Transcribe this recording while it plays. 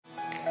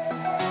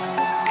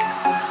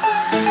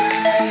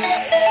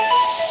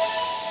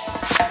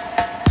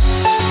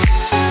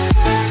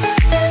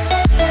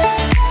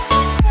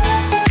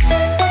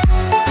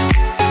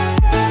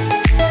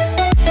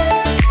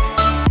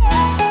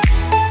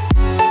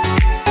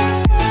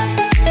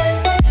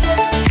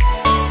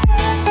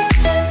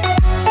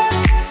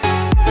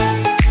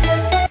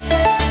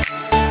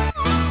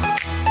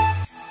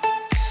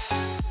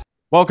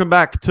Welcome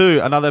back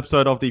to another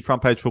episode of the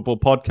Front Page Football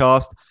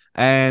Podcast.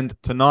 And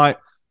tonight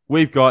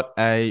we've got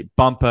a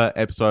bumper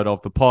episode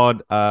of the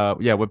pod.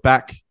 We're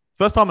back.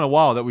 First time in a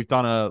while that we've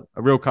done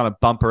a real kind of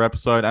bumper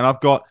episode. And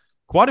I've got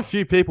quite a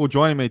few people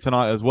joining me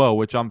tonight as well,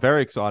 which I'm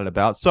very excited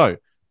about. So,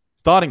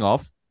 starting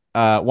off,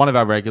 one of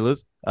our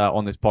regulars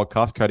on this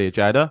podcast, Cody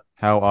Ojeda.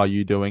 How are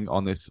you doing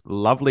on this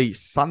lovely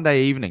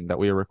Sunday evening that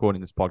we are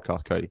recording this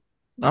podcast, Cody?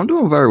 I'm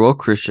doing very well,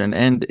 Christian,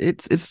 and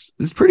it's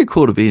pretty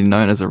cool to be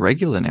known as a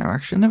regular now.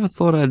 Actually, I never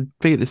thought I'd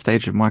be at this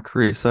stage of my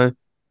career. So,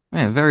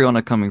 man, very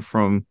honor coming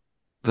from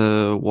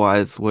the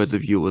wise words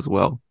of you as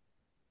well.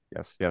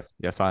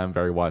 Yes, I am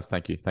very wise.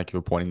 Thank you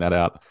for pointing that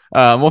out.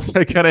 I'm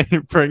also going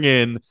to bring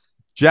in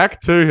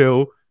Jack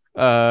Twohill,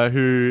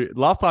 who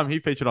last time he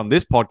featured on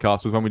this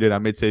podcast was when we did our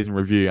mid-season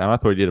review, and I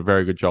thought he did a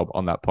very good job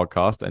on that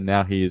podcast, and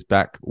now he is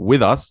back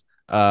with us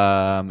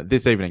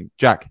this evening.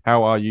 Jack,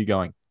 how are you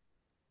going?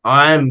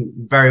 I'm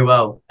very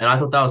well, and I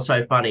thought that was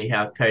so funny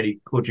how Cody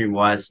called you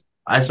wise.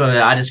 I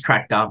just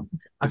cracked up.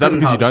 Is that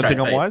because you don't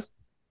think I'm wise?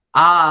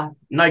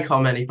 No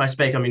comment. If I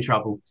speak, I'm in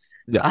trouble.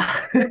 Yeah.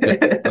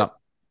 No,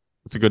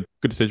 that's a good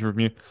decision from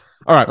you.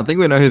 All right. I think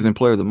we know who's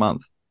Employer of the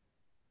Month.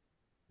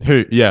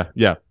 Who? Yeah.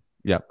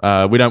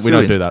 We don't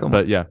do that,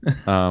 but yeah.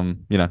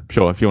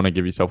 Sure. If you want to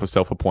give yourself a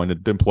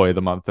self-appointed Employee of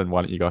the Month, then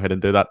why don't you go ahead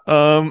and do that?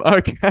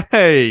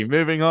 Okay.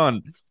 Moving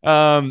on.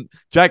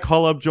 Jake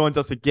Holub joins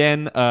us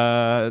again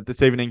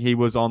this evening. He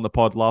was on the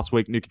pod last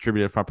week. New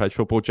contributor to Front Page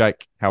Football.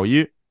 Jake, how are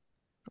you?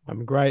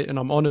 I'm great, and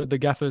I'm honoured the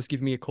Gaffers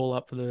give me a call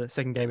up for the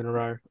second game in a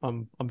row.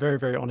 I'm very,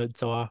 very honoured,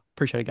 so I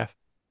appreciate it, Gaff.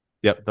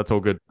 Yep, that's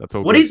all good.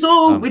 What is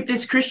all with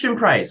this Christian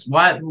praise?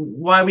 Why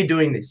are we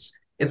doing this?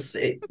 It's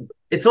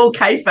all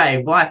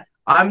kayfabe. Why?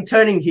 I'm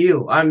turning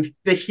heel. I'm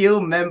the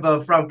heel member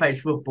of Front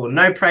Page Football.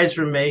 No praise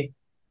from me.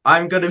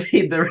 I'm going to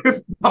be the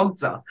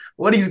revolter.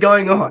 What is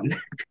going on?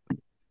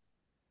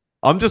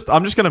 I'm just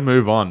going to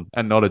move on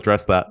and not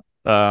address that.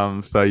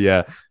 So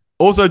yeah.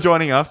 Also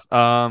joining us,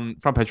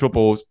 Front Page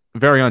Football's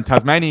very own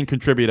Tasmanian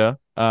contributor,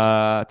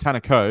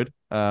 Tanner Coad,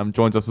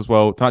 joins us as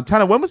well.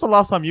 Tanner, when was the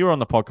last time you were on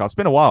the podcast? It's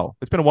been a while.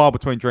 It's been a while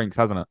between drinks,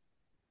 hasn't it?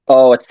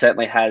 Oh, it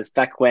certainly has.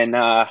 Back when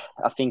I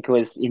think it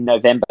was in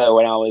November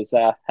when I was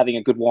having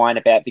a good whine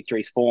about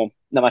Victory's form.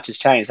 Not much has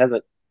changed, has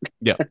it?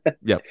 Yeah.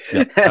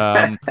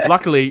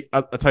 Luckily,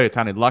 I'll tell you,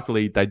 Tanner,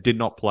 luckily they did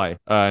not play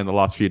in the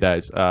last few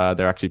days.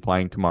 They're actually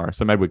playing tomorrow.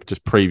 So maybe we could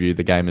just preview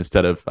the game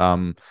instead of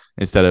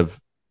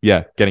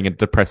getting a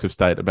depressive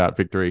state about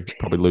Victory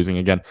probably losing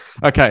again.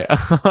 Okay.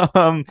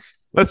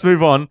 Let's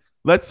move on.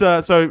 We'll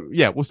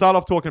start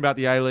off talking about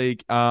the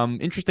A-League.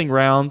 Interesting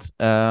round.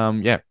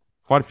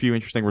 Quite a few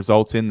interesting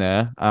results in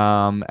there.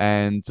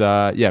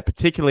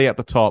 Particularly at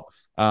the top,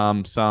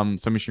 some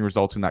interesting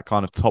results in that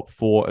kind of top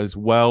four as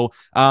well.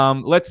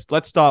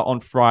 Let's start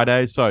on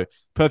Friday. So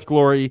Perth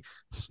Glory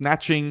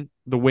snatching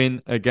the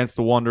win against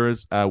the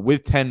Wanderers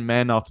with 10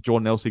 men after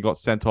Jordan Elsey got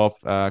sent off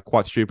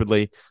quite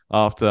stupidly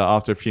after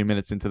a few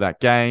minutes into that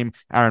game.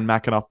 Aaron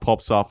McAnuff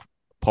pops up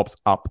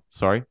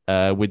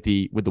with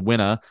the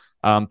winner.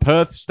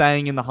 Perth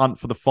staying in the hunt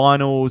for the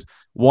finals.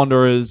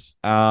 Wanderers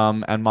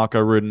and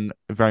Marco Rudin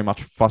very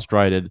much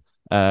frustrated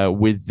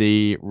with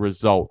the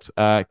result.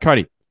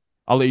 Cody,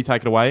 I'll let you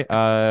take it away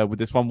with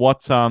this one.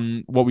 What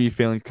were your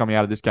feelings coming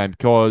out of this game?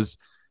 Because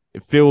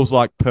it feels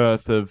like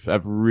Perth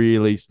have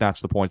really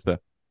snatched the points there.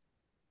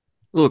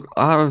 Look,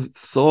 I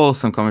saw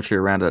some commentary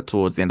around it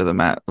towards the end of the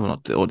match, well,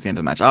 not towards the end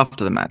of the match,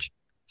 after the match,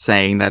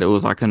 saying that it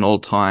was like an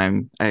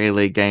all-time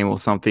A-League game or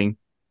something.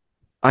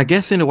 I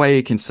guess in a way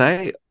you can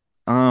say,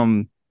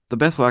 the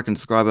best way I can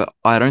describe it,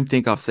 I don't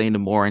think I've seen a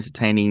more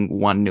entertaining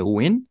 1-0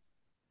 win.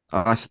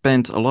 I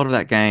spent a lot of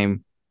that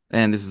game,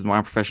 and this is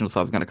my professional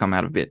side is going to come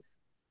out a bit.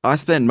 I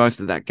spent most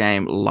of that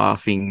game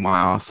laughing my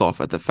ass off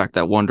at the fact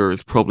that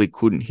Wanderers probably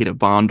couldn't hit a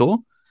barn door.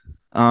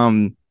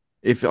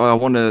 If I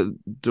want to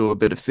do a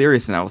bit of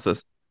serious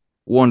analysis,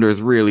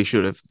 Wanderers really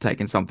should have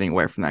taken something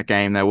away from that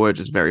game. They were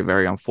just very,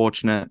 very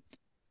unfortunate.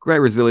 Great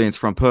resilience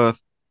from Perth.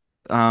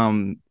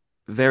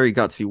 Very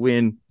gutsy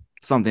win.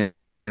 Something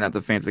that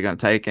the fans are going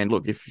to take. And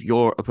look, if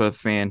you're a Perth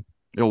fan,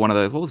 you're one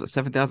of those,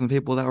 7,000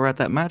 people that were at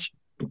that match?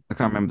 I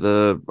can't remember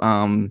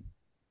the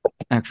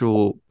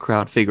actual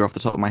crowd figure off the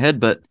top of my head,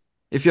 but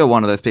if you're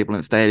one of those people in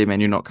the stadium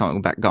and you're not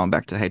going back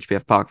to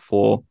HBF Park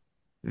for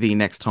the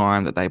next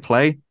time that they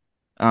play,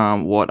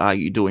 what are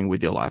you doing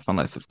with your life?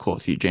 Unless, of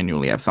course, you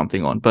genuinely have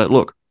something on. But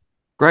look,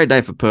 great day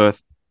for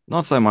Perth.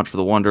 Not so much for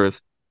the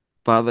Wanderers,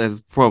 but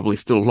there's probably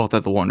still a lot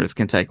that the Wanderers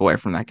can take away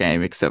from that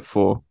game, except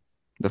for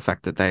the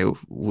fact that they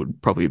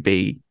would probably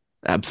be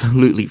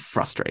absolutely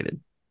frustrated.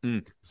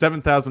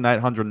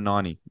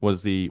 7,890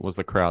 was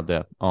the crowd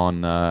there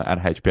on at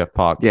HBF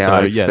Park. Yeah, so,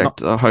 I expect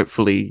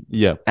hopefully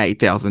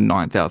 8,000,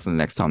 9,000 the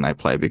next time they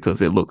play,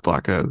 because it looked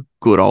like a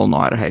good old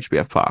night at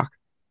HBF Park.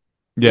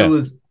 Yeah, it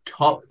was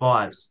top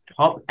vibes,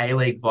 top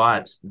A-League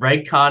vibes.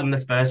 Red card in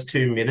the first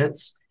 2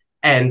 minutes,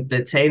 and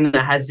the team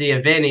that has the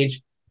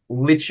advantage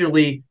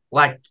literally,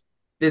 like,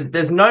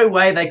 there's no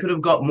way they could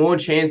have got more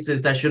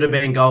chances that should have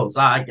been goals.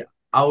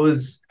 I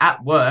was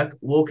at work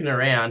walking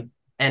around,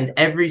 and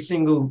every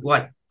single,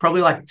 like,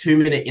 probably like 2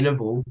 minute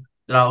interval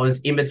that I was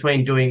in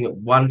between doing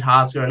one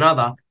task or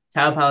another,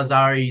 Tao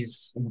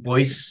Palazari's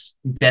voice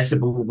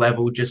decibel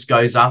level just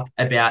goes up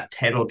about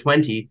 10 or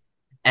 20.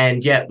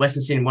 And yet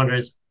Western Sydney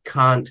Wanderers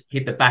can't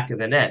hit the back of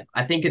the net.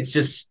 I think it's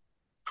just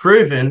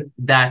proven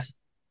that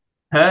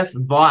Perth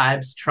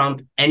vibes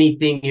trump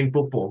anything in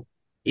football.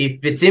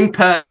 If it's in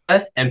Perth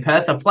and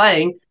Perth are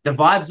playing, the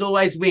vibes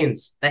always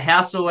wins. The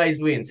house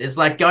always wins. It's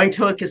like going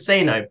to a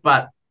casino,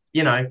 but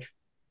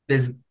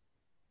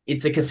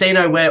it's a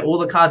casino where all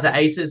the cards are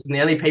aces and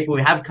the only people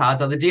who have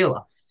cards are the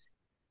dealer.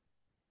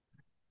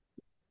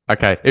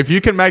 Okay, if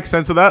you can make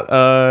sense of that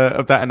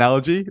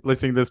analogy,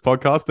 listening to this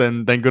podcast,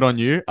 then good on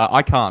you.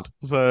 I can't.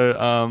 So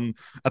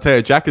I'll tell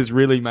you, Jack is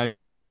really making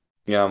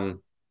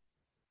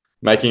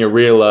a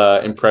real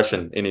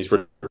impression in his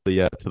to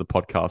the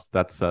podcast.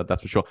 That's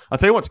for sure. I'll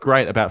tell you what's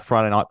great about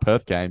Friday night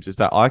Perth games is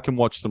that I can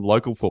watch some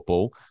local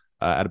football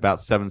at about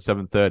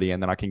 7:30,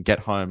 and then I can get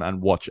home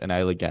and watch an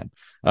A-League game.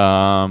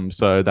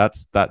 So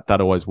that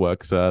always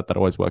works. That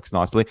always works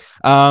nicely.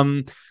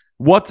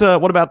 What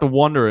about the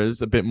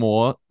Wanderers a bit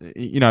more?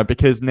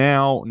 Because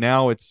now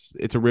it's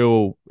a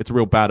real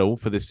battle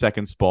for this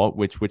second spot,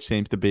 which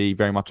seems to be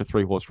very much a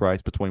 3-horse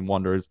race between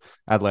Wanderers,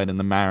 Adelaide, and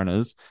the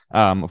Mariners.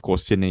 Of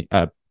course, City,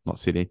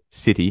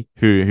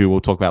 who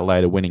we'll talk about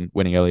later, winning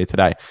earlier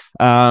today.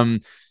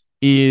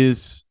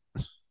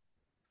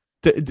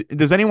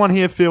 Does anyone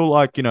here feel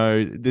like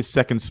this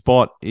second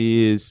spot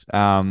is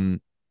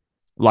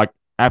like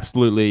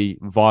absolutely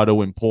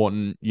vital,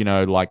 important?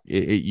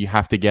 You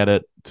have to get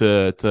it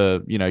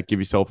to give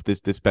yourself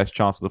this best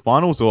chance of the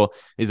finals, or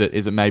is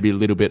it maybe a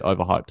little bit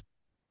overhyped?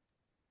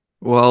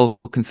 Well,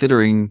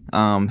 considering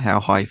how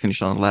high you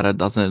finish on the ladder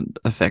doesn't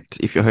affect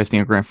if you're hosting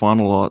a grand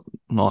final or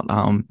not.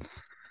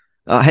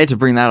 I hate to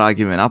bring that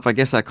argument up. I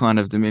guess that kind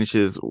of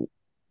diminishes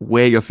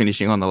where you're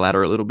finishing on the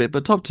ladder a little bit,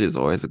 but top 2 is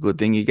always a good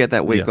thing. You get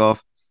that week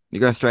off, you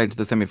go straight into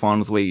the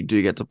semi-finals where you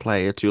do get to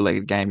play a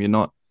 2-legged game. You're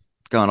not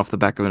going off the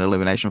back of an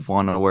elimination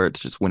final where it's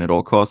just win at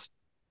all costs.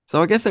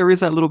 So I guess there is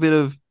that little bit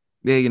of,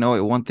 we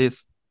want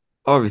this.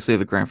 Obviously,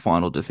 the grand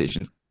final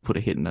decisions put a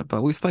hit in it,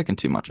 but we've spoken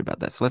too much about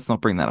that, so let's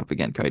not bring that up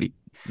again, Cody.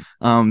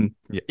 What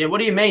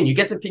do you mean? You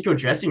get to pick your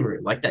dressing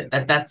room like that.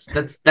 That's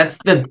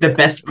the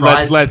best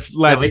prize. Let's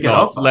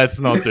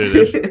not do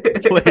this.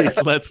 Please,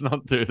 let's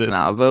not do this.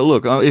 Nah, but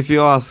look, if you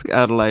ask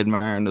Adelaide,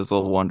 Mariners,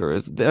 or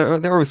Wanderers, they're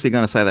obviously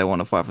going to say they want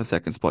to fight for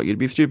second spot. You'd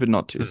be stupid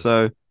not to.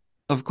 So,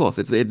 of course,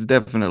 it's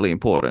definitely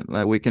important.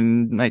 Like, we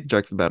can make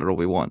jokes about it all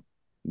we want.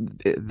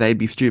 They'd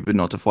be stupid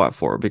not to fight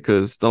for it,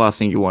 because the last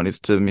thing you want is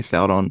to miss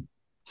out on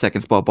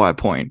second spot by a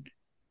point.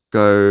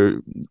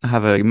 Go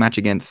have a match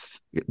against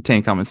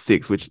team coming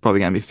 6th, which is probably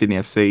going to be Sydney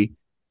FC,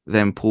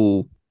 then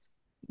pull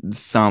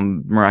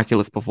some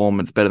miraculous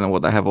performance better than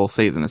what they have all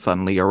season, and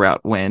suddenly you're out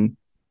when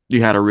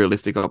you had a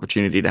realistic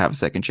opportunity to have a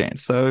second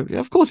chance. So, yeah,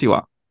 of course you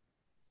are.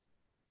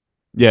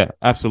 Yeah,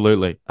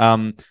 absolutely.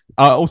 I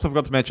also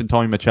forgot to mention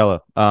Tommy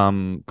Machella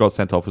got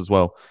sent off as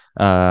well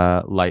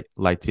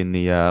late in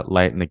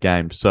the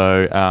game.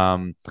 So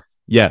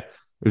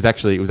it was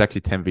actually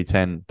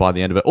 10v10 by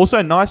the end of it.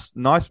 Also, nice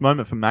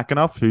moment for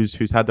McAnuff,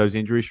 who's had those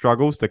injury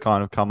struggles, to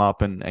kind of come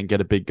up and get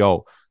a big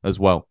goal as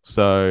well.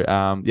 So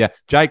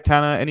Jake,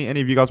 Tanner,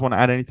 any of you guys want to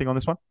add anything on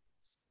this one?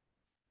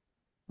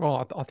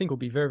 Well, I think it'll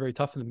be very, very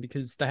tough for them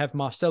because they have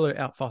Marcelo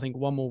out for, I think,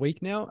 one more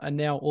week now, and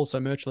now also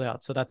Merchel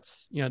out. So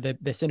that's,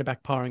 their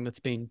centre-back pairing that's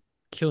been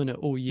killing it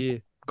all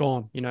year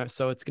gone,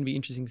 So it's going to be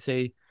interesting to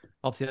see.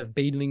 Obviously, they have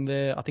Beadling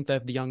there. I think they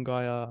have the young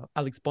guy,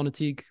 Alex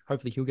Bonatig.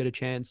 Hopefully, he'll get a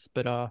chance.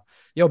 But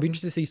it'll be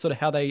interesting to see sort of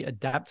how they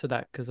adapt to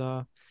that, because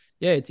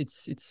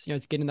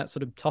it's getting that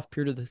sort of tough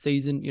period of the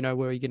season,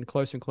 where you're getting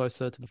closer and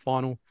closer to the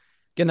final.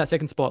 Getting that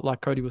second spot,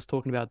 like Cody was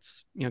talking about,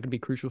 it's going to be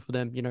crucial for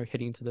them,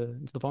 heading into the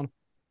final.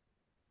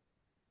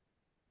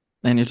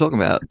 And you're talking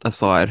about a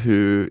side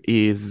who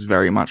is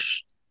very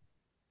much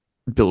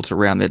built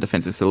around their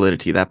defensive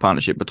solidity, that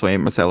partnership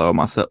between Marcella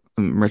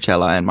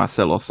and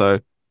Marcelo. So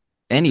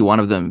any one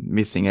of them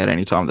missing at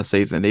any time of the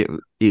season, it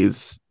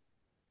is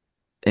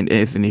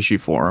an issue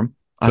for them.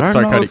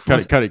 Cody,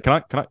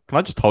 can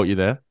I just hold you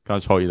there? Can I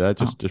just hold you there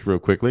just real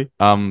quickly?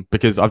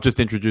 Because I've just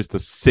introduced a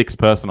 6th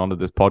person onto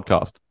this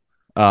podcast.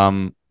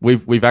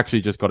 We've actually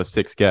just got a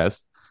 6th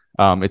guest.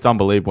 It's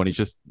unbelievable, and he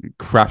just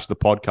crashed the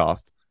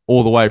podcast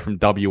all the way from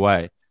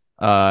WA.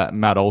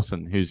 Matt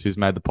Olsen, who's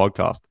made the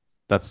podcast.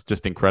 That's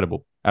just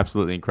incredible,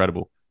 absolutely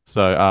incredible.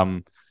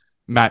 So,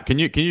 Matt, can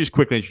you just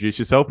quickly introduce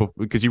yourself,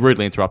 because you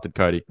rudely interrupted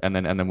Cody, and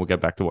then we'll get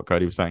back to what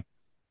Cody was saying.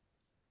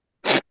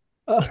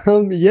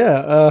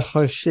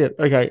 Oh shit.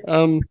 Okay.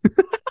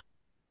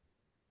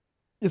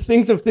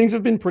 Things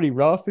have been pretty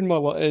rough in my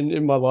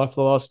life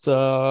the last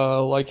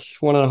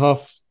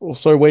 1.5 or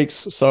so weeks.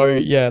 So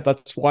yeah,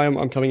 that's why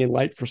I'm coming in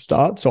late for a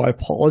start. So I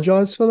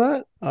apologize for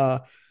that.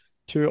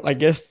 To, I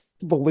guess,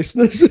 the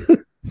listeners,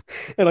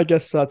 and I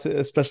guess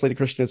especially to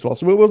Christian as well.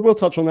 So we'll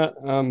touch on that.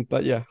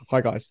 But yeah,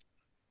 hi guys.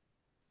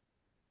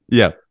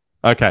 Yeah.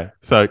 Okay.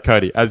 So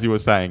Cody, as you were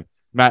saying,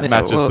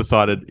 Matt just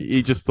decided,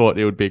 he just thought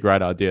it would be a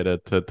great idea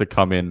to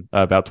come in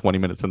about 20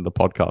 minutes into the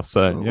podcast.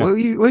 So yeah.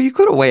 Well, you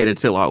could have waited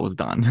till I was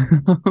done.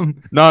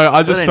 No,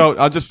 I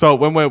just felt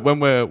when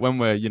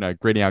we're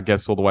greeting our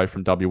guests all the way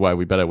from WA,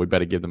 we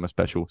better give them a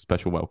special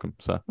welcome.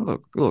 So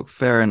look,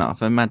 fair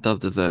enough, and Matt does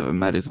deserve it.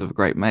 Matt is a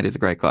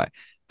great guy.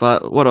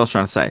 But what I was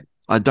trying to say,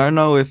 I don't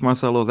know if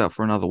Marcelo's out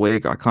for another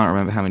week. I can't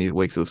remember how many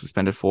weeks he was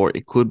suspended for.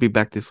 It could be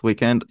back this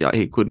weekend. Yeah,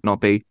 he could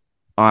not be.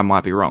 I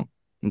might be wrong,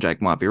 and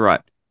Jake might be right.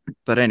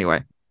 But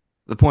anyway,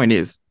 the point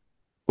is,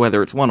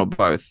 whether it's one or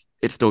both,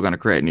 it's still going to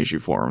create an issue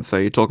for him. So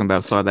you're talking about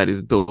a side that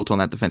is built on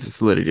that defensive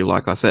solidity.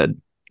 Like I said,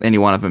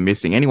 anyone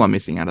missing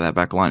out of that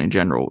back line in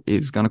general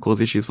is going to cause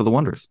issues for the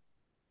Wanderers.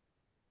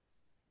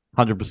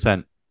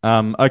 100%.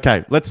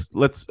 Okay,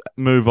 let's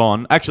move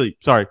on. Actually,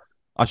 sorry,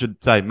 I should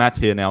say Matt's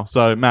here now.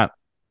 So Matt,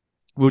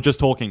 we were just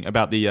talking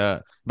about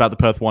the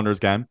Perth Wanderers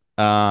game,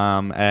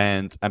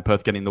 and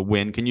Perth getting the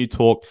win. Can you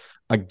talk,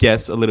 I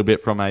guess, a little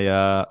bit from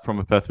a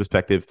Perth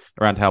perspective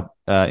around how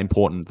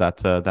important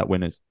that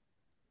win is?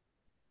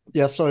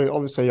 Yeah, so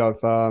obviously I've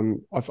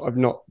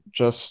not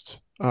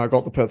just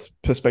got the Perth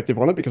perspective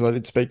on it, because I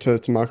did speak to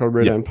Marco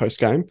Rudan post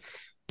game,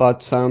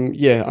 but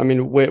yeah, I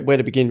mean, where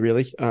to begin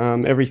really?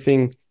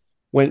 Everything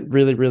went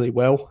really, really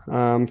well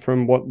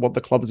from what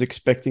the club is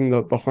expecting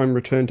the home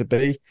return to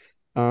be.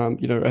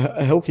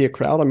 A healthier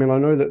crowd. I mean, I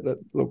know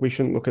that look, we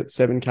shouldn't look at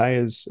 7K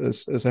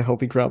as a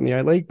healthy crowd in the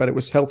A-League, but it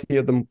was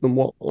healthier than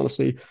what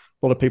honestly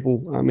a lot of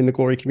people in the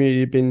Glory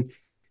community have been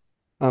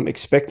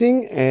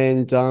expecting.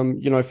 And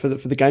for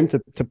the game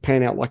to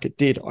pan out like it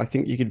did, I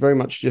think you could very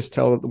much just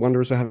tell that the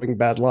Wanderers were having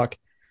bad luck,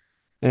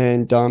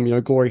 and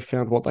Glory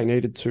found what they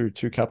needed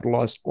to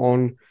capitalize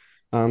on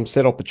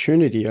said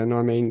opportunity. And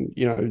I mean,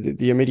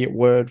 the immediate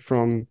word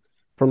from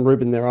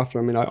Ruben thereafter,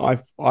 I mean,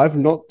 I've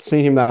not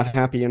seen him that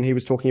happy, and he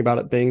was talking about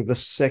it being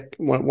the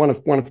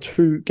one of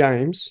two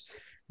games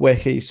where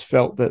he's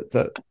felt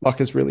that luck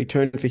has really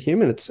turned for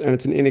him, and it's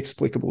an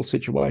inexplicable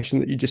situation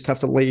that you just have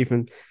to leave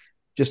and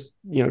just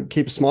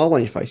keep a smile on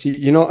your face.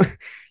 You're not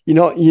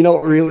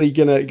really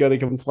gonna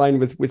complain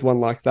with one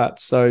like that.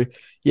 So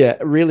yeah,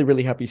 really,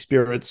 really happy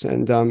spirits,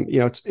 and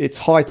it's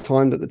high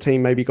time that the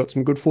team maybe got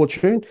some good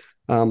fortune.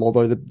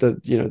 Although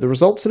the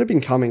results that have been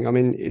coming, I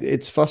mean,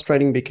 it's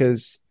frustrating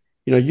because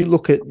you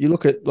look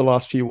at the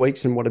last few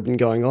weeks and what have been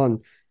going on.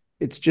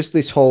 It's just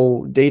this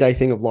whole D-Day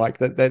thing of like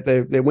that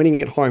they're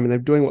winning at home and they're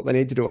doing what they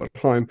need to do at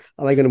home.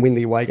 Are they going to win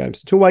the away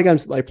games? The two away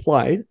games that they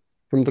played,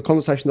 from the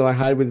conversation that I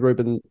had with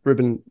Ruben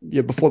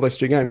before those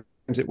two games,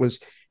 it was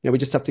we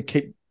just have to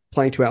keep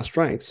playing to our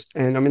strengths.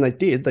 And I mean, they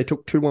did. They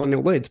took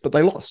 2-1-0 leads, but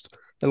they lost.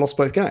 They lost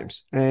both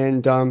games.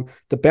 And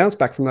the bounce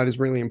back from that is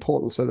really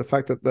important. So the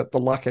fact that the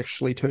luck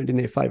actually turned in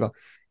their favor,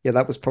 yeah,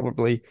 that was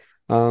probably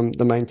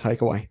the main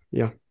takeaway.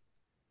 Yeah.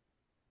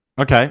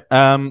 Okay,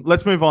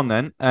 let's move on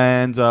then,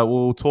 and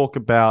we'll talk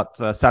about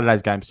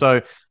Saturday's game.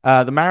 So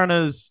the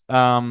Mariners,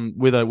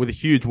 with a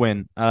huge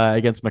win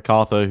against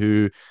MacArthur,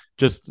 who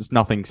just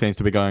nothing seems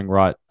to be going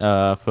right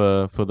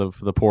for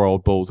the poor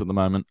old Bulls at the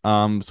moment.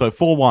 So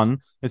 4-1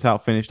 is how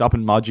it finished, up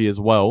in Mudgee as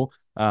well.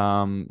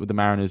 With the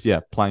Mariners,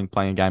 playing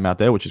a game out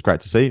there, which is great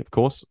to see, of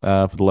course,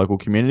 for the local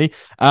community.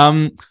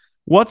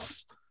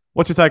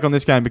 What's your take on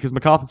this game? Because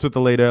MacArthur took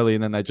the lead early,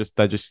 and then they just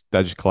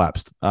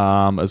collapsed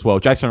as well.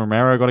 Jason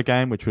Romero got a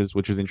game, which was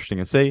interesting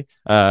to see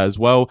as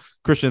well.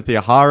 Christian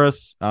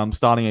Theoharis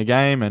starting a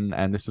game,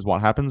 and this is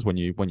what happens when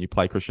you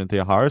play Christian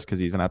Theoharis, because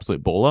he's an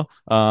absolute baller.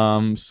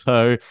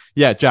 So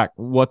yeah, Jack,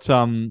 what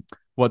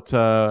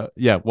were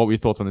your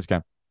thoughts on this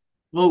game?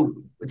 Well,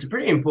 it's a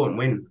pretty important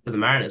win for the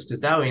Mariners, because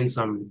they were in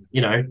some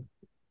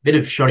bit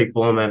of shoddy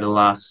form over the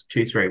last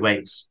 2-3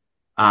 weeks.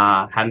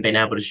 Haven't been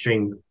able to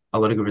string a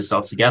lot of good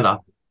results together.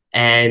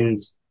 And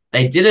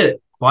they did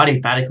it quite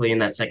emphatically in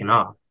that second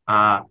half.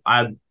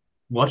 I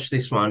watched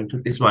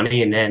took this one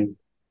in, and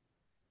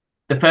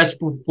the first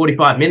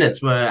 45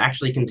 minutes were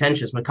actually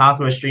contentious.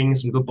 MacArthur was stringing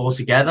some good balls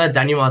together.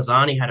 Daniel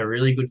Arzani had a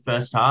really good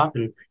first half,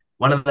 and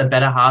one of the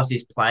better halves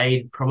he's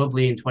played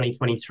probably in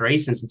 2023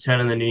 since the turn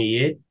of the new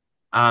year,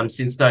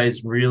 since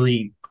those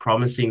really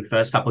promising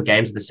first couple of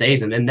games of the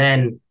season. And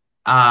then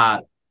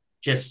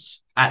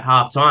just at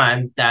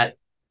halftime, that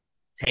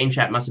team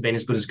chat must have been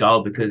as good as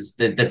gold, because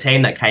the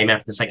team that came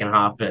after the second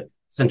half at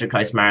Central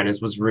Coast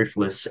Mariners was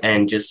ruthless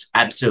and just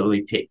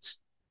absolutely picked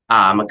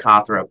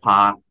MacArthur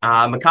apart.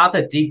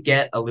 MacArthur did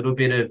get a little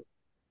bit of,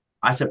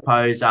 I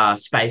suppose,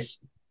 space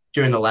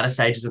during the latter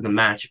stages of the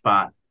match,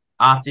 but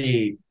after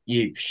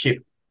you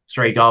ship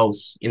 3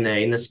 goals in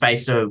the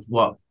space of,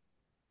 what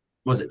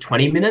was it,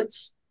 20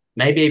 minutes,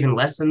 maybe even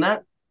less than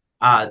that,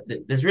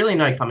 there's really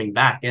no coming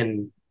back.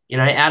 And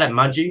out at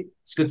Mudgee,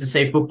 it's good to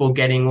see football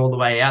getting all the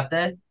way out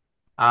there.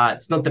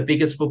 It's not the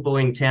biggest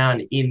footballing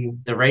town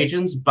in the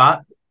regions,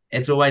 but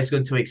it's always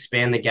good to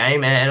expand the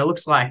game. And it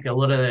looks like a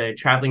lot of the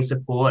travelling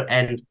support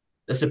and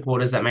the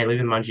supporters that may live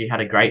in Mudgee had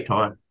a great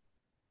time.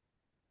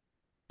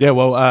 Yeah,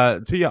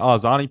 well, to your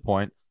Arzani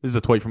point, this is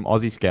a tweet from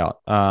Aussie Scout.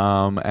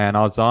 And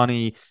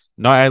Arzani,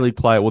 no A-League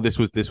player. Well, this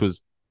was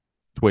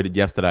tweeted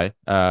yesterday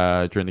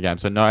during the game.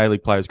 So no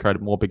A-League players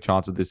created more big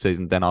chances this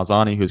season than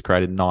Arzani, who's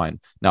created 9.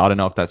 Now I don't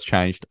know if that's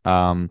changed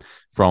from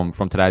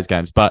today's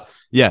games, but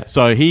yeah.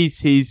 So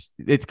he's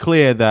it's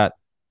clear that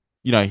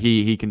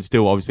he can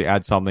still obviously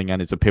add something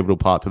and is a pivotal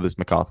part to this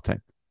MacArthur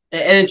team.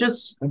 And it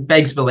just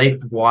begs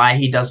belief why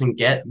he doesn't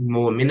get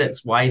more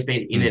minutes, why he's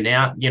been in and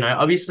out.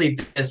 Obviously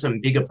there's some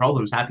bigger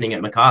problems happening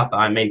at MacArthur.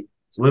 I mean,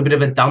 it's a little bit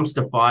of a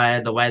dumpster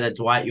fire, the way that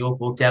Dwight York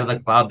walked out of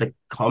the club, the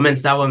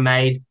comments that were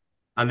made.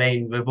 I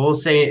mean, we've all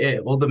seen it,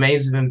 all the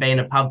memes of him being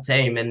a pub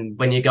team. And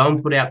when you go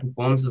and put out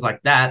performances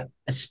like that,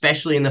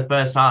 especially in the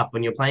first half,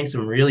 when you're playing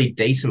some really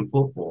decent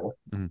football,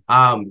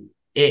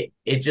 it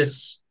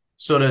just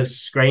sort of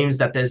screams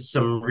that there's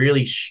some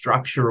really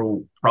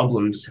structural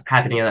problems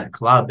happening at that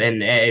club,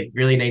 and it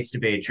really needs to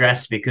be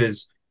addressed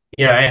because,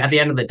 at the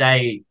end of the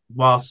day,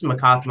 whilst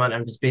MacArthur might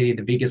not just be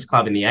the biggest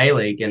club in the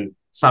A-League, and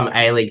some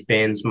A-League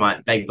fans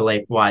might beg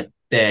belief why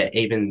they're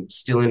even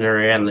still in and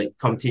around the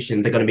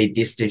competition, they're going to be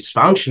this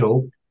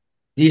dysfunctional.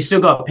 You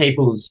still got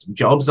people's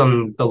jobs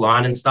on the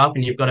line and stuff,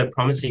 and you've got a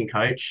promising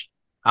coach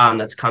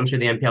that's come through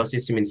the NPL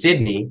system in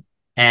Sydney.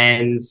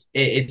 And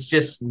it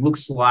just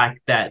looks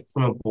like that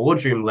from a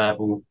boardroom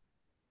level,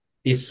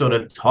 this sort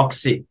of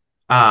toxic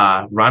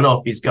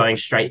runoff is going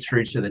straight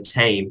through to the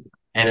team.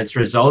 And it's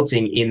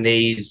resulting in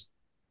these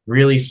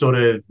really sort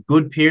of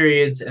good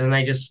periods, and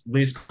they just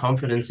lose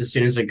confidence as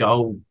soon as a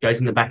goal goes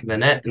in the back of the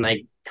net and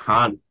they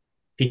can't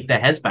pick their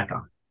heads back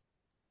up.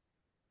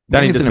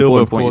 It's an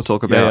important point to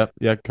talk about.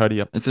 Yeah, Cody.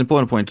 Yeah. It's an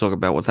important point to talk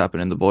about what's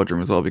happened in the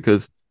boardroom as well,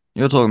 because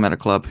you're talking about a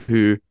club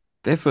who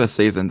their first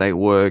season they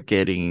were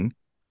getting,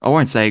 I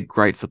won't say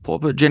great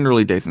support, but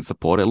generally decent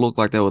support. It looked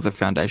like there was a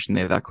foundation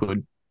there that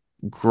could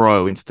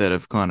grow instead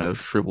of kind of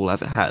shrivel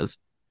as it has.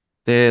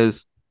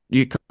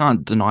 You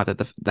can't deny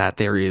that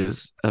there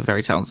is a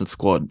very talented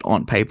squad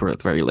on paper at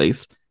the very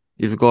least.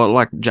 You've got,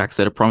 like Jack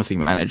said, a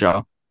promising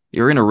manager.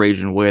 You're in a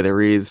region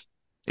where it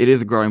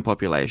is a growing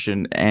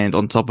population, and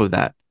on top of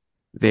that,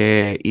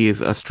 there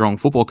is a strong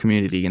football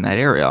community in that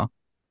area.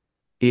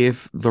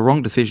 If the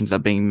wrong decisions are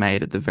being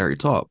made at the very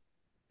top,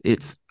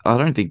 I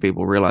don't think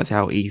people realize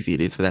how easy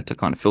it is for that to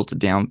kind of filter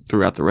down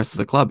throughout the rest of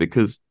the club,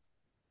 because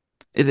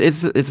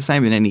it's the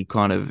same in any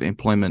kind of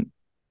employment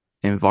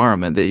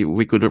environment. That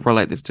we could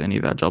relate this to any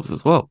of our jobs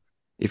as well.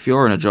 If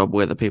you're in a job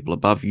where the people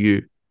above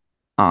you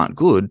aren't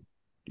good,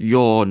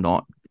 you're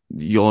not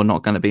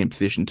going to be in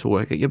position to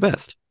work at your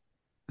best.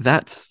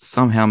 That's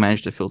somehow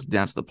managed to filter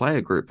down to the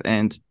player group.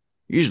 And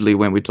usually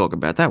when we talk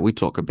about that, we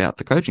talk about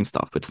the coaching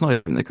staff, but it's not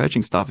even the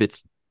coaching staff.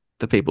 It's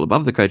the people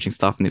above the coaching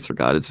staff in this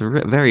regard. It's a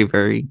very,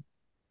 very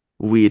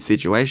weird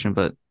situation,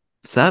 but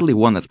sadly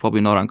one that's probably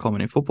not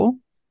uncommon in football.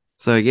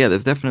 So yeah,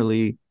 there's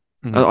definitely,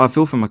 I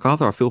feel for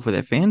MacArthur, I feel for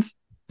their fans.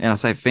 And I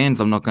say fans,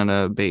 I'm not going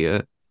to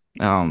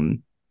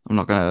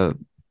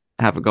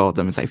have a go at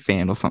them and say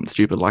fan or something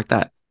stupid like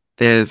that.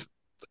 There's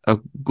a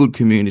good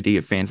community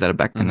of fans that are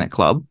backed in that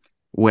club,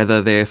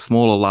 whether they're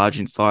small or large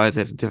in size.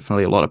 There's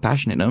definitely a lot of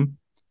passion in them.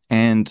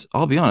 And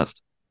I'll be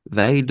honest,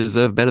 they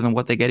deserve better than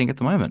what they're getting at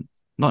the moment.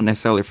 Not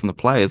necessarily from the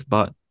players,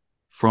 but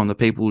from the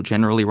people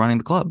generally running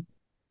the club.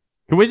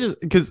 Can we just,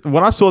 because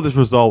when I saw this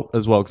result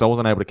as well, because I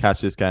wasn't able to catch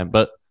this game,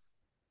 but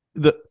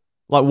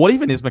what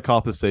even is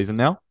MacArthur's season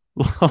now?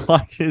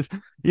 Are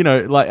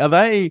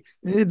they?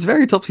 It's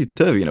very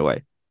topsy-turvy in a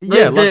way.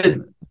 Yeah,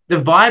 the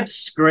vibes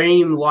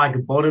scream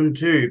like bottom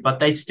 2, but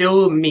they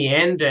still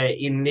meander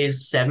in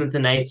this 7th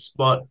and 8th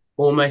spot,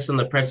 almost on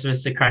the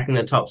precipice of cracking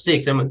the top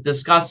 6. And we've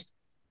discussed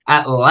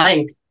at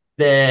length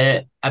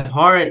the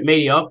abhorrent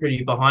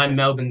mediocrity behind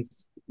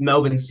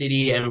Melbourne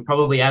City and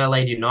probably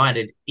Adelaide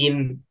United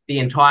in the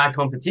entire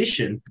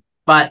competition.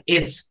 But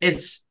it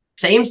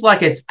seems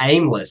like it's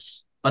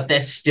aimless, but they're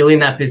still in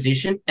that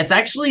position. It's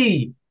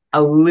actually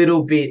a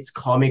little bit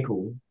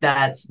comical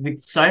that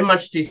with so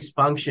much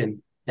dysfunction,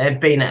 they've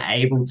been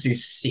able to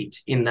sit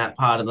in that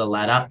part of the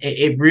ladder.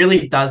 It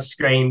really does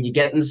scream, you're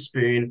getting the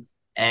spoon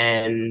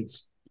and,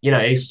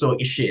 sort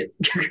your shit.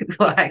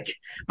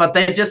 But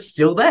they're just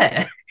still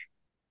there.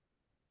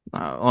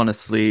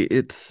 Honestly,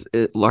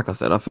 like I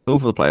said, I feel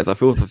for the players, I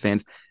feel for the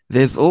fans.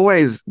 There's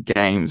always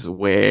games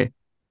where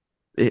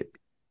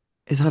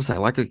it's hard to say,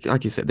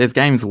 like you said, there's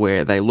games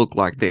where they look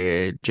like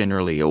they're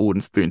generally a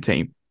wooden spoon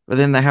team, but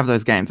then they have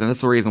those games, and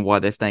that's the reason why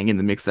they're staying in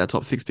the mix of that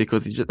top 6,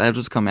 because they'll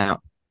just come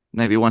out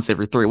maybe once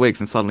every 3 weeks,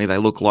 and suddenly they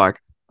look like,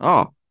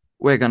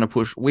 we're going to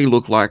push, we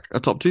look like a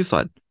top 2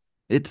 side.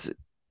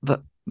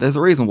 There's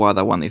a reason why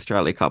they won the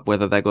Australia Cup,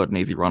 whether they got an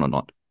easy run or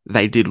not.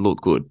 They did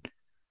look good,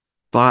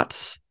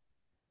 but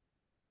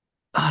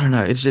I don't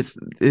know. It's just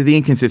the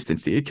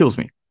inconsistency. It kills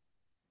me.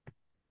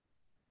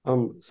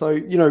 So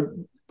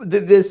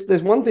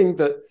there's one thing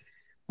that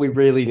we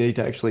really need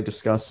to actually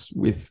discuss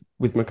with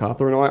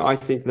MacArthur, and I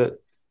think that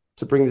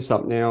to bring this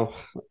up now,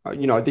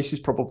 this is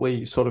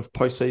probably sort of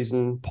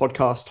postseason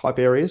podcast type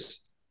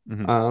areas,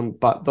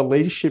 but the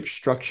leadership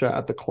structure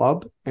at the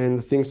club and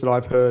the things that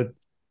I've heard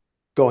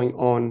going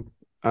on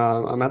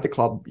at the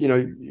club,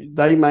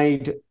 they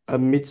made a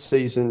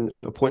mid-season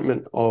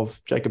appointment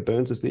of Jacob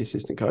Burns as the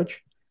assistant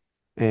coach.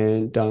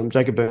 And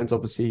Jacob Burns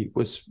obviously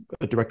was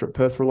a director at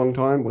Perth for a long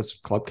time, was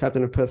club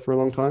captain of Perth for a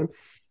long time.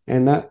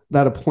 And that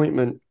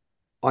appointment,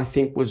 I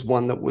think, was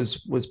one that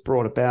was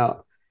brought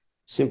about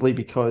simply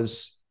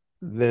because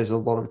there's a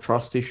lot of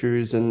trust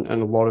issues and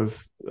a lot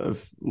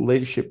of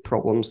leadership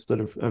problems that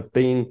have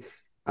been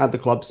at the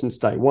club since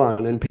day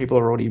one, and people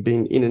are already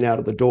being in and out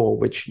of the door,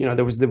 which,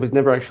 there was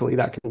never actually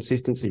that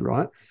consistency,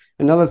 right?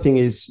 Another thing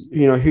is,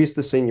 who's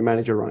the senior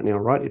manager right now,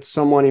 right? It's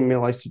someone in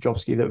Mile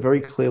Stojovski that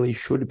very clearly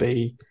should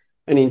be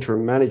an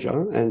interim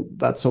manager, and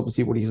that's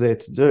obviously what he's there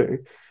to do.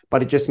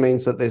 But it just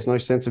means that there's no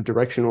sense of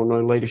direction or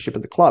no leadership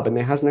at the club, and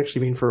there hasn't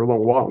actually been for a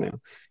long while now.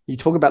 You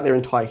talk about their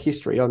entire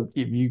history.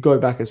 If you go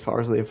back as far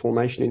as their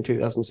formation in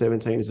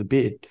 2017 as a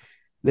bid,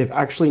 they've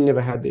actually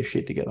never had their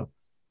shit together.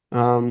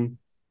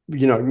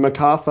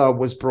 MacArthur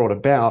was brought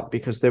about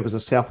because there was a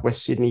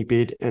Southwest Sydney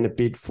bid and a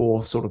bid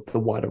for sort of the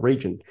wider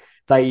region.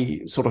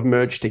 They sort of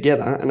merged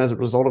together, and as a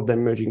result of them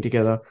merging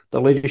together,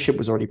 the leadership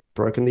was already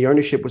broken. The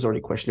ownership was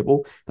already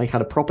questionable. They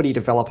had a property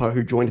developer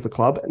who joined the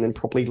club and then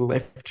properly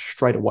left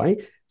straight away.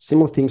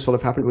 Similar things sort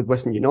of happened with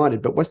Western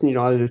United, but Western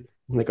United,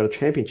 when they got a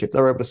championship,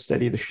 they were able to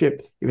steady the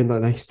ship, even though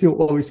they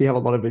still obviously have a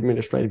lot of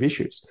administrative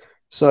issues.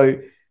 So,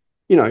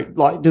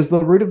 does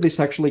the root of this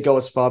actually go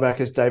as far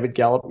back as David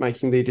Gallup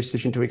making the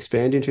decision to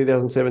expand in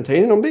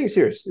 2017? And I'm being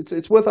serious.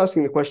 It's worth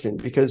asking the question,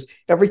 because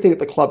everything at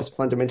the club is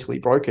fundamentally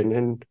broken,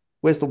 and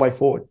where's the way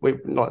forward?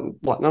 None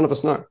of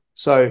us know.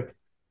 So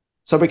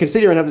we can sit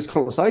here and have this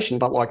conversation,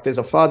 but there's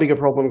a far bigger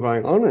problem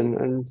going on,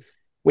 and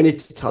we need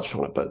to touch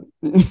on it, but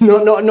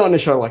not in a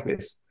show like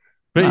this.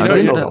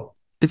 But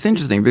it's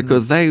interesting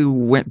because they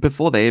went,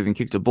 before they even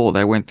kicked a ball,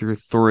 they went through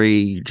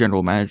 3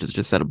 general managers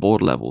just at a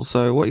board level.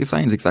 So what you're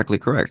saying is exactly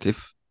correct.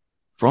 If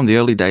from the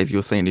early days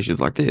you're seeing issues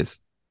like this,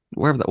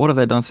 what have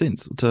they done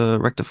since to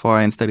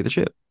rectify and steady the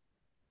ship?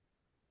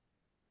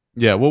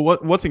 Yeah, well,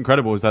 what's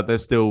incredible is that they're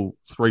still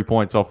 3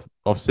 points off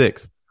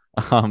 6,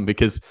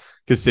 because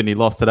Sydney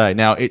lost today.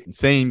 Now it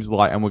seems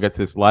like, and we'll get to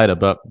this later,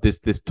 but this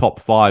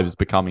top 5 is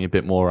becoming a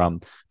bit more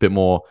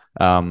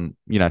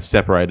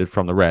separated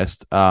from the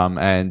rest.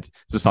 And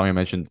so something I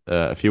mentioned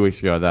a few weeks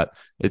ago, that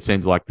it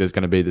seems like there's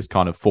going to be this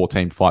kind of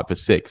 14 fight for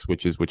 6,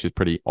 which is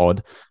pretty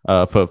odd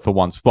for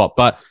one spot.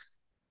 But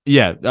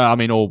yeah, I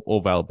mean,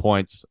 all valid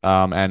points.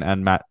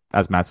 And Matt,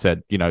 as Matt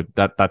said,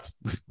 that's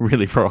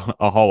really for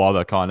a whole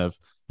other kind of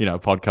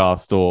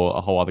podcast or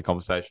a whole other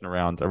conversation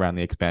around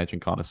the expansion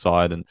kind of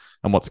side and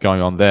what's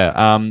going on there.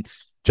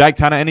 Jake,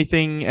 Tanner,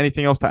 anything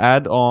else to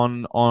add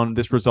on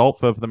this result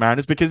for the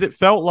Mariners? Because it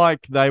felt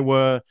like they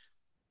were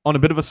on a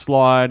bit of a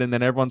slide, and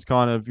then everyone's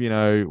kind of,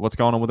 what's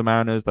going on with the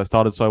Mariners? They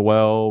started so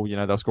well,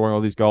 they're scoring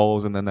all these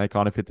goals, and then they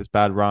kind of hit this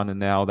bad run, and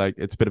now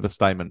it's a bit of a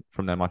statement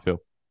from them, I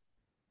feel.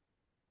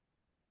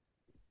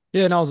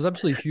 Yeah, no, it was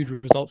absolutely a huge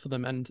result for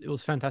them, and it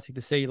was fantastic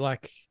to see.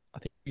 I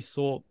think we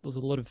saw there was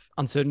a lot of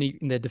uncertainty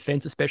in their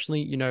defense,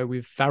 especially,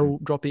 with Farrell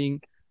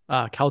dropping,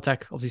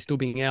 Kaltak obviously still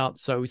being out.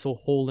 So we saw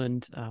Hall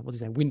and what's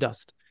his name,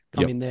 Windust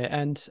come in there.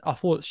 And I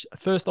thought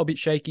first a bit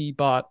shaky,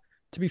 but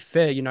to be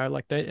fair,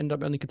 they ended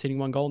up only conceding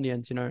 1 goal in the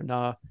end, and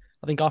I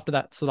think after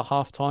that sort of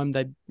halftime,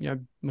 they,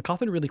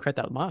 MacArthur didn't really create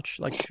that much,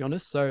 to be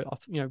honest. So,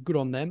 good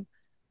on them.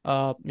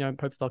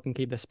 Hopefully they can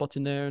keep their spots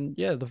in there. And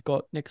yeah,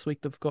 next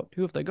week,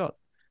 who have they got?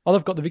 Oh,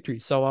 they've got the victory.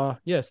 So,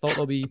 so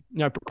they'll be,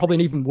 probably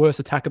an even worse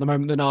attack at the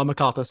moment than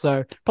MacArthur.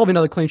 So probably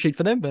another clean sheet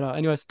for them. But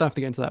anyways, don't have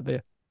to get into that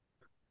beer.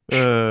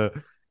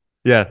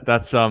 Yeah,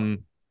 that's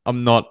I'm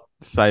not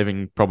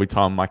saving probably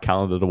time on my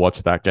calendar to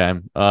watch that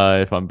game.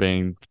 If I'm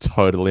being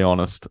totally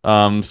honest. So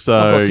I've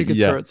got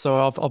tickets for it, so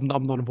I'm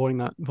not avoiding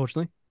that,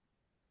 unfortunately.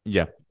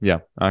 Yeah.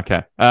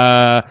 Okay.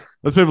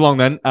 Let's move along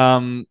then.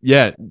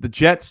 The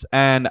Jets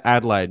and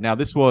Adelaide. Now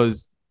this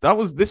was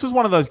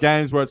one of those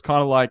games where it's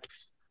kind of like,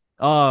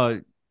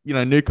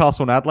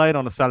 Newcastle and Adelaide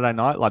on a Saturday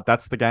night,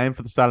 that's the game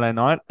for the Saturday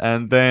night.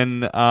 And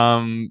then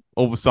all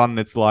of a sudden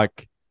it's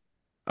like,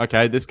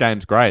 okay, this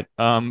game's great.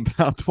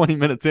 About 20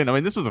 minutes in, I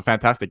mean, this was a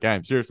fantastic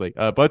game, seriously.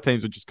 Both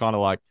teams were just kind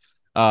of like,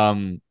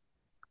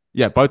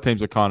 both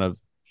teams were kind of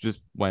just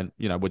went,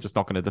 we're just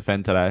not going to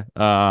defend today.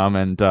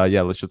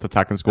 Let's just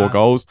attack and score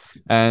goals.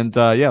 And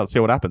let's see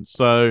what happens.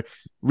 So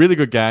really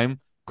good game.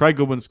 Craig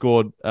Goodwin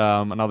scored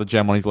another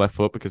gem on his left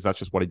foot, because that's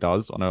just what he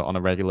does on a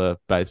regular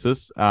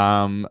basis.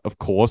 Of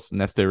course,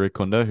 Nestor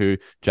Rikunda, who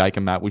Jake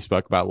and Matt we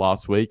spoke about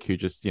last week, who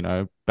just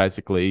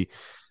basically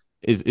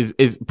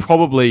is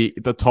probably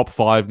the top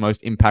 5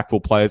 most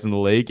impactful players in the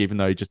league, even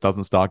though he just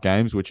doesn't start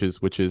games, which is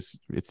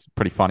it's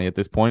pretty funny at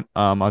this point.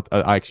 I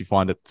actually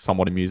find it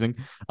somewhat amusing,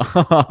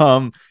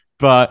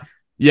 but.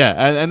 Yeah,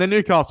 and then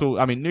Newcastle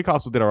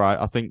did all right.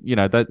 I think,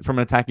 that from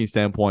an attacking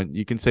standpoint,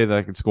 you can see that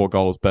they can score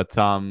goals. But,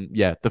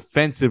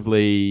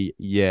 defensively,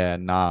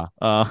 nah.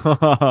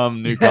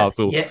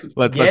 Newcastle, let's just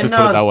put it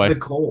that way.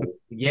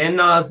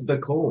 Nah's the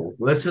call.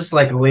 Let's just,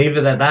 leave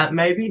it at that,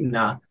 maybe?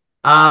 Nah.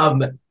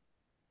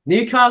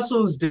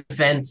 Newcastle's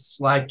defense,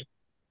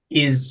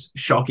 is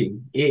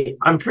shocking. I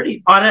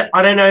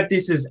don't know if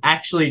this is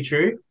actually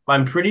true, but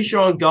I'm pretty sure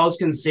on goals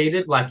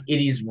conceded,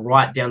 it is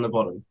right down the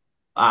bottom.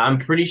 I'm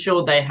pretty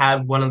sure they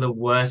have one of the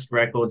worst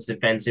records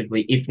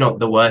defensively, if not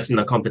the worst in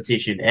the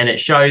competition. And it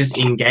shows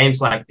in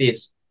games like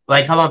this.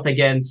 They come up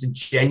against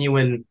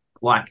genuine,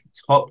 like,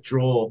 top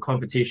draw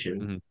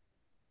competition. Mhm.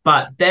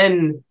 But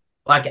then,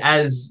 like,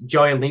 as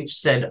Joey Lynch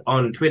said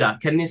on Twitter,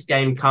 can this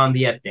game calm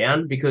the F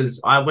down?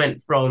 Because I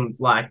went from,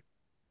 like,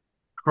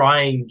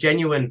 crying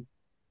genuine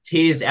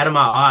tears out of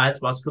my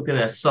eyes whilst cooking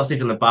a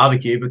sausage on the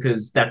barbecue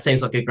because that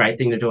seems like a great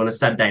thing to do on a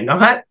Saturday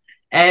night.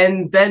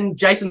 And then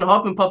Jason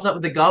Hoffman pops up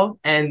with the goal.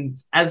 And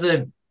as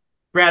a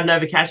Brown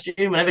Nova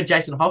costume, whenever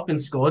Jason Hoffman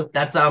scored,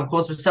 that's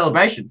cause for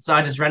celebration. So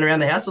I just ran around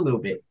the house a little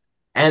bit.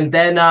 And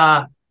then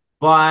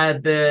by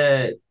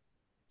the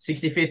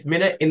 65th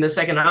minute in the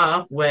second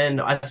half, when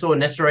I saw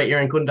Nestor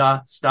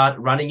Irankunda start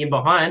running in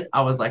behind,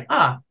 I was like,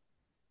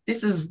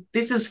 this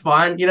is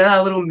fine. You know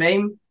that little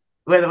meme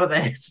where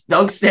the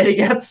dog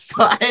standing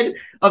outside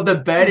of the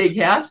burning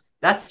house?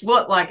 That's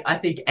what, like, I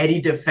think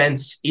any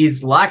defense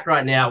is like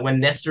right now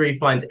when Nestori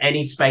finds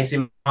any space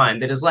in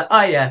mind. That is like,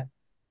 oh yeah,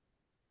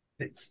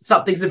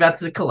 something's about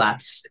to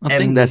collapse. I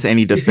think that's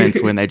any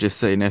defense when they just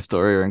see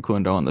Nestor and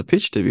Kundo on the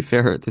pitch, to be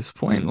fair, at this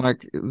point.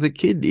 Like, the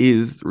kid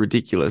is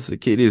ridiculous. The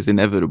kid is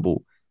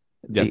inevitable.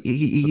 Yes.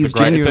 He's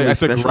genuinely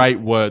it's a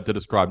great word to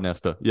describe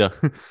Nestor. Yeah.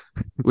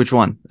 Which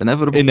one?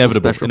 Inevitable?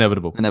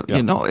 Inevitable. Yeah.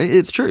 You know,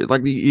 it's true.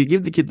 Like, you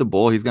give the kid the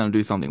ball, he's going to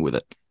do something with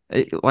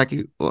it.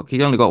 Look,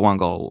 he only got one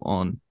goal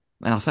on,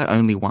 and I'll say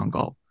only one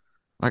goal.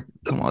 Like,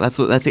 come on, that's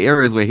the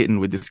areas we're hitting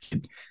with this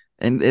kid.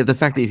 And the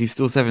fact is, he's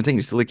still 17.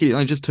 He's still a kid. He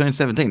only just turned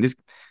 17.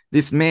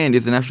 This man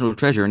is a national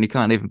treasure, and he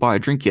can't even buy a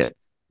drink yet.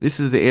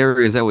 This is the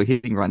areas that we're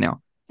hitting right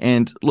now.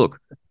 And look,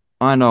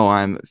 I know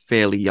I'm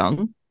fairly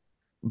young,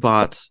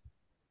 but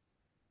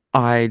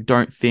I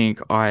don't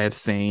think I have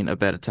seen a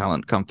better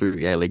talent come through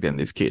the A-League than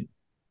this kid.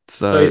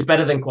 So he's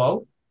better than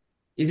Qual?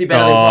 Is he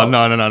better than Qual?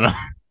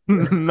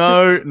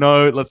 No.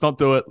 No, let's not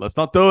do it. Let's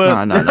not do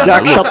it. No.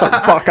 Jack, shut the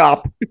fuck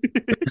up.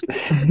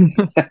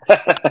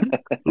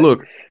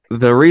 Look,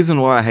 the reason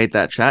why I hate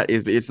that chat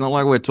is it's not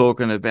like we're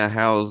talking about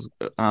how's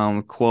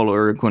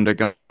Kuala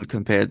Kunda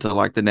compared to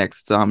like the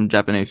next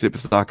Japanese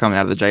superstar coming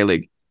out of the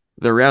J-League.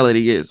 The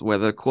reality is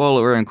whether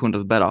Kuala Kunda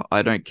is better,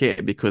 I don't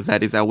care, because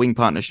that is our wing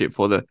partnership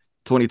for the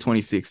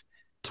 2026,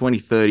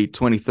 2030,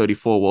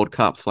 2034 World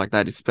Cups. Like,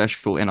 that is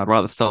special, and I'd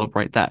rather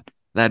celebrate that.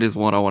 That is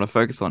what I want to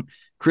focus on.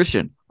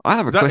 Christian, I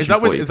have a question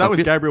for you. Is that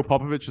with Gabriel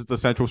Popovich as the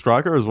central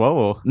striker as well?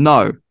 Or?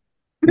 No.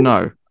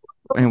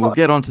 And we'll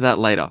get onto that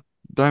later.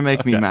 Don't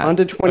make me mad.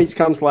 Under 20s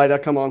comes later.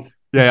 Come on.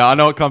 Yeah, I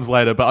know it comes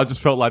later, but I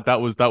just felt like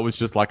that was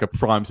just like a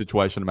prime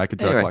situation to make a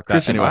joke like that.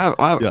 Christian, anyway,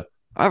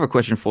 I have a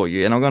question for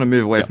you, and I'm going to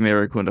move away from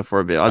Eric Kunda for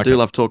a bit. I do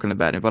love talking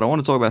about him, but I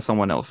want to talk about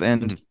someone else.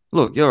 And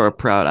look, you're a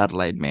proud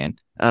Adelaide man.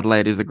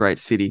 Adelaide is a great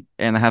city,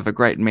 and they have a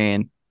great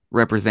man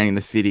representing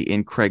the city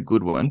in Craig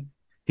Goodwin.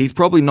 He's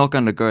probably not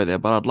going to go there,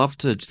 but I'd love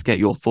to just get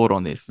your thought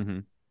on this.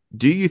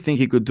 Do you think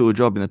he could do a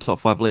job in the top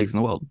 5 leagues in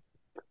the world?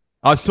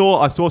 I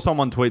saw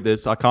someone tweet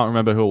this. I can't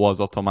remember who it was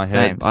off the top of my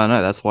head. I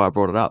know, that's why I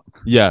brought it up.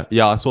 Yeah,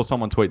 I saw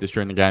someone tweet this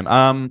during the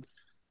game.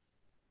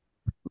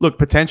 Look,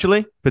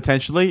 potentially.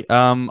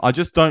 I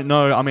just don't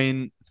know. I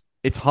mean,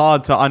 it's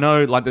hard to. I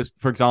know, like, there's,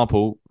 for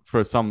example,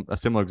 a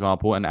similar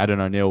example, and Adam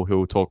O'Neill, who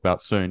we'll talk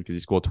about soon because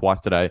he scored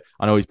twice today.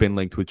 I know he's been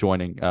linked with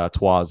joining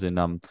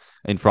Twohill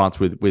in France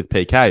with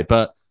PK,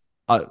 but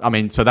I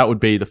mean, so that would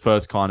be the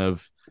first kind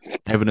of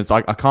evidence.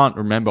 I can't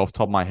remember off the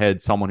top of my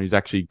head someone who's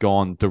actually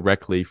gone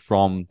directly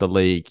from the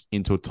league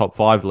into a top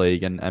 5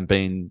 league and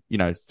been,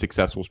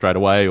 successful straight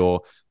away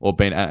or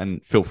been,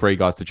 and feel free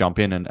guys to jump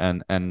in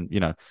and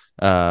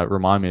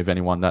remind me of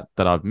anyone that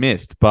I've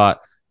missed.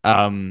 But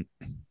I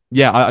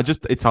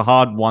just, it's a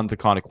hard one to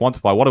kind of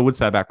quantify. What I would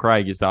say about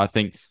Craig is that I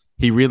think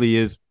he really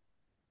is,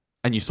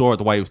 and you saw it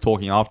the way he was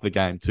talking after the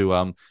game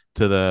to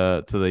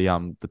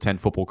the 10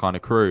 football kind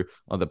of crew,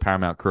 or the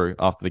Paramount crew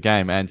after the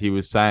game, and he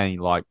was saying,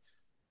 like,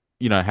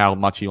 how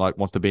much he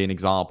wants to be an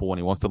example and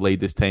he wants to lead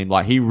this team.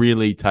 Like, he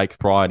really takes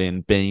pride in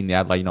being the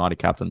Adelaide United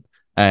captain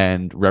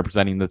and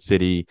representing the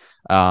city,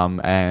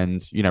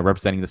 and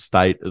representing the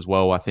state as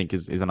well. I think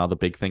is another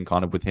big thing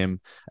kind of with him,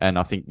 and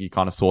I think you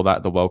kind of saw that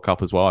at the World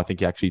Cup as well. I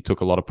think he actually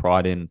took a lot of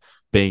pride in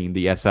being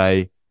the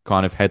SA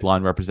kind of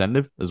headline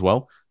representative as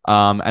well.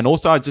 And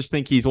also, I just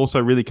think he's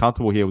also really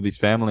comfortable here with his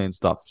family and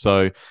stuff.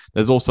 So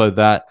there's also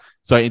that.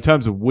 So in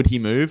terms of would he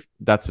move,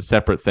 that's a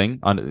separate thing.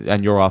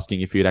 And you're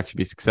asking if he'd actually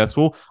be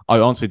successful. I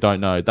honestly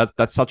don't know.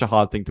 That's such a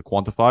hard thing to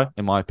quantify,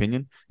 in my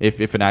opinion,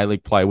 if an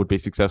A-League player would be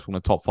successful in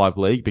a top 5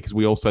 league, because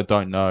we also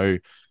don't know.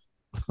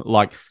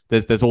 Like,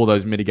 there's all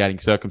those mitigating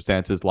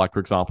circumstances. Like,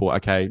 for example,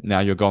 okay, now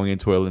you're going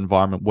into an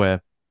environment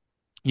where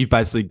you've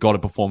basically got to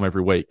perform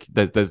every week.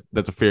 There's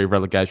a fear of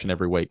relegation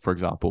every week, for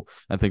example,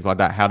 and things like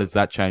that. How does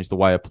that change the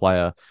way a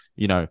player,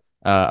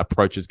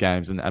 approaches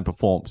games and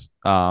performs?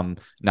 Now,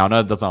 I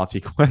know that doesn't answer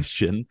your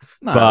question,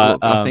 but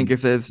look, I think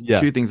if there's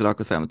 2 things that I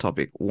could say on the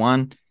topic.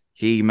 One,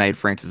 he made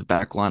France's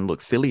backline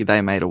look silly.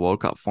 They made a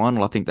World Cup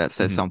final. I think that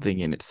says something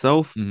in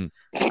itself.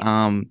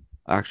 I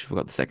actually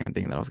forgot the second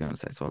thing that I was going to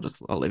say, so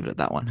I'll leave it at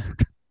that one.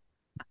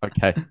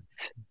 Okay.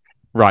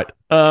 Right.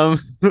 But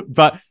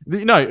but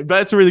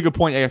it's a really good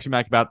point you actually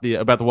make about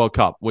the World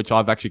Cup, which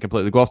I've actually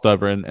completely glossed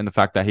over, and the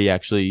fact that he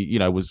actually,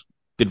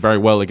 did very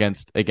well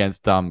against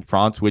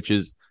France, which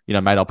is,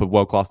 made up of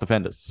world class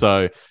defenders.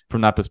 So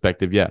from that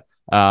perspective, yeah.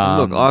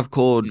 And look, I've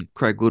called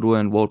Craig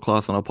Goodwin world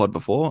class on a pod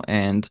before,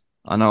 and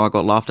I know I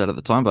got laughed at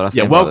the time, but I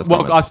stand by those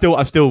comments.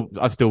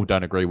 I still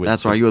don't agree with.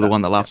 That's right. You were the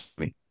one that laughed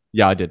at me.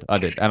 Yeah, I did,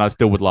 and I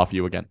still would laugh at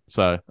you again.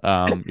 So,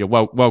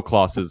 world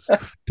class is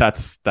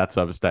that's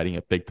overstating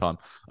it big time.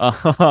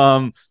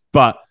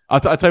 But I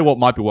tell you what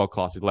might be world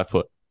class is left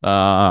foot.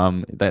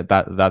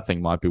 That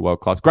thing might be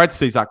world class. Great to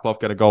see Zach Clough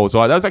get a goal as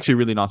well. That was actually a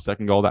really nice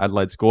second goal that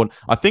Adelaide scored.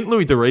 I think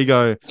Louis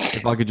Dorigo,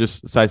 if I could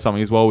just say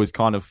something as well, is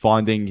kind of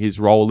finding his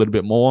role a little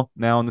bit more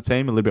now in the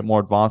team, a little bit more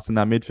advanced in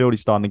that midfield.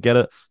 He's starting to get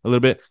it a little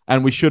bit.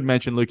 And we should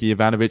mention Luka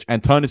Jovanovic.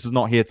 Antonis is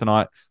not here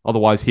tonight,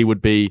 otherwise he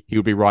would be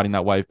riding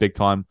that wave big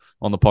time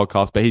on the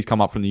podcast. But he's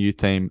come up from the youth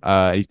team.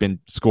 He's been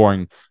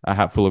scoring a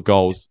hatful of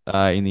goals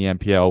in the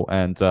NPL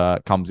and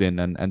comes in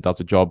and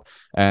does a job.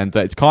 And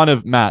it's kind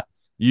of Matt.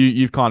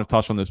 You've kind of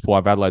touched on this, Paul.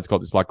 Adelaide's got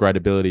this great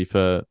ability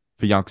for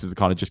youngsters to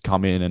kind of just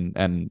come in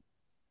and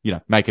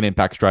make an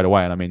impact straight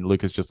away. And I mean,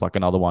 Luca's just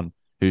another one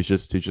who's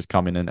just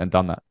come in and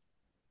done that.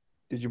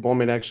 Did you want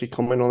me to actually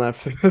comment on that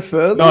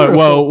further?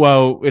 No,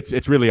 well,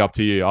 it's really up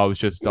to you. Look,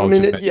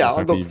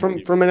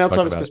 from an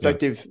outsider's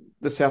perspective,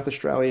 the South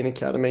Australian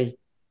Academy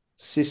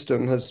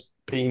system has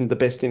been the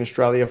best in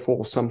Australia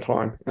for some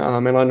time.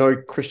 And I know,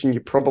 Christian,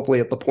 you're probably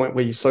at the point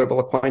where you're so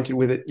well acquainted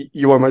with it,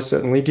 you almost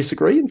certainly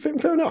disagree, and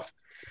fair enough.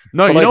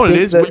 No, but you know what it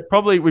is?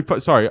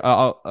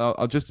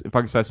 I'll just, if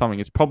I can say something,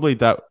 it's probably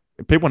that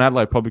people in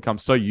Adelaide probably become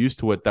so used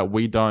to it that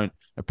we don't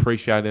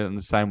appreciate it in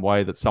the same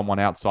way that someone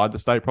outside the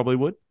state probably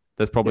would.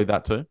 There's probably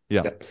that too.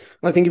 Yeah.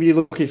 I think if you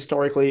look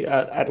historically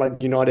at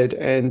Adelaide United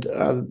and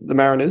the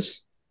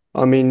Mariners,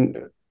 I mean,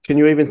 can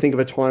you even think of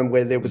a time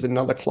where there was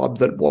another club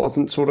that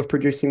wasn't sort of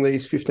producing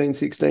these 15,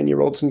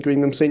 16-year-olds and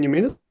giving them senior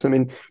minutes? I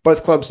mean,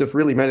 both clubs have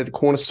really made it a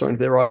cornerstone of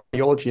their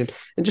ideology.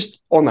 And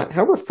just on that,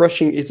 how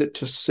refreshing is it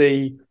to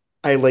see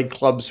A-League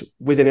clubs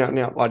with an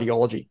out-and-out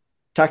ideology,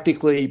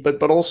 tactically,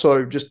 but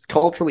also just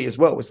culturally as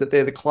well, is that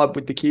they're the club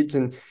with the kids.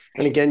 And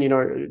again,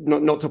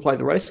 not to play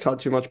the race card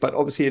too much, but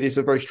obviously it is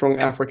a very strong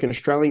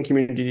African-Australian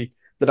community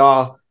that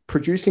are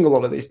producing a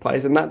lot of these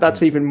players. And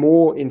that's even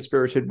more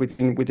inspirited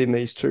within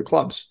these two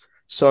clubs.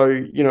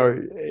 So,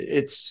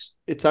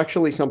 it's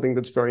actually something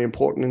that's very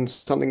important and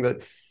something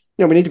that,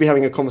 we need to be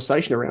having a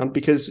conversation around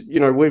because,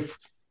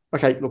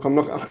 okay, look,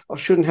 I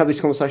shouldn't have this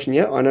conversation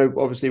yet. I know,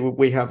 obviously,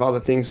 we have other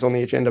things on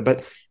the agenda,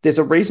 but there's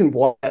a reason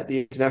why at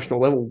the international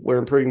level we're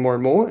improving more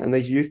and more, and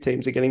these youth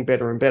teams are getting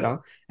better and better.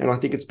 And I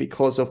think it's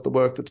because of the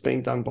work that's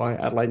being done by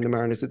Adelaide and the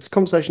Mariners. It's a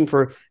conversation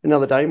for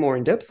another day, more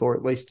in depth, or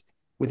at least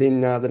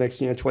within the next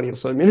 20 or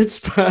so minutes.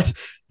 But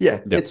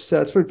it's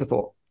food for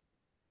thought.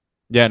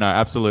 Yeah, no,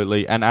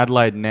 absolutely. And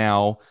Adelaide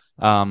now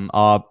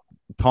are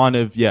kind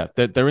of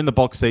they're in the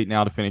box seat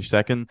now to finish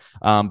second,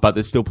 but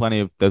there's still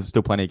plenty of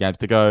games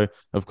to go.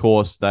 Of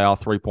course, they are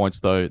 3 points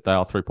though. They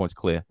are 3 points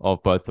clear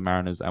of both the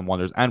Mariners and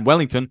Wanderers and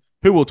Wellington,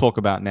 who we'll talk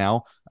about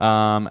now.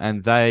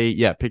 And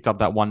they picked up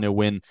that 1-0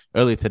 win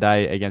earlier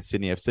today against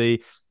Sydney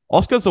FC.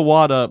 Oscar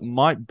Zawada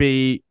might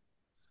be.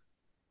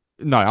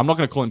 No, I'm not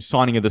going to call him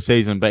signing of the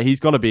season, but he's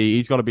got to be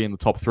in the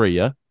top 3.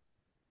 Yeah.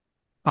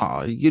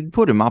 Oh, you'd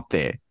put him up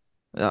there.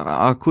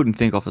 I couldn't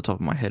think off the top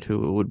of my head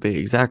who it would be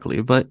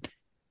exactly, but.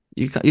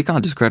 You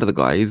can't discredit the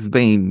guy. He's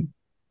been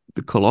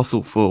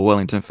colossal for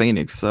Wellington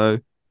Phoenix. So,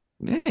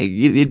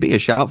 you'd be a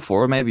shout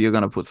for it. Maybe you're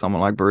going to put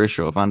someone like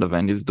Barisha or Van der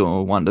Ven who's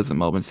doing wonders in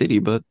Melbourne City.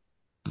 But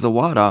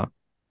Zawada,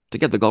 to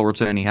get the goal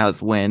return he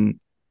has when,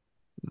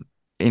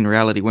 in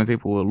reality, when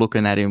people were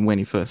looking at him when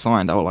he first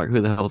signed, they were like,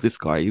 who the hell is this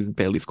guy? He's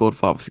barely scored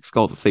 5 or 6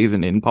 goals a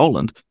season in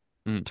Poland.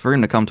 For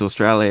him to come to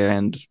Australia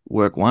and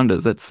work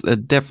wonders, that's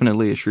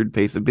definitely a shrewd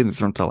piece of business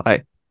from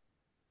Talay.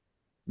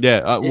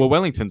 Yeah, well,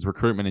 Wellington's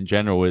recruitment in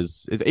general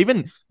is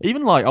even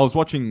like I was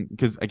watching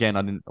because again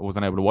I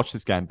wasn't able to watch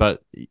this game,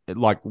 but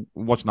like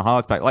watching the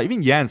highlights back, like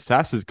even Jan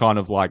Sass is kind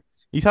of like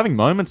he's having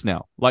moments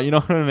now, like you know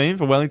what I mean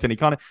for Wellington. He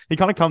kind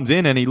of comes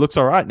in and he looks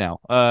all right now,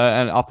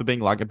 and after being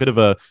like a bit of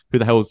a what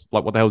the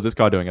hell is this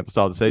guy doing at the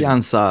start of the season?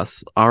 Jan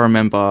Sass, I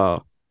remember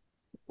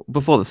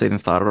before the season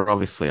started.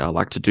 Obviously, I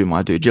like to do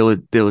my due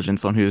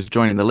diligence on who's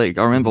joining the league.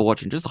 I remember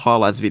watching just a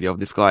highlights video of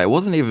this guy. It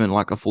wasn't even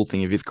like a full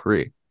thing of his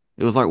career.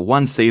 It was like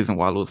one season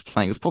while I was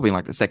playing. It was probably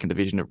like the second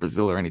division of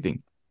Brazil or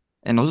anything.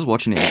 And I was just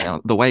watching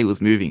it, the way he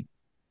was moving.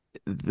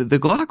 The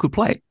guy could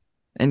play.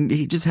 And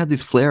he just had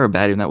this flair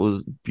about him that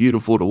was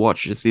beautiful to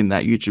watch just in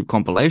that YouTube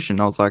compilation.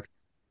 I was like,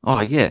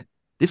 oh, yeah,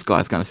 this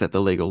guy's going to set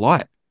the league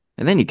alight.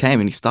 And then he came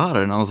and he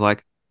started. And I was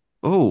like,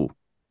 oh,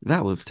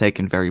 that was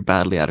taken very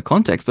badly out of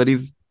context. But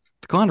he's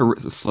kind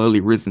of slowly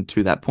risen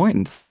to that point.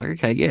 And it's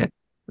like, okay,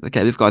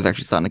 this guy's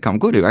actually starting to come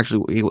good.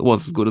 He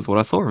was as good as what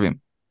I saw of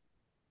him.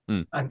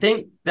 I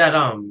think that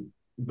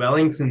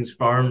Wellington's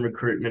foreign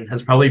recruitment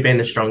has probably been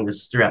the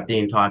strongest throughout the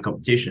entire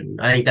competition.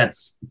 I think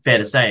that's fair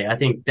to say. I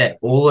think that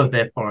all of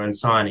their foreign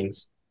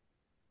signings,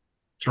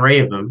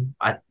 3 of them,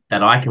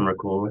 that I can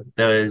recall,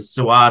 there's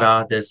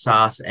Sawada, there's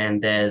Sas,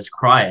 and there's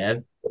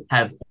Kryev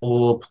have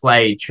all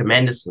played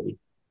tremendously.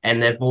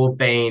 And they've all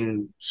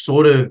been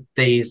sort of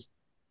these,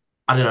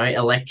 I don't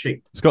know,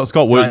 electric.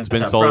 Scott Wooten's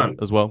been up solid front.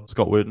 as well.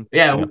 Scott Wooten.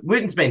 Yeah,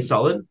 Wooten's been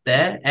solid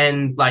there.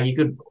 And like you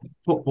could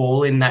put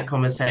Ball in that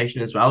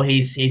conversation as well.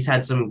 He's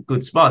had some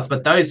good spots.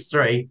 But those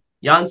three,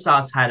 Jan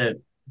Sas had a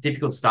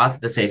difficult start to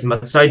the season,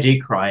 but so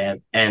did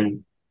Kryev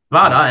and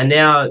Vada. And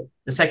now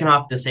the second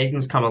half of the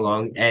season's come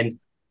along, and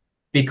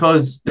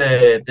because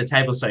the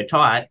table's so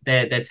tight,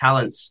 their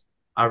talents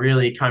are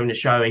really coming to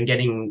show and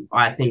getting,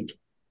 I think,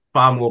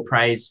 far more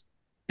praise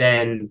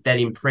than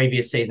in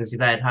previous seasons if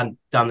they had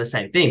done the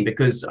same thing,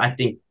 because I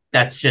think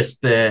that's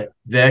just the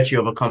virtue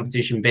of a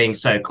competition being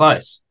so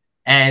close.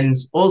 And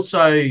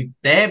also,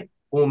 they're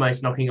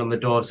almost knocking on the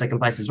door of second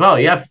place as well.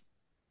 You have,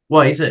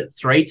 what is it,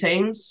 3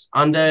 teams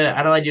under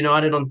Adelaide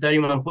United on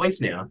 31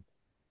 points now.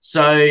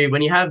 So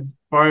when you have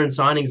foreign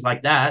signings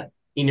like that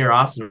in your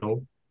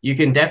arsenal, you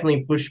can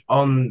definitely push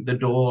on the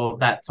door of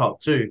that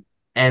top 2.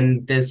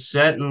 And there's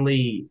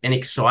certainly an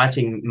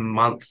exciting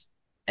month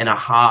and a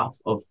half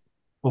of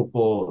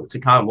football to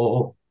come,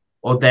 or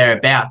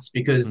thereabouts,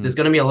 because there's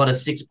going to be a lot of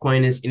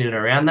 6-pointers in and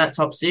around that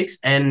top 6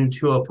 and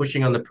who are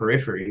pushing on the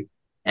periphery.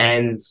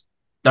 And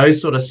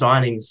those sort of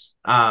signings,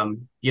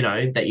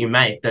 that you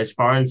make, those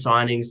foreign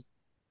signings,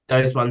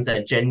 those ones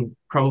that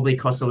probably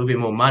cost a little bit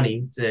more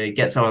money to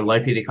get someone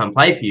locally to come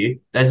play for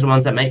you, those are the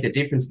ones that make the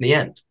difference in the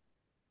end.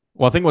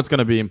 Well, I think what's going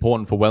to be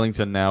important for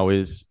Wellington now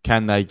is,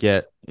 can they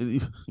get,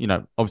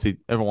 obviously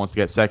everyone wants to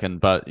get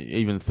second, but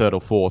even third or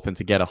fourth, and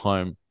to get a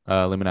home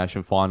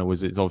elimination final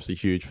is obviously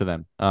huge for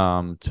them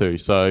too.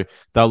 So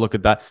they'll look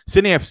at that.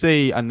 Sydney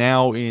FC are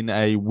now in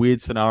a weird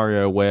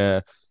scenario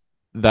where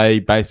they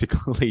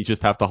basically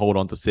just have to hold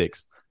on to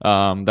 6th.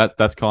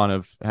 That's kind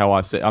of how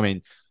I see. I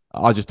mean,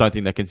 I just don't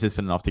think they're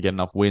consistent enough to get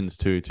enough wins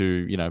to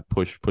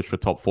push for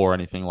top 4 or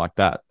anything like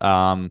that.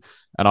 And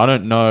I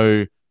don't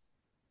know.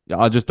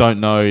 I just don't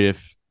know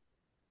if,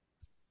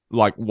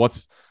 like, what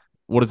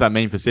does that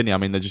mean for Sydney? I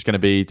mean, they're just going to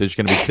be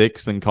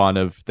 6th, and kind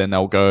of then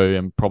they'll go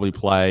and probably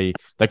play.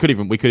 We could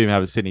even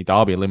have a Sydney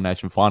Derby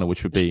elimination final,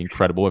 which would be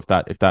incredible if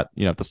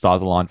the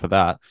stars align for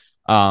that.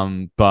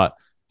 But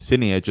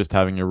Sydney are just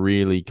having a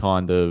really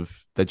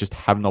they just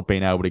have not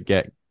been able to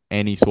get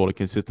any sort of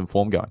consistent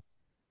form going.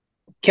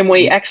 Can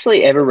we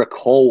actually ever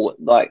recall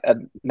like a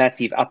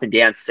massive up and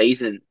down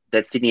season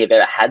that Sydney have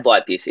ever had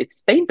like this?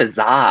 It's been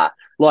bizarre.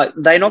 Like,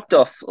 they knocked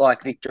off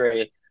like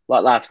Victory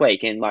like last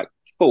week, and like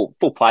full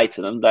play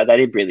to them. They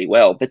did really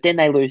well, but then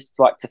they lose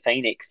like to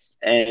Phoenix,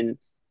 and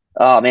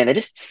oh man, they're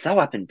just so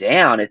up and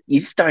down.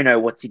 You just don't know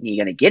what Sydney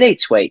are going to get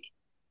each week.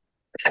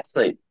 It's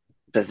absolutely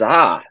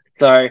bizarre.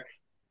 So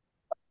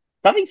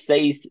something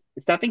sees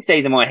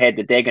in my head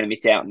that they're going to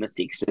miss out on the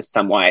 6 just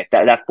some way.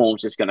 That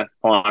form's just going to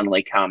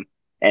finally come,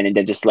 and then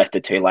they've just left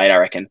it too late, I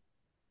reckon.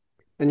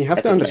 And you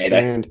have to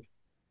understand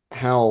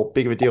how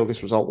big of a deal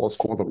this result was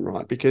for them,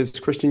 right? Because,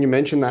 Christian, you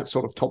mentioned that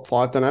sort of top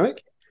 5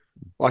 dynamic.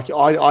 Like,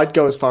 I'd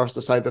go as far as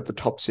to say that the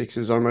top 6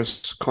 is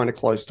almost kind of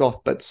closed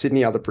off, but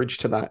Sydney are the bridge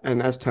to that. And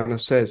as Tanner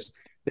says,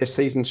 their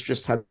season's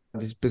just had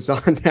this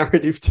bizarre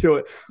narrative to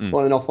it,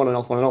 on and off, on and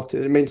off, on and off.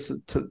 It means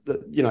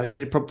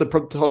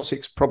the top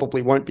 6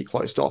 probably won't be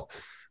closed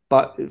off.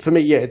 But for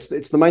me, yeah, it's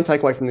the main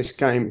takeaway from this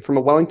game. From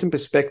a Wellington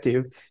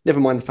perspective, never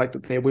mind the fact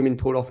that their women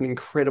pulled off an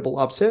incredible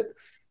upset.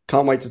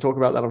 Can't wait to talk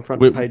about that on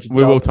front page.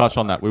 We will touch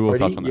on that.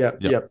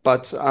 Yeah.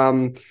 But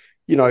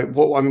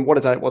what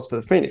a day it was for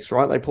the Phoenix,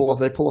 right? They pull off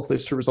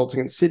those 2 results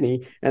against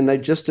Sydney, and they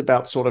just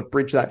about sort of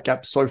bridge that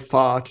gap so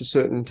far to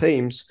certain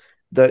teams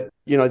that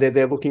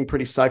they're looking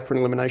pretty safe for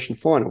an elimination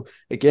final.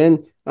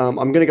 Again, I'm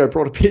going to go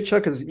broader picture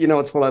because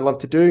it's what I love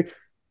to do.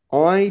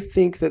 I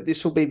think that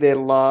this will be their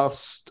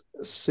last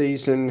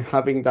season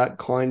having that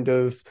kind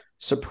of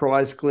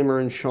surprise glimmer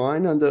and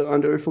shine under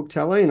Ufuk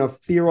Talay, and I've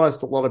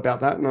theorized a lot about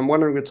that, and I'm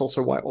wondering if it's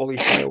also why Ollie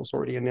Sale's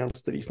already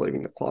announced that he's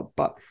leaving the club.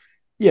 But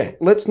yeah,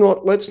 let's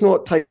not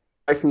take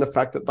away from the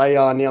fact that they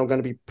are now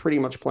going to be pretty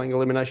much playing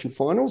elimination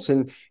finals,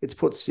 and it's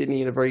put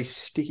Sydney in a very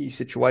sticky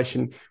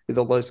situation with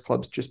all those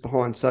clubs just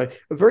behind. So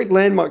a very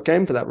landmark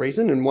game for that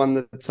reason, and one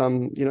that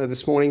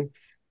this morning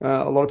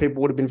a lot of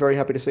people would have been very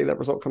happy to see that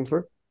result come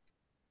through.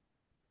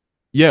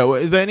 Yeah,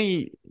 well, is there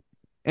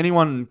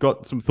anyone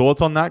got some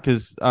thoughts on that?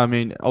 Because, I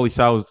mean, Ollie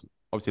Sale's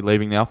obviously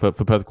leaving now for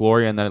Perth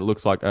Glory, and then it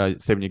looks like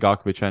Steven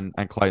Ugarkovic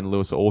and Clayton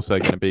Lewis are also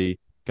going to be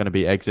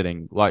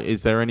exiting. Like,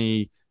 is there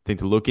anything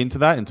to look into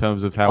that in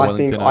terms of how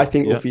Wellington? I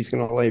think Uffy's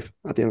going to leave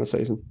at the end of the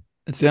season.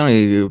 It's the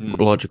only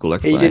logical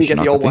explanation. He didn't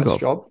get the All Whites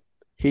job.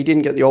 He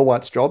didn't get the All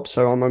Whites job,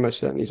 so I'm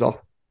almost certain he's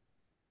off.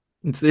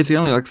 It's the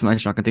only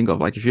explanation I can think of.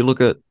 Like, if you look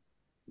at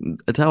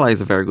Atala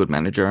is a very good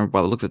manager, and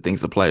by the looks of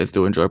things, the players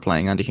do enjoy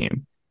playing under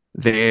him.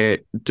 They're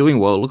doing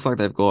well. It looks like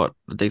they've got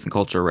a decent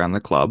culture around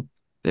the club.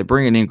 They're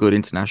bringing in good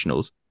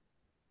internationals.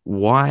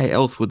 Why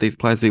else would these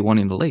players be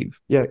wanting to leave?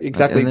 Yeah,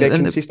 exactly. They're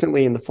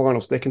consistently in the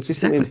finals. They're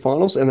consistently in the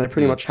finals, and they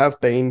pretty much have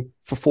been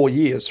for 4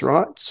 years,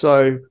 right?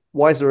 So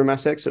why is there a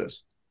mass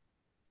exodus?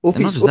 And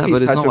not just that,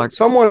 but it's not like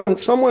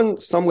someone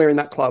somewhere in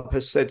that club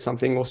has said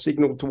something or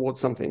signaled towards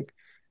something.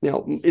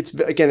 Now, it's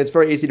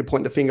very easy to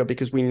point the finger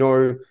because we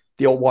know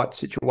the All White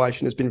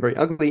situation has been very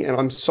ugly, and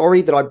I'm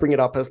sorry that I bring it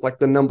up as like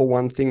the number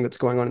one thing that's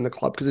going on in the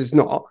club because it's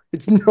not.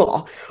 It's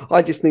not.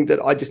 I just think that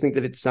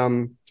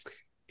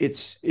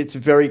it's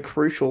very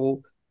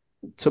crucial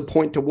to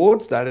point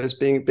towards that as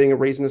being a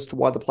reason as to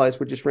why the players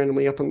would just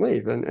randomly up and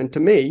leave. And to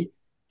me,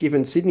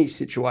 given Sydney's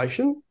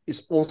situation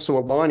is also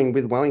aligning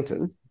with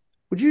Wellington.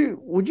 Would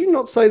you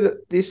not say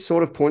that this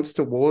sort of points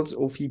towards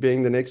Ulfie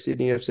being the next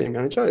Sydney FC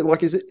manager?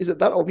 Like, is it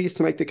that obvious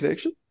to make the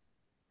connection?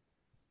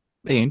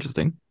 Be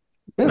interesting.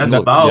 Yeah.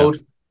 That's bold.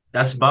 Yeah.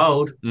 That's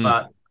bold.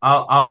 But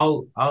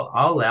I'll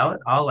allow it.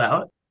 I'll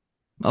allow it.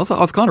 Also, I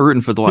was kind of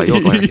rooting for Dwight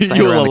York. Like,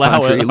 You'll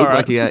allow it. It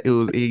looked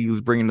like he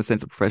was bringing a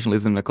sense of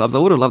professionalism in the clubs. I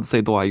would have loved to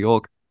see Dwight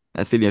York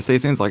at Sydney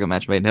FC. Seems like a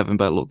match made in heaven.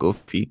 But look,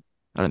 Ulfie,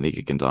 I don't think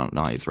you can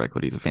deny his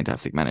record. He's a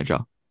fantastic manager.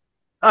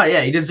 Oh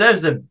yeah, he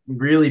deserves a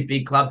really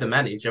big club to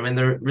manage. I mean,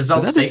 the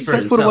results speak for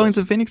themselves. Is that disrespectful to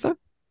Wellington Phoenix, though?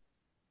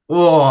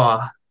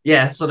 Oh,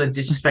 yeah, sort of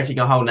disrespecting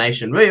a whole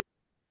nation. I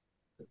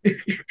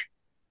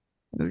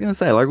was going to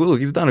say, like, well,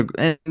 look, he's done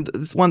and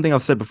it's one thing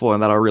I've said before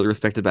and that I really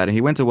respect about him.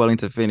 He went to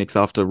Wellington Phoenix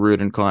after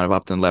Rudin kind of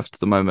upped and left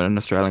the moment an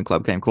Australian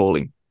club came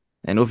calling.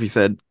 And Ulfie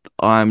said,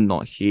 I'm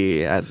not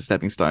here as a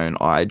stepping stone.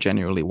 I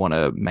genuinely want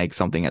to make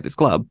something at this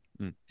club.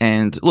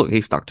 And look,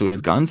 he stuck to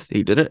his guns.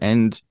 He did it.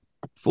 And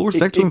full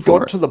respect to him for it. It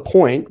got to the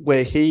point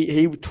where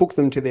he took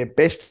them to their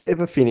best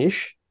ever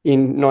finish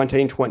in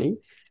 1920,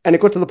 and it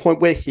got to the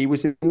point where he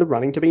was in the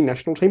running to be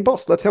national team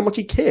boss. That's how much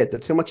he cared.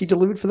 That's how much he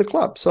delivered for the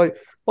club. So,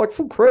 like,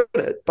 full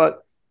credit.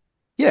 But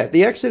yeah,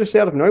 the exodus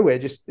out of nowhere,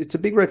 it's a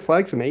big red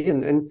flag for me.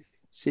 And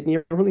Sydney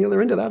are on the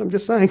other end of that. I'm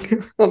just saying.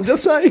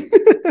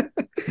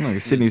 No,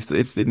 Sydney's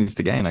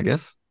to gain, I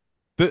guess.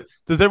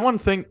 Does everyone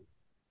think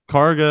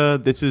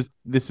Corrigan,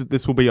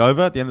 this will be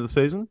over at the end of the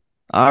season?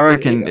 I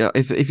reckon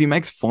if he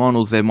makes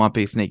finals, there might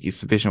be a sneaky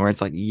suspicion where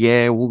it's like,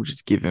 yeah, we'll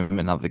just give him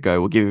another go.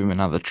 We'll give him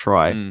another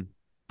try.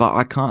 But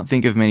I can't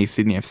think of many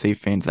Sydney FC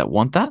fans that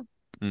want that.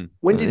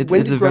 When did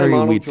Graham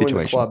Arnold join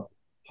the club?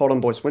 Hold on,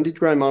 boys. When did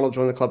Graham Arnold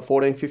join the club?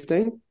 14,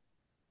 15?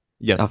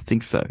 Yes. I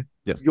think so.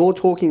 Yes. You're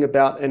talking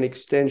about an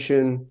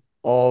extension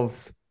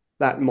of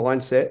that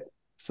mindset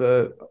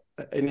for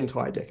an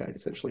entire decade,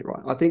 essentially,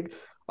 right? I think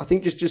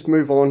just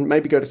move on,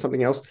 maybe go to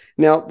something else.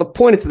 Now, the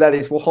point to that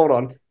is, well, hold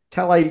on.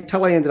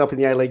 Tale ended up in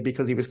the A-League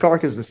because he was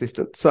Corica's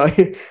assistant. So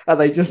are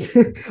they just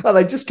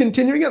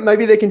continuing it?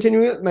 Maybe they're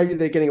continuing it. Maybe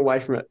they're getting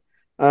away from it.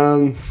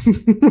 I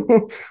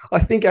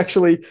think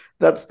actually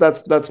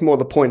that's more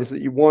the point, is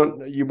that you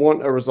want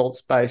a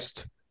results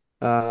based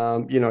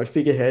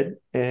figurehead,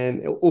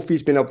 and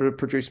Ulfie's been able to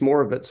produce more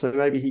of it. So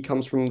maybe he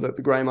comes from the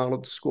Graham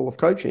Arnold School of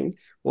Coaching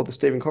or the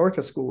Stephen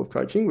Corica School of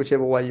Coaching,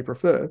 whichever way you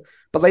prefer.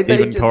 But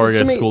Stephen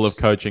Corica School of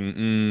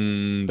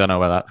Coaching, don't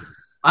know about that.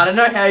 I don't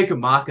know how you can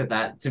market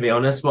that, to be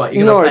honest. What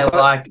you're gonna play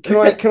like?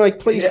 Can I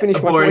please finish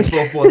my boring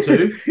point?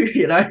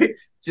 4-4-2?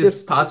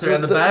 Just pass around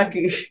the back,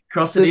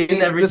 cross it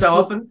in every so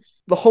often.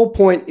 The whole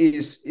point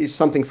is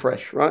something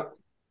fresh, right?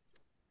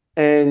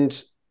 And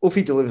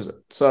Ulfie delivers it.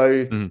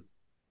 So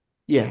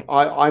yeah,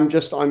 I'm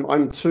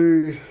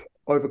too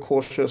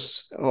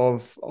overcautious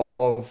of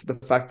the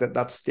fact that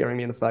that's staring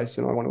me in the face,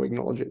 and I want to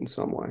acknowledge it in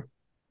some way.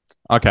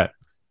 Okay.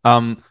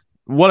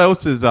 What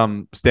else is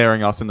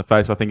staring us in the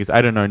face, I think, is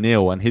Aidan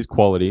O'Neill and his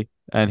quality.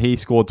 And he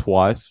scored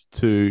twice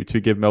to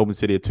give Melbourne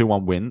City a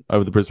 2-1 win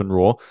over the Brisbane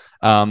Roar.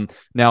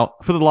 Now,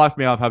 for the life of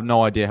me, I have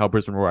no idea how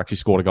Brisbane Roar actually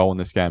scored a goal in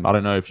this game. I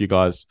don't know if you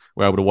guys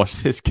were able to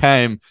watch this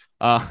game.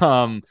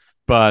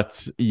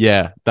 But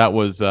yeah, that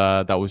was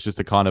just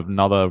a kind of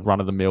another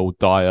run-of-the-mill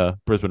dire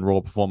Brisbane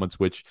Roar performance,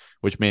 which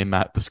me and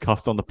Matt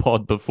discussed on the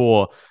pod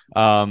before.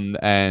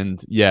 And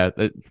yeah,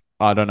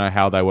 I don't know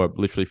how they were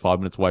literally 5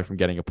 minutes away from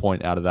getting a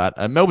point out of that.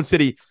 And Melbourne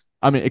City,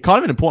 I mean, it kind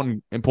of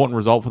an important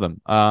result for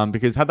them,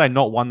 because had they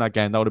not won that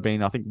game, that would have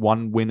been, I think,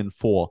 1 win and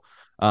 4.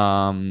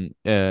 1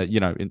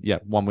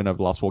 win over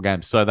the last 4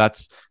 games. So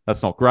that's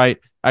not great.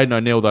 Aidan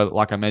O'Neill, though,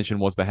 like I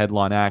mentioned, was the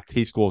headline act.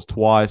 He scores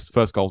twice.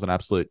 First goal's an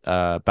absolute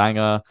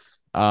banger.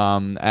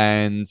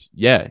 And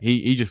yeah,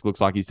 he just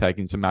looks like he's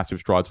taking some massive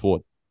strides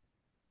forward.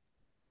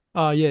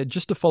 Yeah,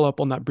 just to follow up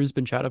on that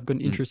Brisbane chat, I've got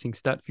an interesting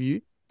stat for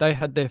you. They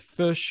had their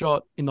first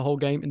shot in the whole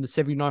game in the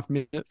 79th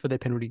minute for their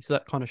penalty. So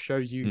that kind of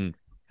shows you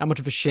how much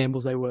of a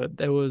shambles they were.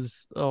 There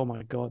was, oh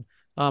my God.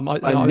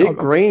 Nick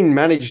Green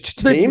managed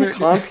team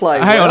can't play.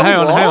 Hang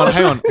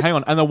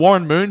on. And the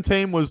Warren Moon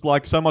team was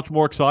like so much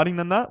more exciting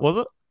than that, was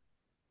it?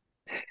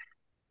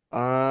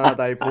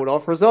 They pulled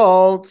off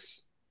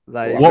results.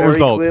 What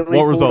results?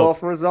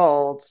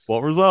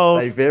 What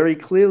results? They very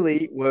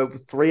clearly were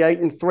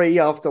 3-8-3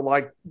 after,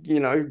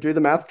 do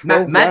the math.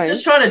 12 Matt's games.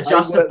 just trying to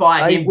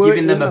justify him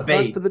giving them a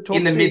B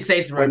in the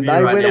mid-season when review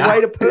they right went now.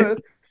 away to Perth.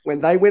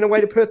 When they went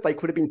away to Perth, they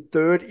could have been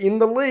third in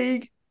the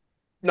league.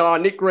 No,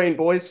 Nick Green,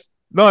 boys.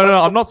 No,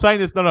 I'm not saying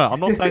this. No, I'm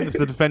not saying this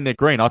to defend Nick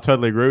Green. I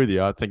totally agree with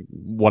you. I think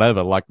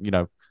whatever,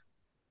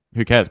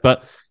 who cares?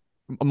 But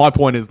my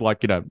point is,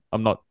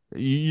 I'm not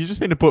You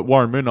just need to put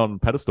Warren Moon on a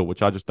pedestal,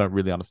 which I just don't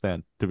really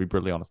understand, to be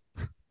brutally honest.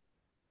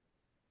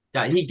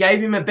 Yeah, he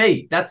gave him a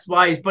B. That's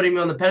why he's putting him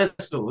on the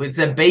pedestal. It's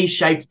a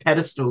B-shaped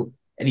pedestal,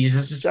 and he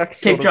just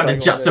keep trying to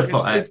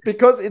justify it.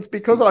 It's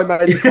because I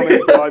made the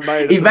comments that I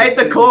made. He made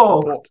the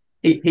call.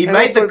 He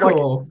made the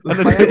call. And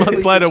then 2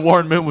 months later,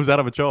 Warren Moon was out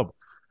of a job.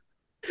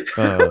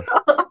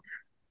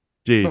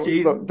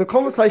 Jeez. The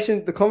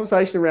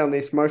conversation around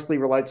this mostly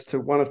relates to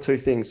one of two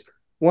things.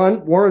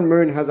 One, Warren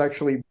Moon has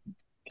actually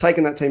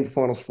taken that team to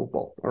finals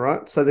football. All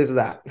right, so there's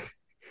that.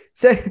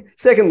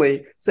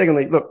 Secondly,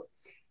 look,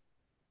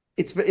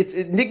 it's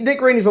Nick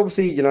Green is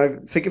obviously,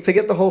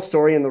 forget the whole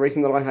story and the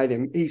reason that I hate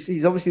him.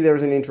 He's obviously there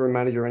as an interim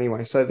manager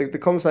anyway. So the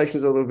conversation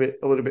is a little bit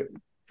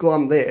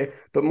glum there.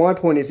 But my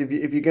point is, if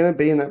you're going to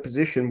be in that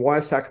position, why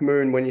sack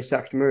Moon when you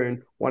sacked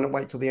Moon? Why not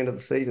wait till the end of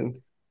the season?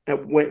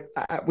 At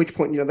which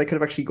point, they could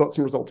have actually got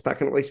some results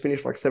back and at least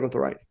finished like 7th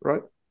or 8th,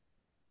 right?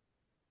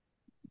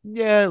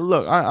 Yeah,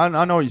 look, I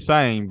know what you're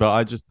saying, but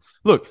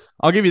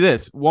I'll give you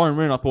this. Warren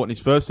Moon, I thought in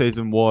his first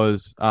season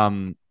was,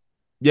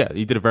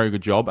 he did a very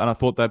good job, and I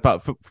thought that,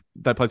 but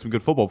they played some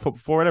good football.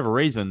 For whatever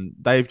reason,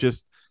 they've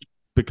just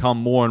become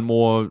more and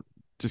more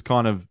just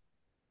kind of,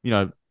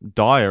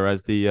 dire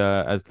as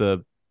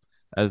the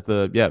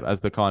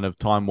kind of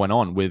time went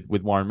on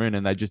with Warren Moon,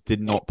 and they just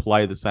did not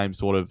play the same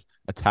sort of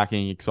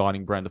attacking,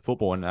 exciting brand of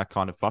football, and that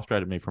kind of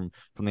frustrated me from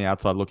the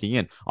outside looking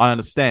in. I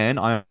understand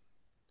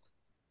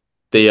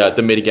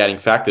the mitigating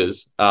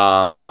factors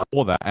for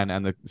that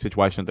and the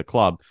situation at the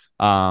club,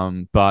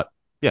 but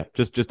yeah,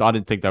 just I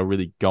didn't think they were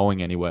really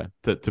going anywhere.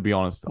 To be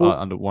honest,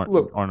 under Warren.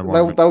 Look,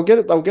 they'll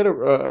get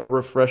a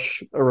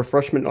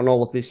refreshment on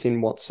all of this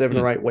in 7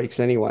 or 8 weeks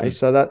anyway.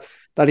 So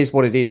that is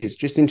what it is.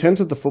 Just in terms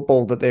of the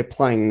football that they're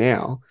playing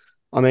now,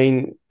 I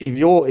mean, if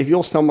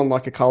you're someone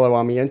like a Carlo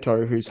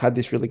Armiento who's had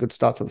this really good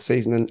start to the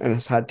season and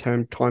has had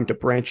time to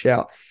branch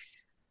out,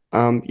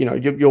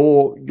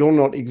 you're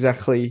not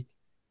exactly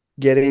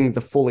getting the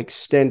full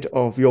extent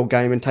of your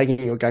game and taking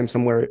your game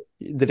somewhere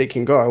that it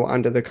can go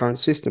under the current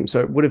system.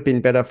 So it would have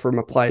been better from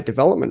a player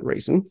development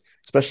reason,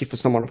 especially for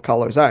someone of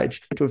Carlo's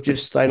age, to have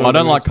just stayed on. I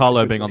don't like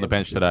Carlo being on the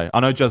bench today. I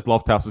know Jez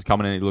Lofthouse is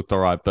coming in and he looked all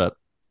right, but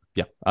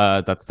yeah,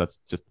 that's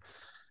just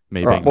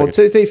me being. Well,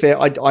 to be fair,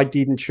 I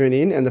didn't tune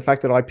in, and the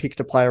fact that I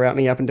picked a player out and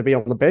he happened to be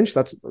on the bench,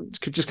 that's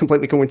just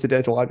completely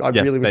coincidental. I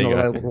really was not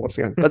available to watch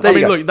the game. But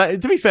look,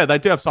 to be fair, they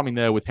do have something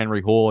there with Henry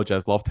Hall,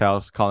 Jez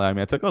Lofthouse, Carlo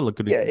Armiento. Look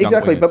good. Yeah,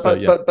 exactly.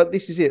 But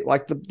this is it.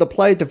 Like the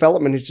player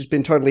development has just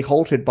been totally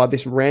halted by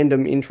this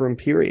random interim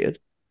period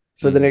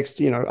for the next,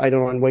 8 or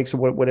 9 weeks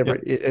or whatever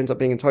it ends up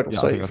being in total.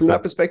 So from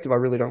that perspective, I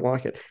really don't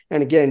like it.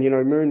 And again,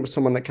 Moon was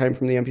someone that came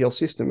from the NPL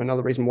system.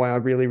 Another reason why I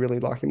really, really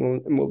like him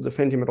and will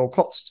defend him at all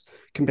costs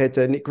compared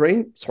to Nick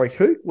Green. Sorry,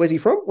 who? Where's he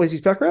from? Where's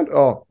his background?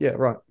 Oh, yeah,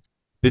 right.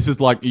 This is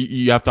like,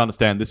 you have to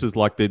understand, this is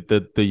like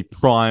the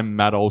prime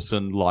Matt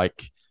Olsen,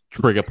 like,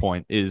 trigger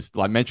point is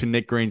like mention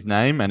Nick Green's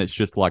name and it's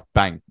just like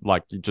bang,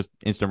 like just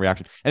instant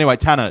reaction. Anyway,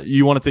 Tanner,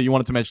 you wanted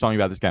to mention something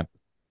about this game.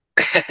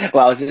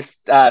 Well, I was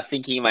just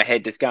thinking in my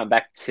head, just going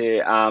back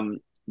to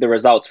the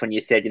results when you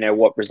said,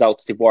 what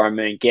results did Warren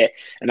Moon get?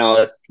 And I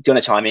was going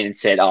to chime in and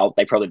said,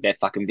 they probably bet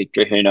fucking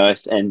victory, who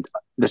knows? And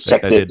just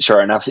checked it.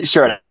 Sure enough,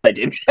 they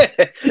did.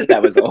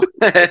 That was all.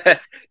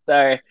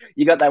 So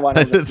you got that one.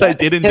 They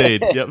did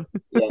indeed. Yep.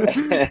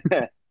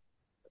 Yeah.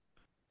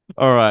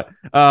 All right.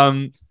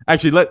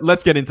 Actually,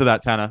 let's get into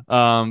that, Tanner,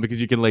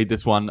 because you can lead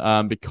this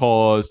one.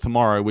 Because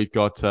tomorrow we've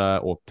got,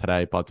 or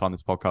today, by the time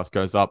this podcast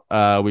goes up,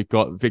 we've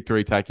got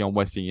Victory taking on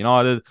Western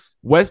United.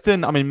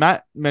 Western, I mean,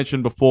 Matt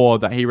mentioned before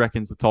that he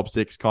reckons the top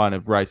 6 kind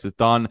of race is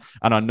done,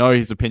 and I know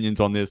his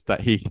opinions on this,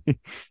 that he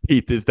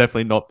does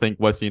definitely not think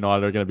Western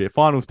United are going to be a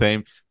finals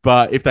team,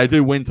 but if they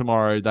do win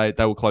tomorrow, they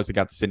will close the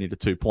gap to Sydney to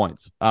 2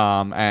 points.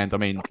 And I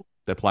mean,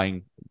 they're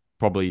playing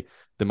probably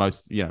the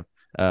most,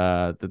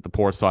 the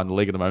poorest side in the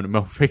league at the moment,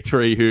 Melbourne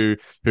Victory, who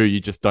you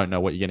just don't know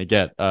what you're going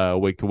to get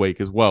week to week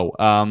as well.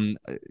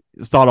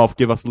 Start off,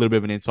 give us a little bit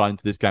of an insight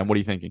into this game. What are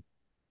you thinking?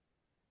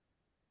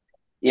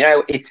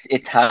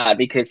 It's hard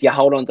because you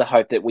hold on to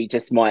hope that we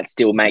just might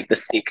still make the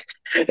 6th,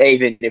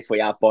 even if we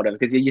are bottom,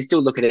 because you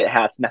still look at it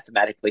how it's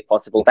mathematically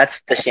possible.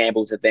 That's the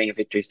shambles of being a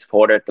Victory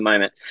supporter at the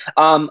moment.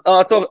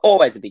 It's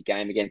always a big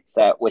game against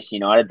West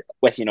United.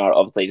 West United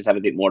obviously just have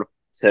a bit more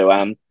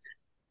to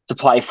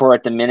play for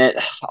at the minute.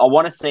 I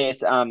want to see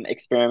us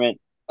experiment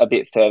a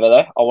bit further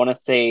though. I want to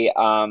see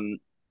our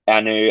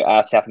new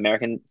South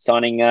American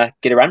signing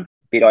get a run.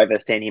 Bit over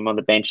seeing him on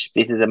the bench.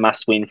 This is a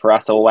must win for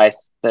us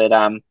always. But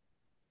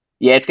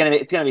yeah, it's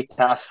gonna be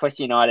tough.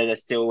 West United are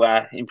still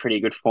in pretty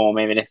good form,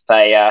 even if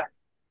they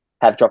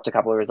have dropped a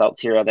couple of results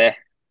here or there.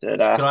 But,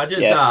 Can I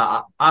just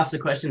ask the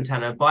question,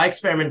 Tanner? By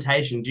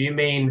experimentation, do you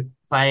mean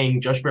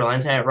playing Josh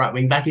Brillante at right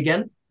wing back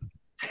again?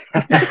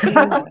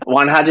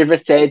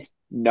 100%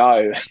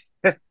 no.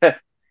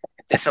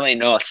 Definitely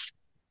not.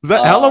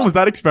 How long was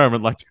that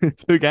experiment? Like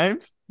 2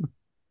 games?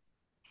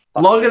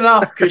 Long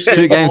enough, Christian.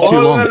 2 games too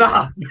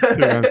long. 2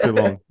 games too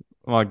long.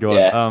 Oh my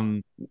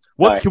god.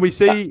 Yeah. Can we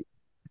see?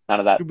 None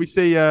of that. Could we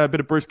see a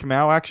bit of Bruce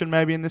Kamau action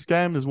maybe in this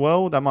game as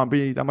well? That might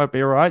be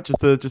all right.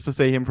 Just to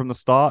see him from the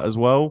start as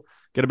well.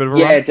 Get a bit of a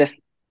Yeah,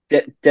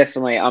 run.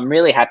 definitely. I'm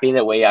really happy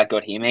that we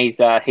got him. He's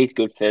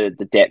good for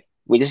the depth.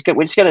 We just got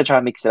to try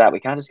and mix it up. We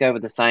can't just go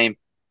with the same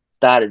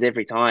starters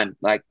every time.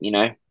 Like,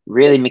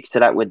 really mix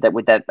it up with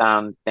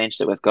that bench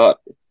that we've got.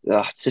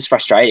 It's just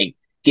frustrating.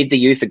 Give the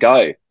youth a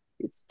go.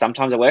 It's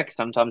sometimes it works,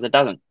 sometimes it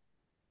doesn't.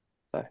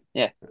 So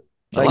yeah.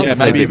 I'd like to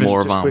see a bit more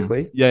of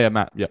quickly. Yeah,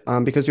 Matt. Yeah.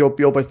 Because you're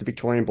both the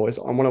Victorian boys.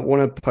 I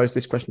want to pose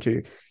this question to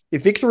you.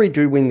 If Victory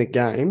do win the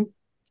game,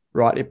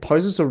 right, it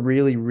poses a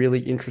really, really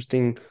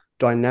interesting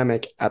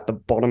dynamic at the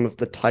bottom of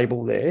the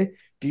table there.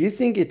 Do you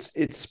think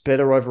it's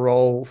better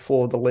overall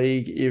for the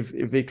league if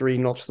Victory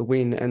notch the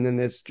win, and then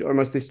there's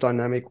almost this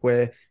dynamic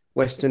where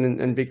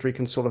Western and Victory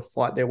can sort of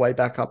fight their way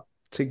back up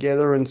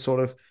together and sort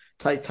of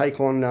take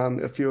on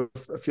a few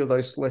of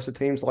those lesser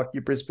teams like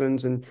your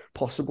Brisbanes and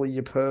possibly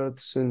your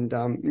Perths and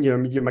your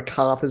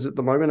MacArthurs at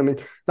the moment? I mean,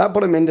 that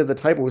bottom end of the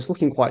table is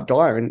looking quite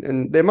dire,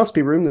 and there must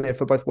be room there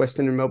for both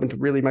Western and Melbourne to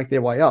really make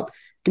their way up.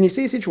 Can you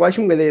see a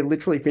situation where they're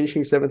literally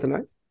finishing 7th and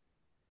 8th?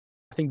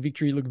 I think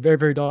Victory look very,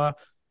 very dire.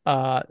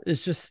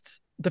 It's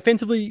just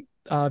defensively,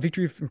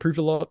 Victory have improved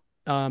a lot.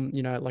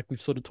 Like we've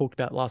sort of talked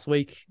about last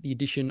week, the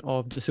addition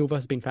of De Silva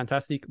has been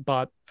fantastic,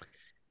 but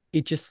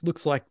it just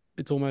looks like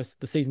it's almost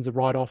the season's a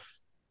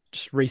write-off,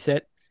 just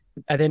reset.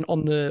 And then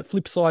on the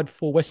flip side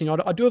for Western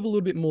United, I do have a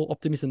little bit more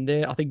optimism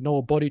there. I think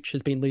Noah Bodic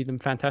has been leading them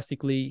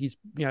fantastically. He's,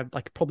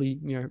 probably,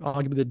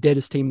 arguably the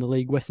deadest team in the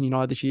league, Western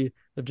United this year.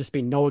 There've just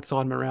been no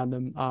excitement around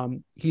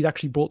them. He's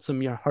actually brought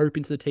some, hope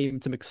into the team,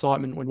 some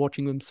excitement when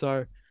watching them.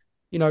 So,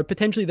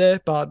 potentially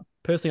there, but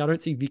personally, I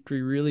don't see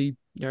Victory really,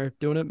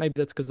 doing it. Maybe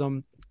that's because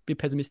I'm a bit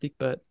pessimistic,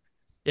 but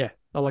yeah,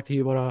 I'd like to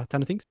hear what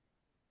Tanner thinks.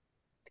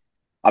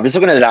 I'm just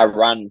looking at our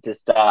run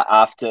just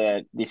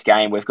after this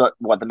game. We've got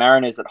the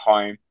Mariners at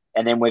home,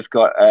 and then we've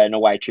got an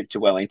away trip to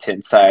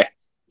Wellington. So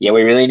yeah,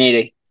 we really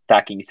need to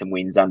stacking some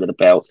wins under the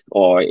belt,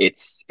 or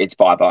it's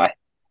bye bye.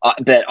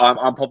 But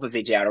I'm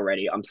Popovich out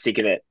already. I'm sick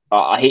of it.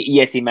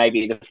 He may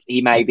be the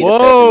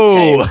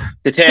person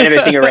to turn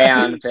everything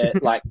around,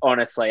 but like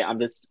honestly,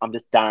 I'm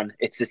just done.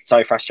 It's just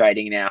so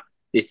frustrating now.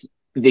 This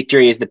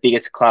Victory is the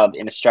biggest club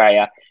in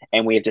Australia,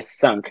 and we have just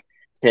sunk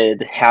to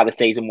how the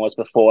season was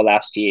before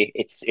last year.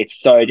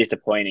 It's so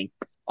disappointing.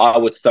 I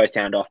would so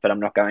sound off, but I'm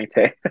not going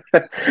to.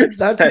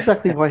 That's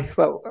exactly why.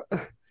 Well,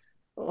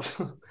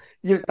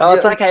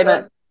 it's okay,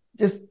 man.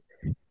 Just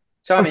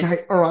show me. Okay,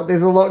 all right.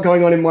 There's a lot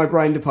going on in my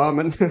brain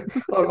department.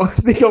 I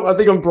think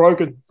I'm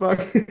broken.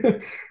 Fuck.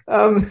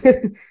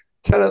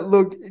 Tanner,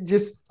 look,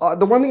 just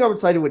the one thing I would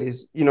say to it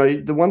is,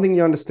 the one thing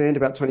you understand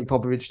about Tony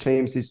Popovich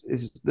teams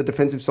is the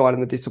defensive side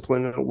and the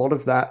discipline, and a lot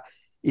of that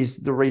is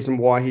the reason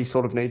why he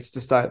sort of needs to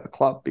stay at the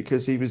club,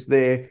 because he was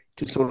there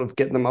to sort of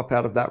get them up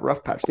out of that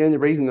rough patch. The only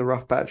reason the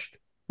rough patch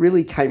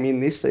really came in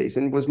this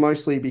season was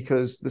mostly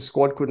because the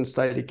squad couldn't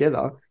stay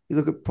together. You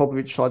look at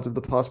Popovich sides of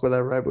the past where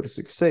they were able to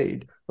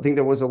succeed. I think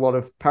there was a lot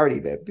of parity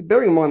there. But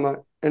bearing in mind,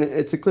 and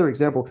it's a clear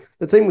example,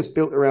 the team was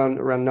built around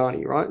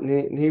Nani, right?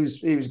 And he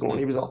was gone.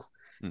 He was off.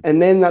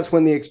 And then that's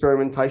when the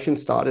experimentation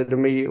started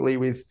immediately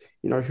with,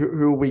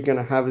 who are we going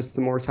to have as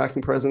the more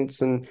attacking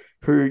presence, and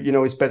who,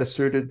 is better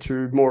suited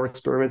to more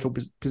experimental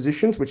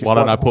positions, which is why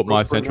don't I put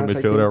my central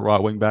midfielder at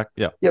right wing back?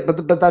 Yeah. Yeah,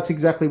 but that's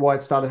exactly why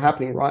it started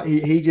happening, right?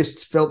 He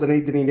just felt the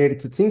need that he needed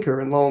to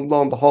tinker, and lo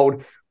and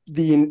behold,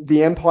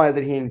 the empire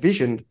that he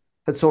envisioned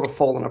had sort of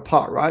fallen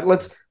apart, right?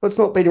 Let's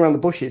not beat around the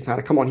bush here,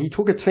 Tanner. Come on. He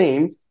took a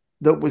team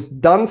that was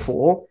done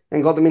for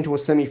and got them into a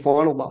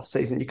semi-final last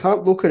season. You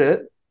can't look at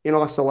it in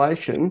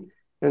isolation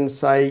and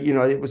say,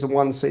 it was a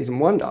one-season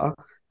wonder,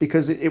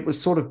 because it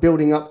was sort of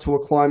building up to a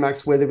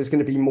climax where there was going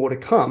to be more to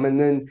come. And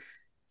then,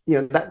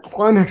 that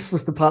climax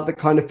was the part that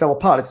kind of fell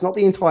apart. It's not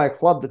the entire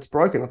club that's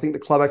broken. I think the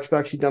club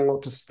actually done a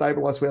lot to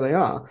stabilize where they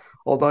are,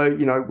 although,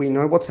 we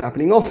know what's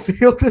happening off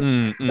field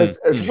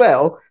as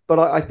well. But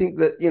I think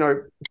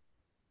that,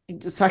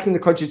 sacking the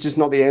coach is just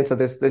not the answer.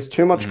 There's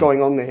too much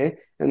going on there,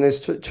 and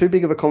there's too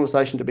big of a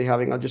conversation to be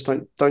having. I just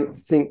don't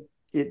think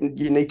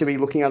you need to be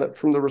looking at it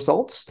from the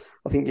results.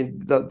 I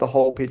think the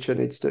whole picture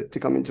needs to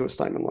come into a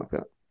statement like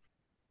that.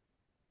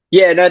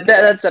 Yeah, no,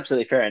 that's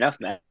absolutely fair enough,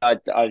 man. I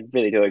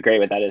really do agree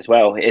with that as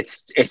well.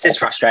 It's just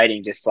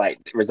frustrating, just like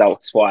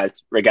results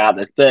wise,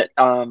 regardless. But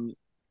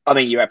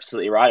you're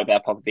absolutely right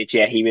about Popovich.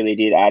 Yeah, he really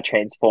did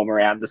transform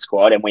around the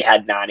squad, and we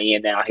had Nani,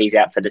 and now he's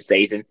out for the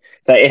season.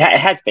 So it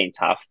has been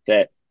tough,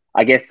 but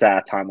I guess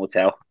time will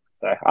tell.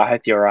 So I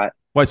hope you're right.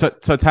 Wait, so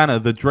Tanner,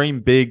 the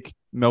Dream Big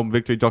Melbourne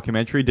Victory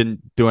documentary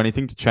didn't do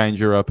anything to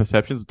change your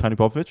perceptions of Tony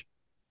Popovich?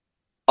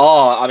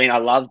 Oh, I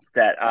loved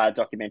that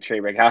documentary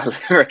regardless.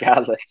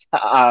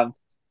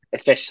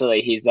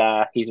 Especially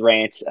his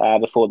rant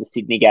before the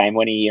Sydney game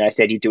when he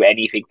said he'd do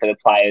anything for the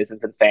players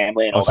and for the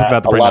family and all that. I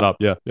was just about to bring that up.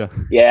 Yeah.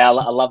 Yeah, I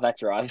love that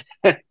drive.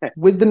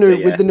 With the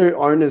new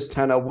owners,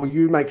 Tanner, will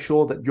you make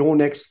sure that your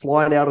next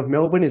flight out of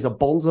Melbourne is a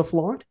Bonza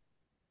flight?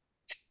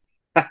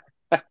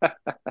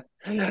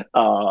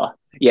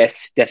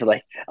 Yes,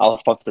 definitely. I'll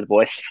sponsor the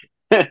boys.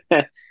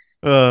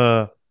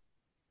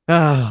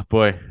 Ah,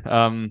 boy.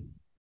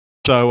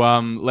 So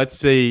let's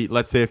see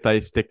if they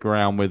stick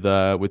around with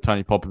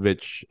Tony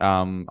Popovich.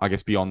 I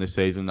guess beyond this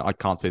season, I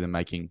can't see them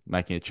making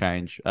a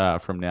change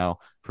from now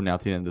to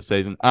the end of the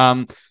season.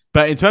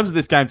 But in terms of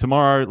this game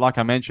tomorrow, like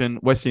I mentioned,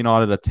 Western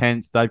United are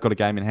 10th. They've got a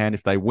game in hand.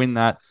 If they win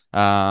that,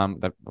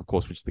 of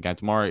course, which is the game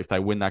tomorrow. If they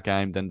win that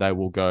game, then they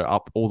will go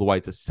up all the way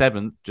to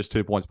 7th, just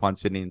 2 points behind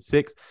Sydney in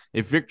 6th.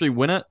 If Victory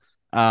win it,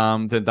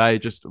 then they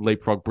just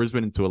leapfrog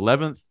Brisbane into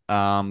 11th.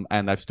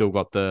 And they've still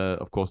got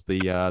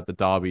the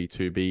derby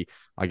to be,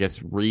 I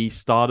guess,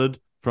 restarted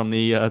from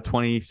the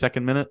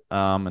 22nd minute,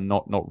 and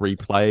not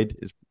replayed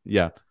is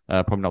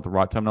probably not the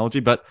right terminology,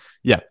 but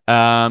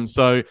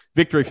so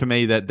victory for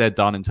me, that they're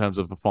done in terms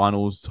of the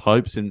finals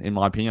hopes. In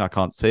my opinion, I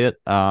can't see it.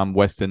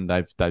 Western,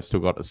 they've still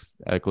got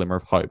a glimmer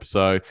of hope,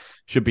 so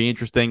should be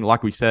interesting.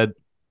 Like we said,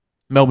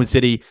 Melbourne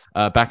City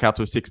back out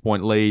to a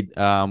 6-point lead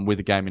with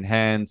a game in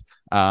hand.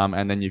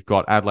 And then you've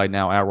got Adelaide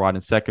now outright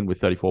in second with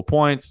 34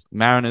 points.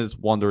 Mariners,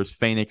 Wanderers,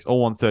 Phoenix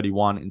all on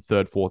 31 in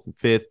third, fourth, and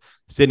fifth.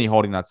 Sydney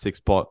holding that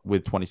sixth spot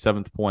with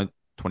 27 points.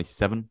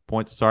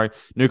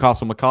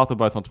 Newcastle, Macarthur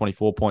both on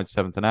 24 points,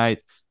 7th and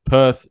 8th.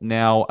 Perth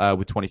now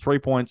with 23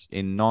 points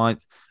in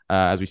 9th.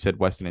 As we said,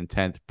 Western in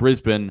 10th.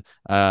 Brisbane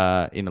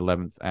in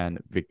 11th, and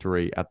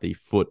Victory at the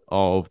foot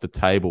of the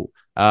table.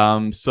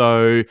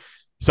 So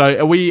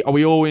are we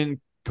all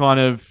in kind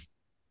of,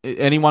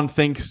 anyone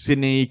think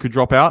Sydney could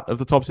drop out of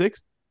the top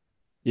 6?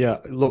 Yeah,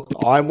 look,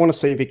 I want to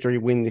see Victory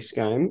win this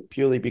game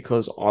purely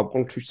because I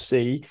want to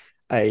see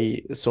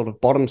a sort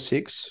of bottom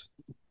 6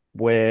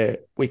 where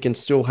we can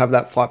still have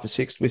that fight for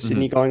 6th with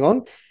Sydney going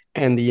on,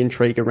 and the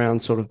intrigue around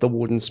sort of the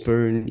wooden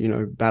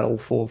spoon, battle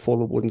for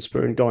the wooden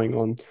spoon going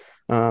on.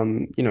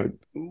 I'm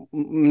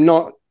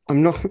not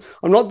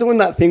doing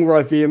that thing where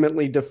I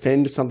vehemently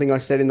defend something I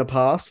said in the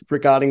past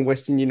regarding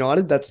Western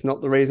United. That's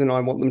not the reason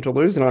I want them to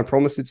lose, and I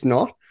promise it's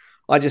not.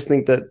 I just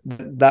think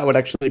that would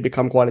actually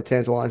become quite a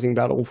tantalizing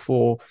battle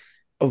for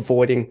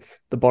avoiding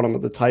the bottom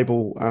of the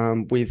table,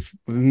 with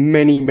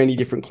many, many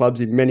different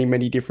clubs in many,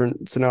 many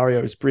different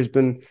scenarios.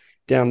 Brisbane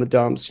down the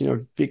dumps,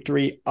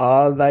 Victory,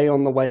 are they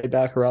on the way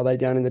back or are they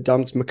down in the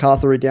dumps?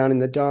 Macarthur are down in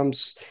the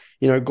dumps.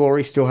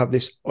 Glory still have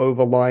this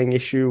overlying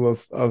issue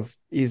of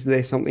is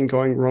there something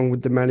going wrong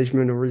with the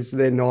management or is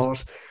there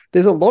not?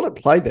 There's a lot at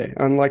play there.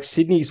 And like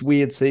Sydney's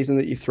weird season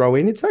that you throw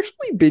in, it's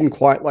actually been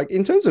quite, like,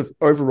 in terms of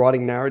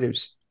overriding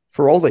narratives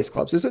for all these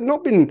clubs, has it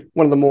not been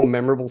one of the more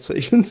memorable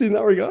seasons in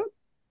that regard?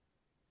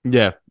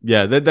 Yeah.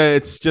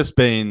 It's just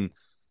been,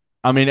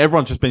 I mean,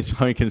 everyone's just been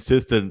so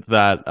inconsistent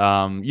that,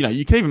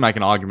 you can even make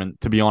an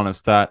argument, to be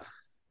honest, that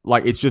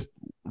like it's just,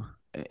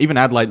 even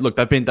Adelaide, look,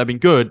 they've been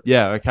good,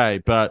 yeah, okay,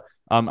 but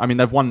I mean,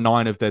 they've won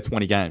 9 of their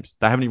 20 games.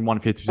 They haven't even won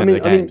 50% of their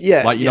games.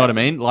 Know what I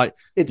mean? Like,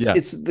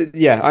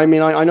 I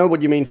mean, I know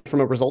what you mean from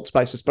a results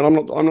basis, but I'm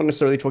not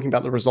necessarily talking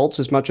about the results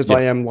as much as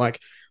I am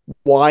like,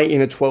 why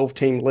in a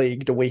 12-team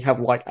league do we have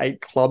like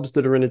 8 clubs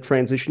that are in a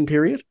transition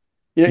period?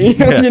 You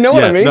know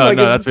what I mean?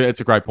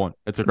 It's a great point.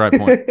 It's a great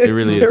point. It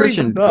really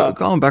is.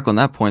 Going back on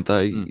that point,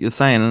 though, you're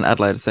saying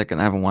Adelaide are second,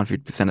 they haven't won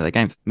 50% of their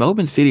games.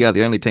 Melbourne City are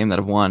the only team that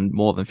have won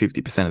more than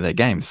 50% of their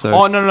games.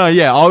 So, no,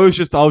 yeah, I was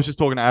just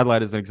talking to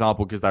Adelaide as an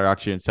example because they're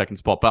actually in second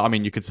spot. But I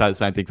mean, you could say the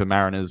same thing for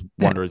Mariners,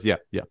 Wanderers, yeah.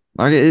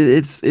 Like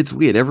it's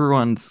weird.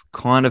 Everyone's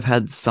kind of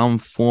had some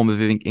form of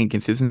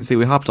inconsistency.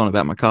 We harped on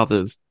about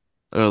MacArthur's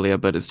earlier,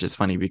 but it's just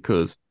funny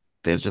because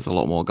there's just a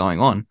lot more going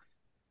on.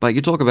 But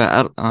you talk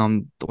about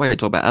the way you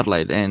talk about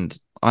Adelaide, and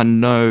I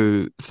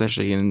know,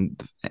 especially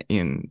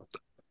in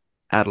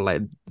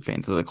Adelaide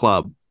fans of the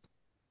club,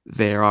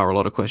 there are a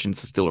lot of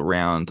questions still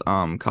around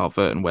Carl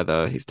Furton,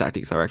 whether his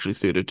tactics are actually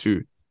suited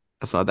to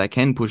a side that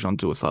can push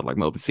onto a side like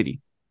Melbourne City.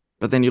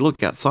 But then you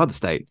look outside the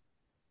state,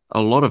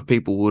 a lot of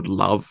people would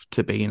love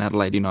to be in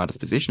Adelaide United's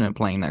position and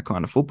playing that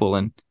kind of football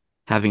and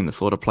having the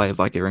sort of players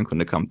like Aaron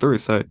Kunde come through.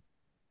 So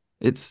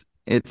it's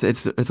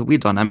a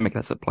weird dynamic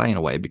that's at play in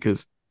a way,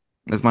 because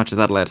as much as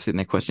Adelaide are sitting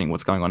there questioning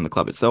what's going on in the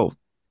club itself,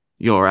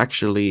 a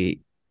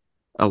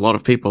lot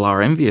of people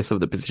are envious of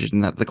the position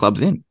that the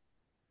club's in.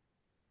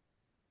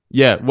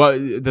 Yeah, well,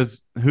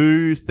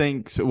 who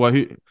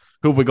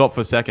have we got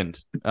for second?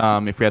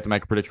 If we had to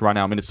make a prediction right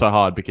now, I mean, it's so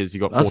hard because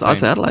you got 14. I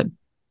say Adelaide.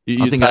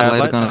 I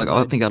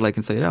think Adelaide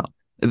can see it out.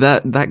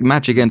 That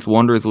match against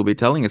Wanderers will be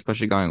telling,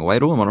 especially going away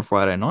to them on a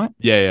Friday night.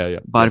 Yeah.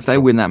 But if they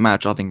win that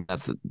match, I think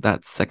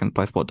that's second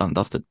place spot done and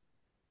dusted.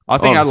 I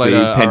think obviously,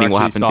 Adelaide pending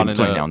what happens in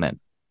between now and then.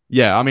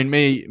 Yeah, I mean,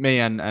 me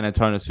and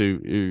Antonis, who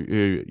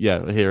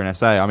here in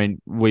SA, I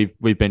mean, we've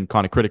been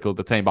kind of critical of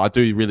the team, but I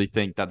do really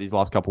think that these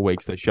last couple of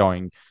weeks they're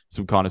showing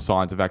some kind of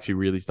signs of actually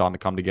really starting to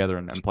come together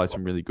and play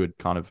some really good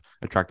kind of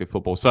attractive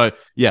football. So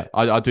yeah,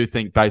 I do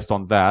think based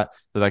on that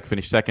they could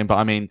finish second. But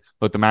I mean,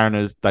 look, the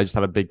Mariners, they just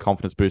had a big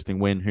confidence boosting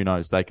win. Who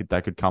knows? They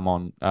could come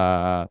on.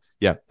 And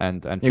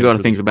you got to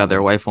think about their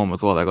away form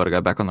as well. They got to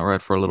go back on the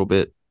road for a little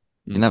bit.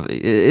 You know,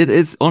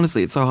 it's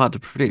honestly it's so hard to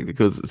predict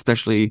because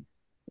especially.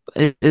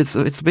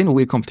 It's been a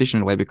weird competition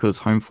in a way because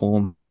home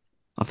form,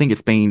 I think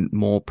it's been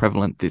more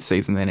prevalent this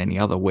season than any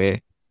other,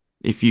 where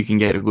if you can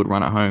get a good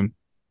run at home,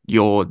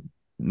 you're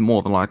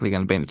more than likely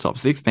going to be in the top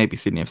 6. Maybe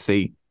Sydney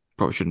FC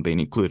probably shouldn't be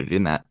included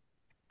in that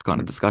kind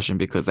of discussion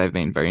because they've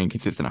been very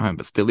inconsistent at home,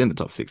 but still in the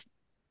top 6.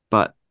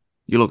 But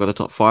you look at the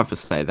top 5 per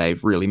se,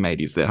 they've really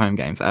made use of their home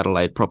games.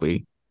 Adelaide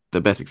probably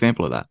the best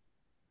example of that.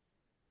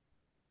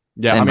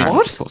 Yeah, And I mean,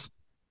 Mariners, of course.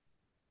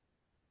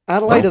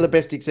 Adelaide are the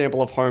best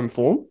example of home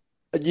form.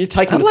 You're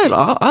taking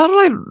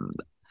Adelaide,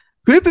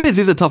 Coopers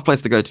is a tough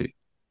place to go to.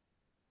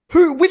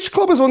 Which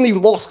club has only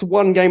lost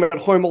one game at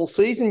home all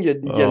season? You're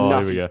here we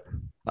nothing. go.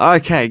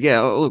 Okay,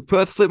 yeah. Look,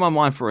 Perth slipped my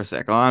mind for a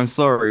sec. I'm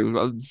sorry.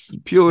 It's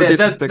pure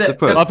disrespect to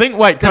Perth. I think.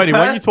 Wait, Cody,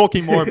 weren't you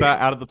talking more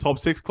about out of the top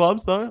 6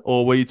 clubs though,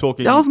 or were you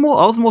talking? I was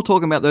more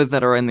talking about those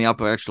that are in the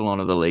upper echelon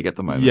of the league at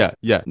the moment.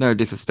 Yeah. No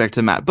disrespect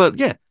to Matt, but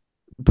yeah,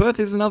 Perth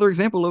is another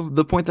example of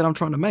the point that I'm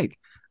trying to make.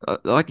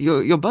 Like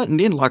you're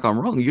buttoned in like I'm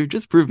wrong. You've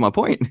just proved my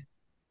point.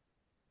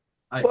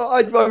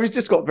 I was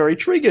just got very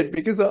triggered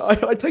because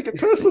I take it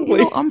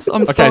personally. You know, I'm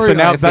sorry. Okay, so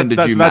now I offended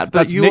you, Matt.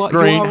 That's You Nick are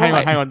Green.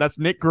 right. Hang on. That's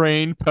Nick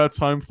Green, Perth's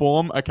home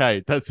form.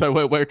 Okay,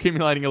 so we're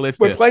accumulating a list.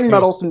 We're playing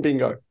Matt Olsen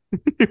bingo.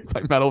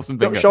 Playing Matt Olsen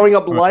bingo. Showing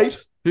up late.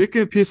 Who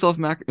can piss off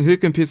Matt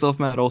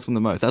Olsen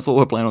the most? That's what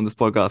we're playing on this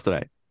podcast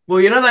today.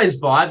 Well, you know those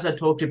vibes I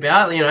talked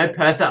about, you know,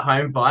 Perth at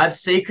home vibes,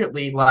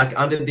 secretly like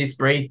under this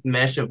brief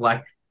mesh of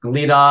like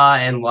glitter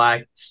and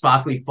like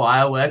sparkly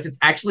fireworks. It's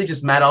actually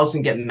just Matt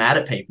Olsen getting mad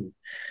at people.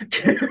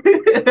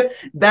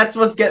 That's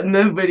what's getting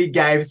them many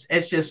games.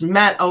 It's just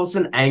Matt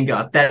Olsen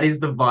anger. That is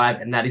the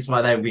vibe, and that is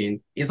why they win.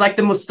 He's like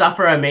the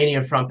Mustafa Amini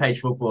of front page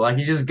football. Like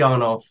he's just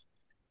going off.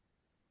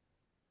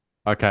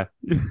 Okay.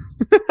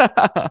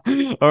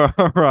 All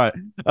right.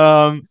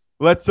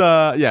 Let's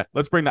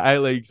bring the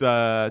A-League's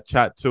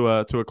chat to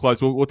a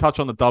close. We'll touch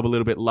on the dub a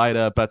little bit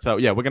later, but we're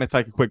going to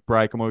take a quick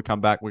break, and when we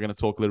come back, we're going to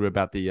talk a little bit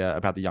about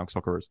the young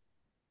Socceroos.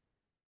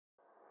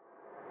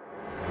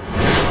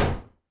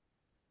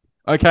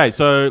 Okay,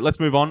 so let's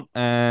move on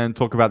and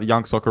talk about the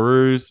young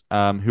Socceroos,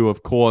 who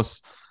of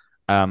course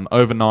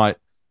overnight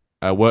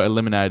were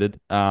eliminated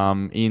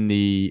in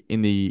the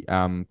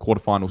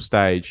quarterfinal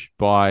stage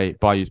by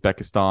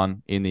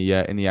Uzbekistan in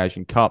the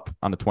Asian Cup,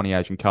 under-20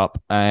 Asian Cup,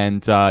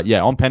 and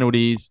on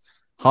penalties,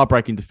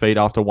 heartbreaking defeat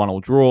after a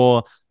 1-1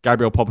 draw.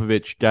 Gabriel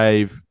Popovic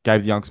gave the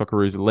young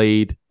Socceroos a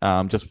lead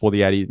just before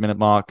the 80th-minute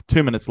mark.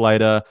 2 minutes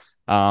later,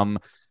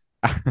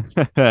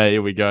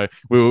 here we go.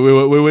 We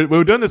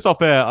were doing this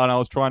off air, and I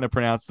was trying to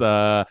pronounce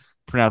the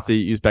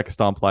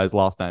Uzbekistan player's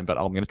last name, but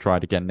I'm going to try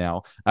it again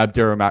now.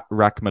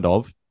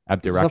 Abdirahmanov.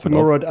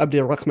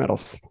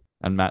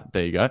 And Matt,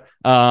 there you go.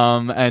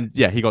 And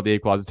yeah, he got the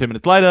equalizer 2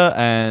 minutes later,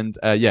 and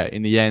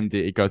in the end,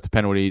 it goes to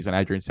penalties, and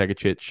Adrian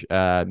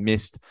Segicic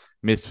missed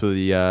for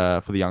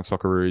the young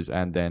Socceroos,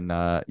 and then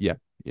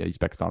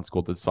Uzbekistan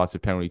scored the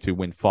decisive penalty to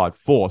win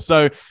 5-4.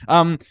 So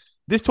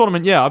this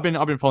tournament, I've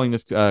been following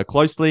this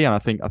closely, and I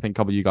think a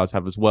couple of you guys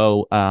have as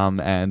well.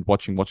 And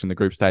watching the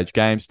group stage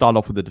games. Started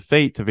off with a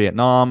defeat to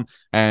Vietnam,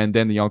 and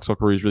then the young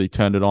Socceroos really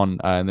turned it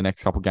on in the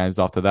next couple of games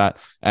after that.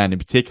 And in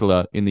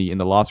particular, in the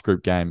last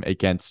group game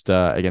against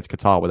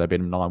Qatar, where they beat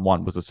them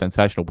 9-1, was a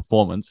sensational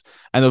performance.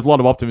 And there was a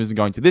lot of optimism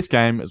going to this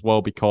game as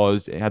well,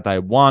 because had they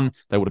won,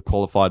 they would have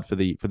qualified for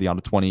the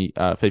under-20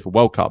 FIFA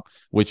World Cup,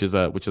 which is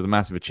a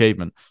massive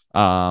achievement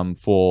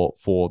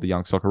for the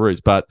young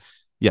Socceroos. But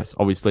yes,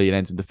 obviously it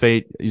ends in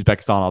defeat.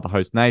 Uzbekistan are the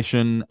host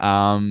nation.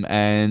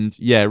 It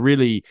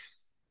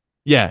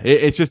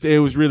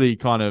was really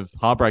kind of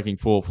heartbreaking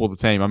for the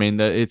team. I mean,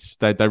 they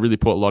really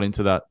put a lot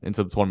into the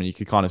tournament. You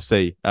could kind of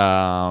see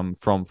from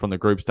the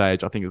group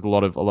stage. I think there's a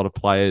lot of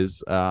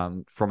players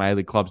from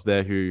A-League clubs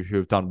there who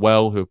have done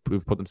well, who've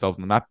put themselves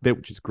on the map a bit,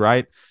 which is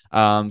great.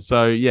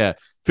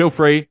 Feel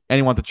free,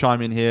 anyone, to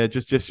chime in here.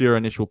 Just your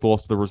initial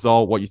thoughts of the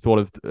result, what you thought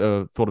of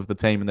the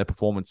team and their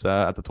performance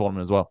at the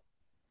tournament as well.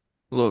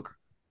 Look,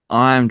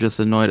 I'm just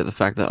annoyed at the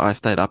fact that I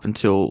stayed up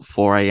until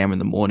 4 a.m. in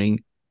the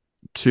morning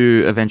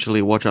to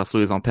eventually watch us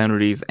lose on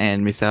penalties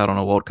and miss out on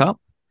a World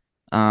Cup.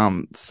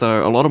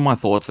 So a lot of my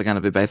thoughts are going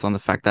to be based on the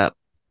fact that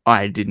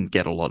I didn't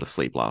get a lot of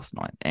sleep last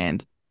night,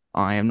 and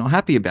I am not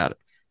happy about it.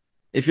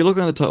 If you're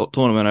looking at the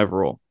tournament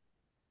overall,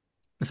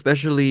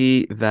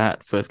 especially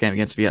that first game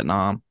against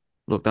Vietnam,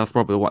 look, that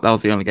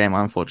was the only game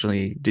I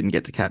unfortunately didn't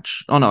get to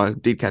catch. Oh no, I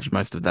did catch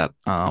most of that.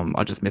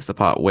 I just missed the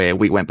part where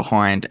we went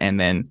behind, and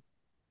then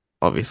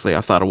obviously I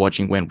started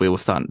watching when we were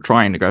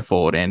trying to go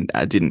forward, and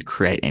I didn't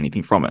create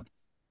anything from it.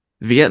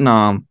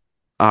 Vietnam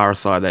are a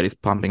side that is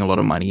pumping a lot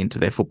of money into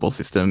their football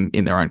system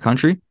in their own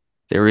country.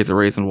 There is a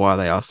reason why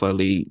they are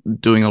slowly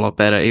doing a lot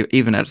better.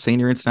 Even at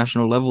senior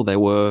international level, I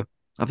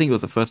think it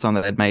was the first time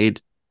that they'd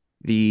made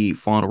the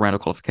final round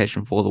of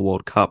qualification for the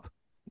World Cup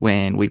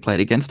when we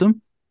played against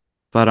them.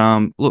 But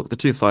look, the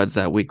two sides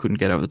that we couldn't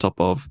get over the top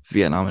of,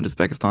 Vietnam and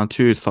Uzbekistan,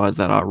 two sides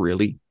that are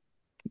really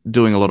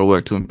doing a lot of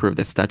work to improve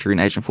their stature in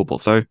Asian football.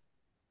 So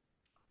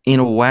in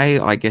a way,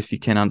 I guess you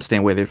can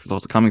understand where these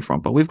results are coming from,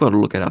 but we've got to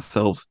look at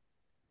ourselves.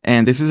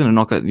 And this isn't a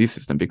knock at the youth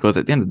system, because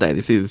at the end of the day,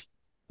 this is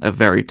a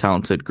very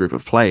talented group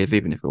of players,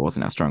 even if it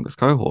wasn't our strongest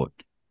cohort.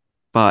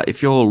 But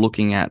if you're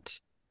looking at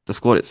the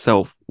squad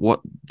itself, what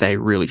they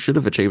really should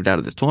have achieved out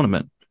of this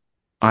tournament,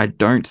 I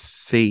don't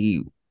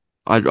see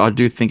I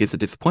do think it's a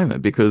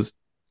disappointment because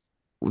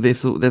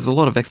there's a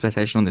lot of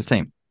expectation on this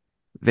team.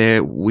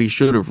 We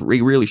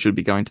really should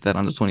be going to that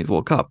under-20s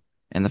World Cup,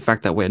 and the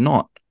fact that we're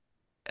not,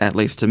 at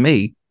least to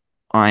me,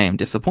 I am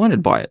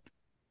disappointed by it.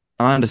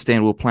 I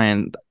understand we're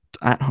playing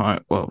at home,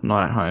 well,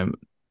 not at home,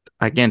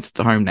 against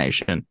the home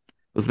nation.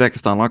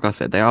 Uzbekistan, like I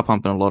said, they are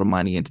pumping a lot of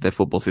money into their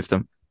football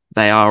system.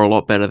 They are a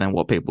lot better than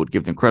what people would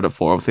give them credit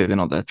for. Obviously, they're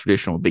not that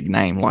traditional big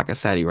name like a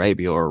Saudi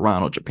Arabia or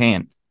Iran or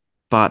Japan,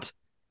 but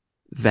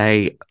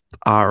they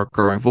are a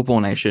growing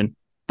football nation.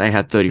 They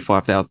had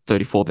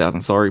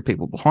 34,000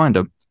 people behind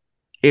them.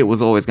 It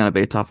was always going to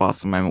be a tough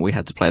ask the moment we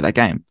had to play that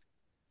game.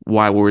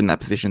 Why we're in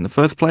that position in the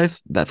first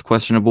place, that's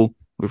questionable.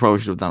 We probably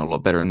should have done a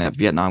lot better in that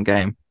Vietnam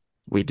game.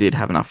 We did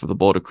have enough of the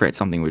ball to create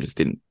something. We just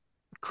didn't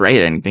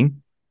create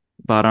anything.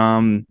 But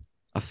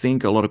I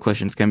think a lot of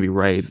questions can be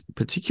raised,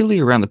 particularly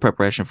around the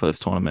preparation for this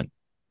tournament.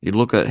 You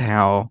look at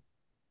how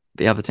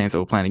the other teams that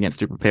were playing against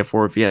to prepare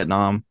for it.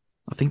 Vietnam,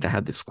 I think they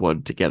had this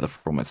squad together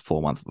for almost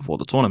 4 months before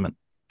the tournament.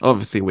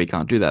 Obviously, we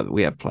can't do that, but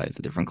we have players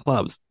at different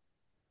clubs.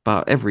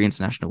 But every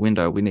international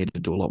window, we need to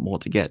do a lot more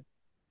to get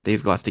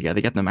these guys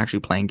together, get them actually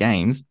playing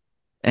games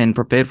and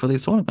prepared for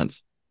these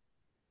tournaments.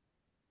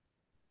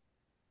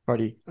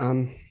 Righty.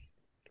 Are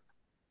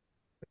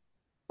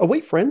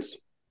we friends?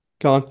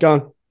 Go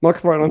on.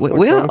 Microphone on.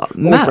 We are,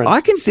 Matt, I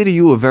consider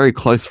you a very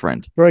close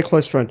friend. Very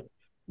close friend.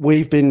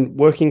 We've been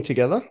working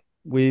together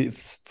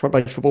with Front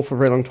Page Football for a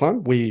very long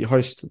time. We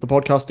host the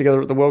podcast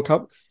together at the World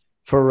Cup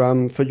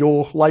for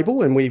your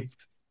label, and we've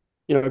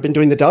been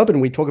doing the dub,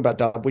 and we talk about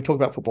dub. We talk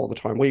about football all the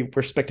time. We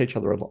respect each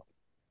other a lot.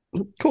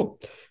 Cool.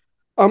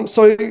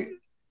 So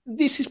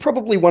this is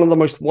probably one of the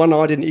most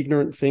one-eyed and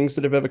ignorant things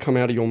that have ever come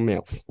out of your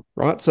mouth,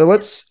 right? So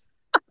let's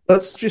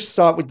just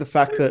start with the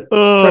fact that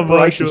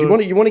preparations. You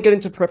want to get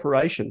into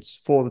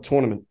preparations for the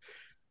tournament.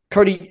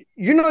 Cody,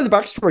 you know the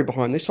backstory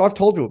behind this. I've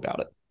told you about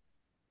it.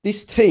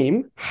 This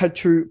team had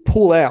to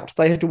pull out.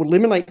 They had to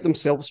eliminate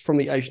themselves from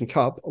the Asian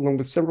Cup, along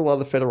with several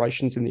other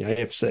federations in the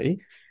AFC,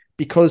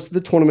 because the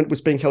tournament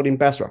was being held in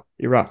Basra,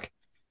 Iraq.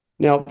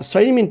 Now, the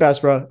stadium in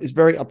Basra is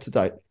very up to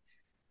date.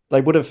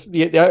 They would have,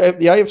 the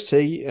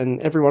AFC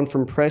and everyone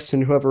from press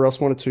and whoever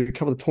else wanted to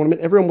cover the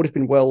tournament, everyone would have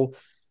been well,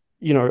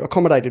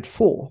 accommodated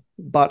for.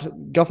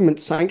 But government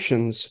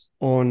sanctions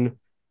on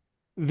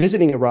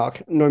visiting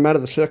Iraq, no matter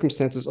the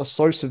circumstances, are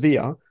so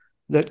severe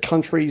that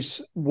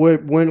countries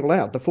weren't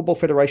allowed. The football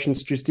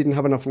federations just didn't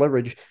have enough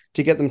leverage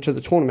to get them to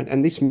the tournament.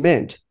 And this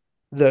meant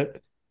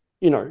that,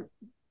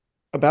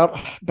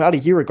 about a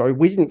year ago,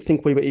 we didn't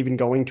think we were even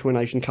going to an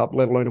Asian Cup,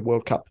 let alone a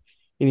World Cup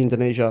in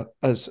Indonesia,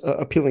 as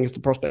appealing as the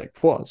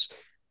prospect was.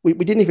 We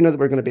didn't even know that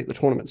we were going to be at the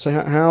tournament. So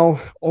how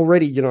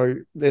already,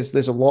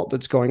 there's a lot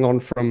that's going on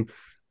from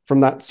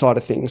that side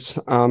of things,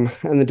 and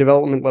the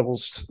development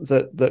levels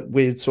that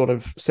we'd sort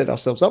of set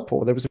ourselves up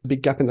for. There was a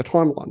big gap in the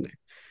timeline there.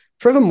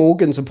 Trevor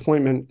Morgan's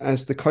appointment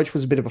as the coach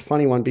was a bit of a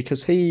funny one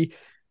because he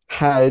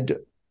had,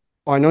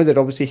 I know that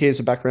obviously he has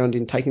a background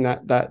in taking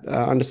that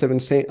under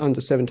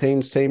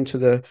 17s team to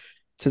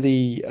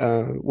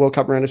the World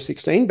Cup round of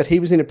 16, but he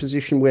was in a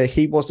position where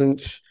he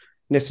wasn't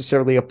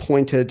necessarily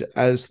appointed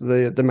as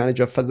the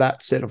manager for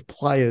that set of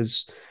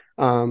players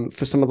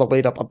for some of the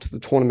lead up to the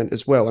tournament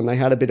as well. And they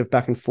had a bit of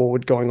back and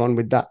forward going on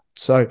with that.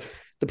 So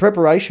the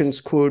preparations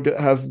could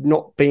have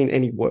not been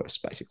any worse,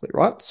 basically,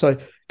 right? So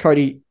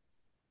Cody,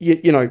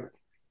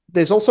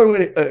 there's also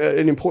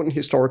an important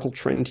historical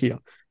trend here.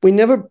 We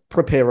never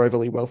prepare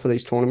overly well for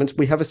these tournaments.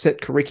 We have a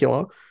set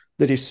curricula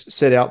that is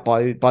set out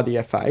by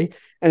the FA,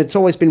 and it's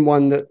always been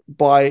one that,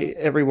 by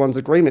everyone's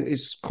agreement,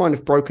 is kind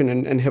of broken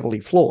and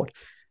heavily flawed.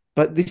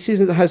 But this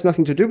has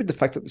nothing to do with the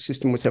fact that the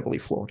system was heavily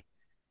flawed.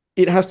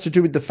 It has to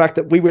do with the fact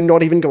that we were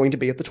not even going to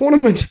be at the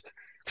tournament.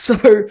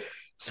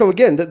 So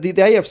again, the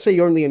AFC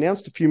only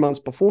announced a few months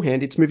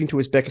beforehand it's moving to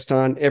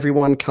Uzbekistan.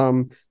 Everyone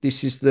come.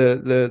 This is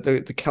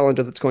the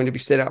calendar that's going to be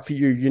set out for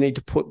you. You need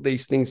to put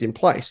these things in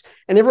place.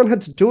 And everyone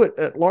had to do it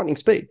at lightning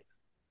speed.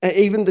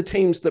 Even the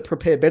teams that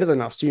prepare better than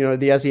us, the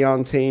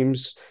ASEAN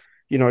teams,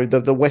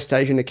 the West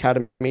Asian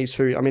academies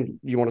who,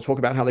 you want to talk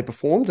about how they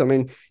performed?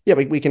 Yeah,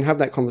 we can have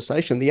that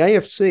conversation. The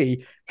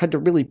AFC had to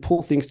really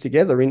pull things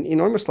together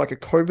in almost like a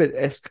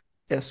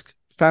COVID-esque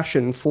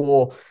fashion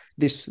for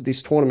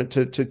this tournament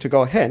to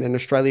go ahead. And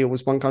Australia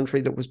was one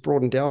country that was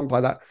broadened down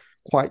by that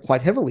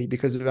quite heavily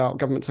because of our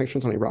government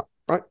sanctions on Iraq,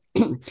 right?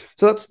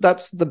 So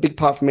that's the big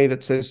part for me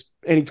that says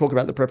any talk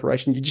about the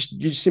preparation,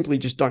 you simply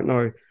just don't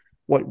know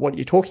what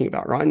you're talking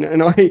about, right?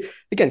 And I,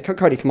 again,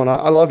 Cody, come on,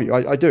 I love you,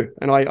 I do,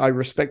 and I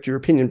respect your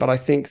opinion, but I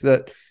think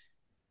that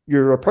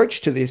your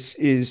approach to this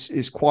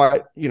is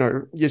quite,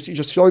 you're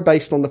just so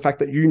based on the fact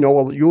that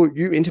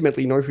you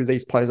intimately know who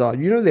these players are.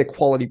 They're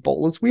quality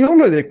bowlers. We all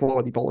know they're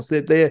quality bowlers.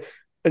 They're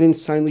an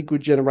insanely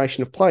good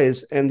generation of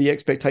players, and the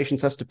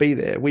expectations has to be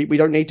there. We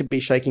don't need to be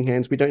shaking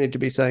hands. We don't need to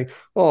be saying,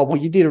 oh, well,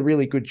 you did a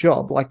really good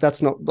job. Like,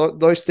 that's not,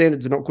 those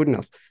standards are not good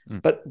enough.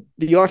 But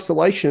the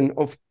isolation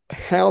of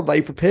how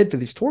they prepared for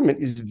this tournament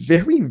is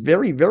very,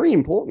 very, very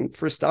important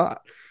for a start.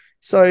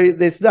 So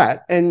there's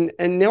that. And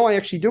now I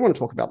actually do want to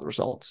talk about the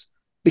results,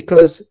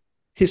 because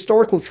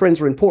historical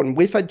trends are important.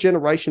 We've had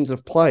generations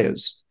of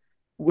players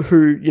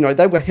who,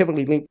 they were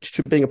heavily linked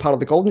to being a part of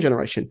the golden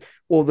generation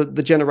or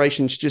the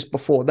generations just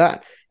before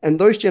that. And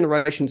those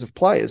generations of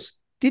players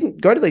didn't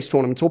go to these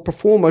tournaments or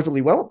perform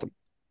overly well at them.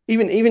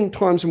 Even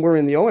times when we were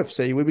in the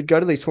OFC, we would go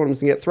to these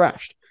tournaments and get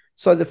thrashed.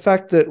 So the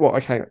fact that,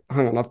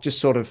 hang on, I've just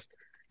sort of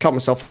cut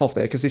myself off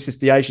there because this is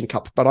the Asian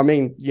Cup, but I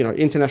mean,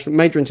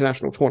 major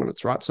international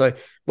tournaments, right? So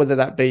whether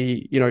that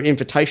be,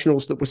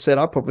 invitationals that were set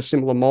up of a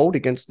similar mold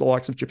against the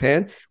likes of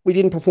Japan, we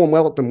didn't perform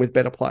well at them with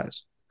better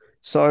players.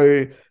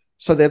 So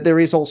there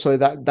is also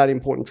that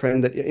important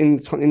trend that in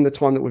the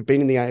time that we've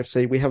been in the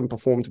AFC, we haven't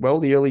performed well.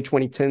 The early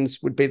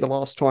 2010s would be the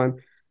last time,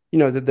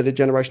 that a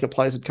generation of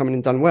players had come in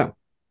and done well.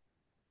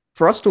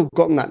 For us to have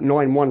gotten that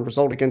 9-1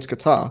 result against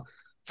Qatar,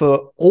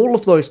 for all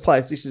of those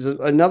players, this is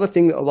another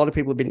thing that a lot of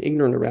people have been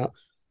ignorant about.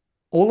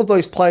 All of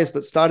those players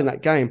that start in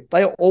that game,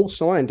 they are all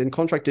signed and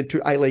contracted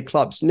to A-League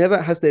clubs.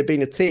 Never has there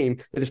been a team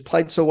that has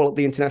played so well at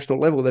the international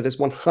level that has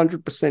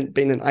 100%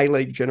 been an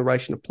A-League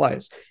generation of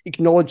players.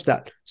 Acknowledge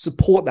that,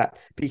 support that,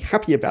 be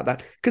happy about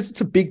that, because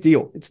it's a big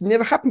deal. It's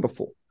never happened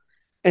before.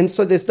 And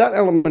so there's that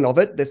element of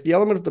it. There's the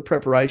element of the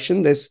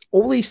preparation. There's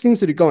all these things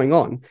that are going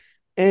on.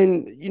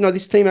 And,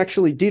 this team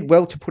actually did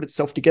well to put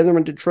itself together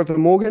under Trevor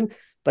Morgan.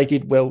 They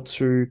did well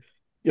to,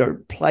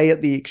 play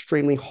at the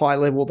extremely high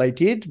level they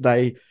did.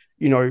 They,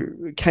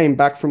 came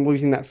back from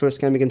losing that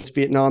first game against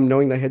Vietnam,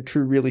 knowing they had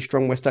two really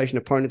strong West Asian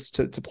opponents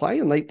to play.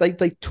 And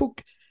they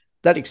took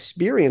that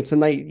experience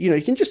and they,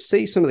 you can just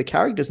see some of the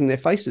characters in their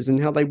faces and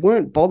how they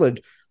weren't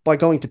bothered by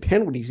going to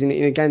penalties in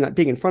a game that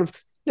big in front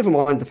of, never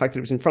mind the fact that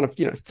it was in front of,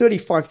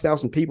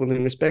 35,000 people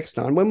in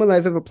Uzbekistan. When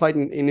they've ever played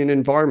in an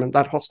environment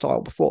that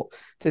hostile before?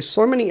 There's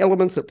so many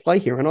elements at play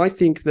here. And I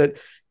think that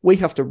we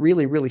have to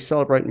really, really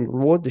celebrate and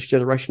reward this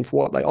generation for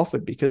what they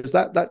offered, because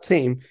that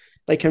team,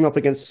 they came up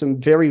against some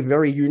very,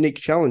 very unique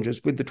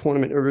challenges with the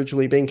tournament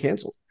originally being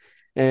cancelled.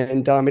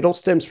 And it all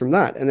stems from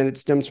that. And then it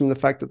stems from the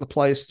fact that the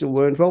players still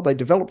learned well, they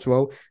developed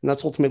well, and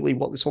that's ultimately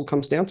what this all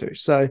comes down to.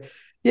 So,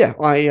 yeah,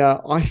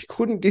 I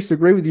couldn't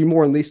disagree with you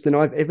more on this than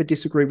I've ever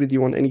disagreed with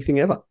you on anything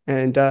ever.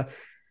 And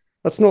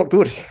that's not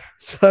good.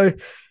 So,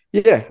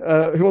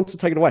 yeah, who wants to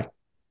take it away?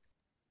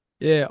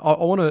 Yeah,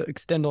 I want to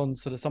extend on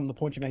sort of some of the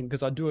points you made,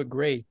 because I do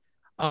agree.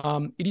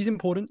 It is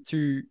important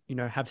to,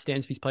 have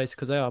stands for these players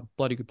because they are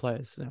bloody good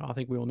players. I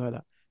think we all know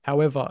that.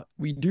 However,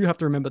 we do have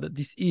to remember that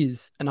this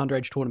is an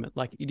underage tournament.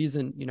 Like, it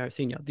isn't,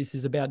 senior. This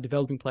is about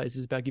developing players.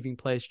 It's about giving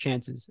players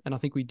chances. And I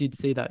think we did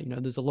see that,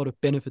 there's a lot of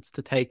benefits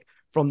to take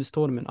from this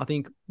tournament. I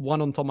think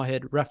one on the top of my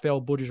head, Rafael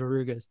Borges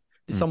Rodriguez.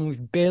 There's someone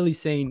we've barely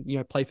seen,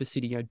 play for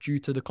City, due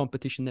to the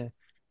competition there.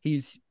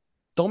 He's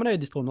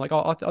dominated this tournament.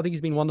 Like, I think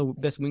he's been one of the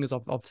best wingers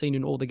I've seen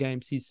in all the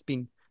games. He's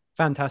been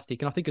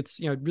fantastic. And I think it's,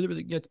 really,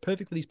 really, it's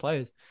perfect for these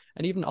players.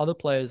 And even other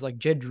players like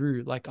Jed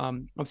Drew, like,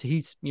 obviously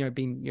he's,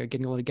 been,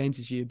 getting a lot of games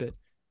this year, but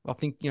I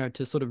think,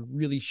 to sort of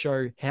really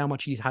show how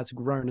much he has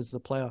grown as a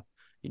player.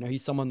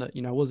 He's someone that,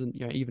 wasn't,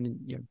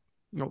 even,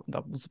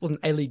 that wasn't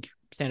A-League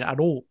standard at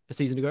all a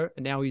season ago.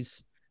 And now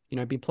he's,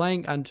 been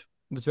playing and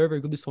was very,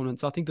 very good this tournament.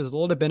 So I think there's a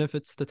lot of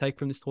benefits to take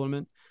from this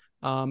tournament.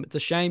 It's a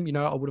shame,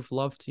 I would have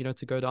loved,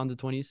 to go to under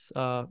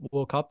 20s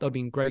World Cup. That would have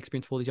been a great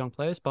experience for all these young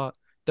players, but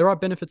there are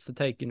benefits to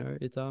take,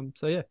 it's,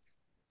 so yeah.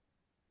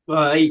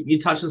 Well, you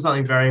touched on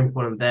something very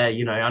important there,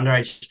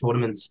 underage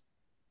tournaments,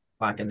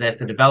 like, are there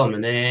for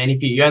development. And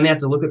if you only have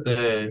to look at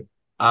the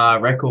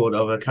record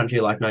of a country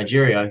like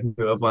Nigeria,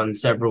 who have won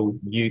several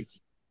youth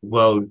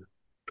world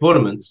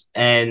tournaments,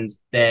 and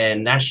their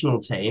national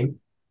team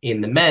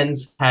in the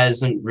men's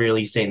hasn't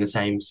really seen the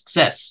same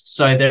success.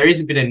 So there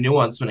is a bit of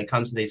nuance when it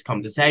comes to these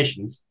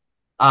conversations.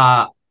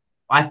 I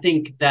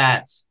think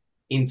that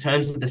in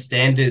terms of the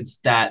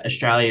standards that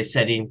Australia is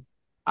setting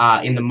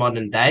in the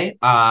modern day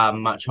are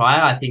much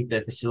higher. I think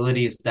the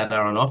facilities that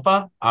are on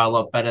offer are a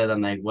lot better than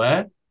they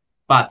were.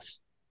 But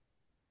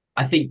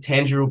I think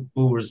tangible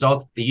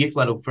results at the youth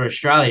level for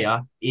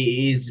Australia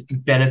is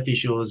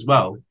beneficial as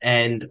well.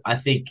 And I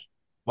think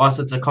whilst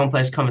it's a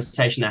complex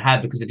conversation to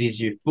have because it is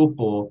youth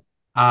football,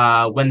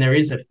 when there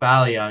is a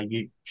failure,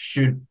 you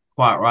should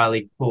quite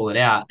rightly call it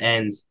out.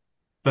 And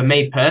for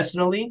me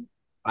personally,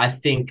 I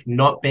think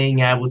not being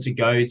able to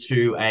go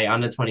to a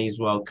under-20s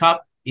World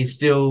Cup is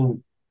still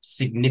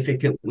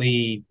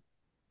significantly,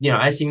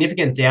 a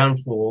significant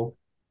downfall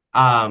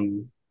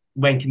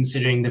when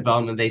considering the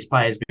development of these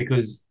players,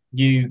 because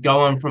you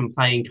go on from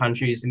playing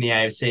countries in the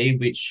AFC,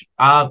 which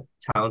are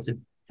talented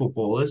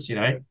footballers,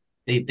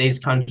 these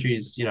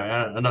countries,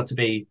 are not to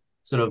be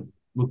sort of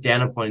looked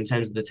down upon in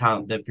terms of the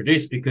talent they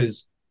produce,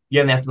 because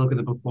you only have to look at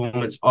the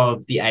performance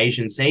of the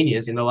Asian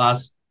seniors in the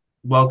last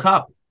World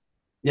Cup.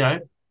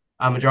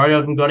 A majority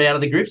of them got out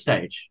of the group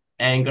stage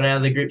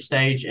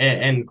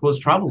and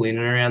caused trouble in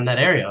and around that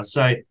area.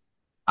 So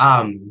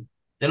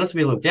they're not to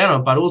be looked down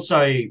on, but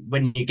also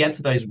when you get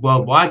to those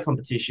worldwide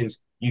competitions,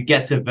 you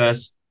get to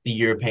verse the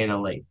European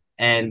elite.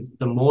 And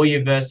the more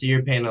you verse the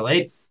European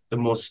elite, the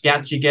more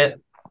scouts you get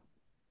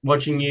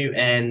watching you,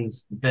 and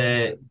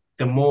the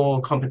more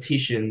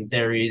competition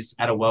there is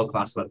at a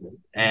world-class level.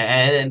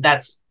 And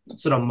that's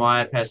sort of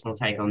my personal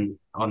take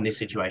on this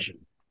situation.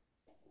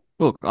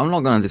 Look, I'm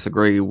not going to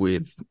disagree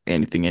with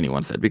anything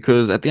anyone said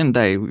because at the end of the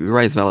day, we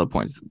raise valid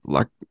points.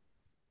 Like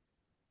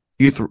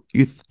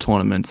youth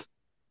tournaments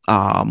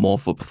are more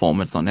for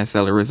performance, not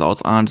necessarily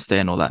results. I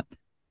understand all that.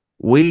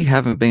 We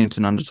haven't been to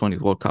an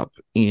under-20s World Cup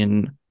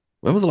in...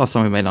 When was the last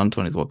time we made an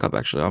under-20s World Cup,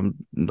 actually?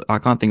 I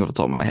can't think off the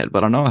top of my head,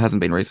 but I know it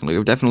hasn't been recently.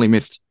 We've definitely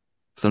missed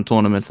some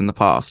tournaments in the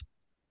past.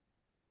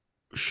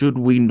 Should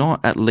we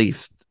not at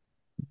least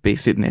be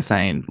sitting there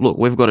saying, look,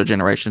 we've got a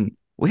generation...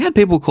 We had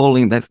people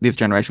calling this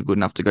generation good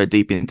enough to go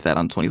deep into that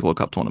under-20s World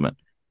Cup tournament.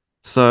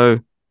 So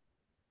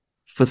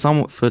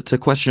to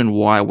question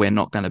why we're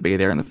not going to be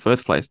there in the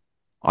first place,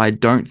 I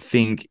don't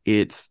think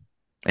it's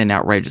an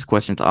outrageous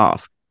question to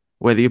ask.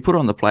 Whether you put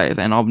on the players,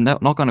 and I'm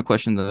not going to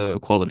question the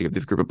quality of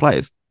this group of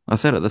players. I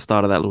said at the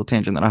start of that little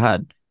tangent that I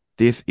had,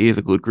 this is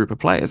a good group of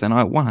players, and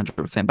I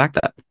 100% back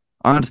that.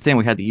 I understand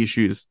we had the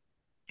issues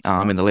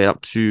in the lead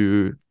up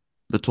to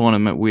the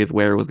tournament with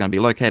where it was going to be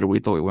located. We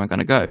thought we weren't going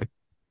to go.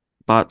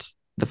 But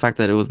the fact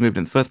that it was moved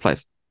in the first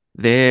place,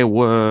 we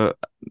weren't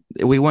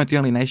the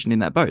only nation in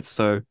that boat.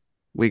 So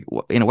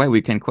in a way,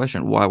 we can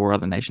question why were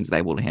other nations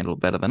able to handle it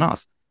better than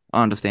us.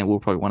 I understand we're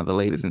probably one of the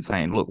leaders in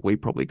saying, look, we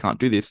probably can't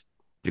do this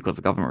because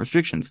of government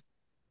restrictions.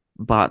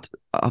 But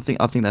I think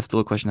that's still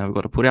a question that we've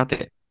got to put out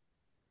there.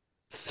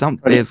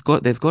 There's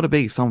got to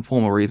be some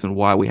form of reason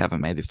why we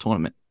haven't made this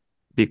tournament.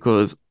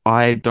 Because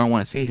I don't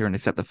want to sit here and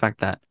accept the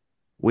fact that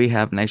we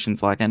have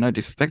nations like, and no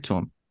disrespect to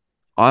them,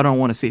 I don't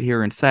want to sit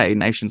here and say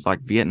nations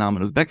like Vietnam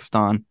and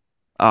Uzbekistan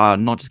are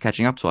not just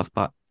catching up to us,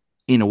 but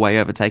in a way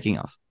overtaking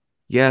us.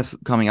 Yes,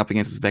 coming up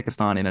against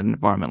Uzbekistan in an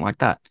environment like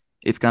that,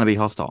 it's going to be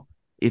hostile.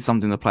 It's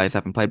something the players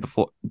haven't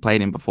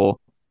played in before,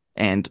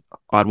 and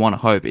I'd want to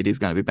hope it is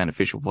going to be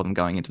beneficial for them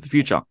going into the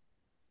future.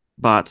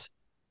 But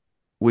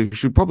we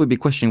should probably be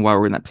questioning why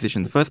we're in that position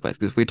in the first place,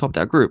 because if we topped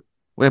our group,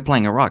 we're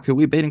playing Iraq, who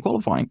we beat in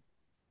qualifying.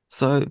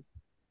 So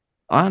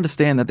I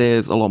understand that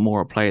there's a lot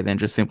more at play than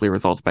just simply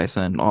results based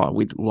and,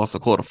 we lost a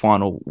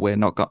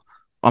quarterfinal.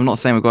 I'm not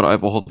saying we've got to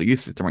overhaul the youth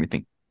system or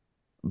anything,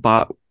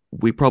 but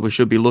we probably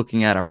should be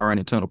looking at our own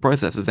internal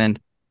processes. And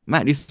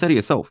Matt, you said it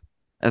yourself,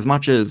 as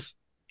much as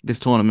this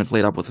tournament's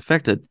lead up was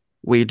affected,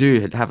 we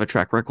do have a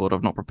track record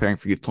of not preparing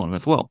for youth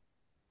tournaments well.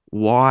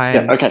 Why?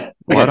 Yeah, okay.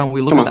 Why don't we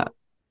look at that?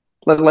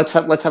 Let's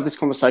have this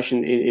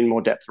conversation in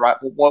more depth, right?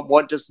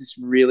 What does this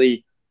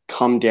really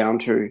come down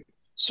to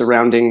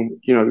surrounding,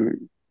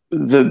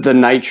 the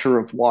nature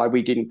of why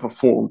we didn't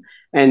perform?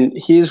 And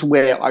here's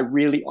where I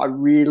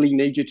really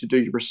need you to do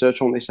your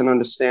research on this and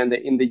understand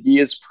that in the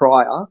years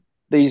prior,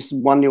 these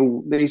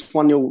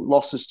 1-0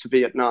 losses to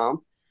Vietnam,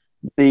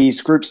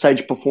 these group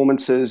stage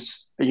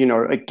performances,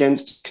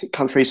 against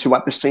countries who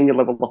at the senior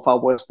level are far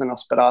worse than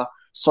us, but are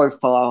so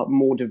far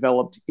more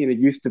developed in a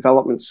youth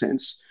development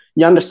sense.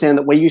 You understand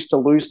that we used to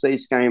lose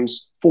these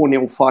games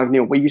 4-0,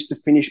 5-0. We used to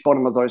finish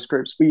bottom of those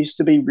groups. We used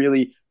to be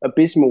really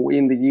abysmal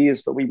in the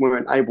years that we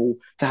weren't able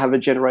to have a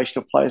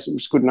generation of players that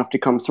was good enough to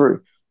come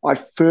through. I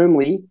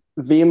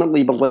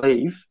vehemently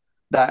believe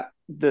that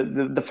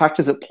the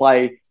factors that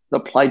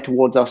played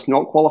towards us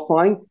not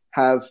qualifying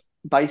have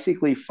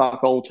basically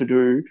fuck all to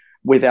do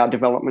with our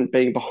development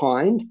being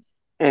behind,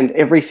 and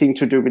everything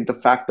to do with the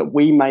fact that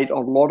we made a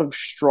lot of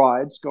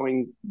strides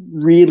going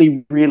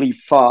really, really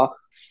far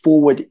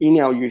forward in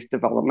our youth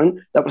development.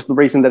 That was the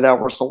reason that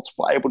our results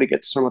were able to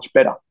get so much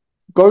better.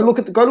 Go look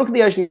at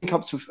the Asian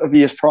Cups of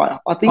years prior.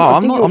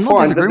 I'm not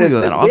disagreeing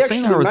with that. I've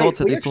seen our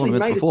results at these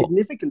tournaments before. A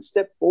significant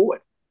step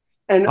forward,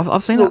 and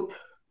I've seen it.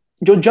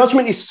 Your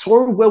judgment is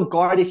so well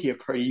guided here,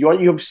 Cody.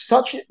 You have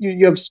such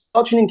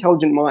an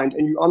intelligent mind,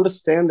 and you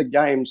understand the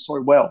game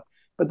so well.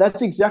 But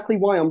that's exactly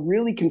why I'm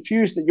really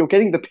confused that you're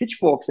getting the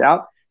pitchforks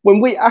out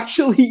when we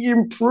actually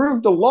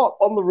improved a lot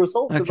on the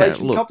results of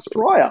Asian Cups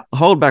prior.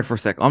 Hold back for a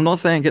sec. I'm not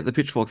saying get the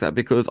pitchforks out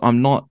because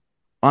I'm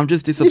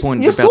just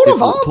disappointed about this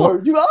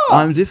tournament. You are.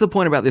 I'm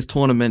disappointed about this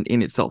tournament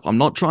in itself. I'm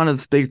not trying to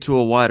speak to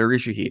a wider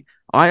issue here.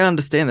 I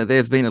understand that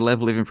there's been a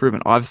level of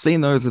improvement. I've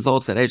seen those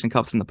results at Asian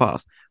Cups in the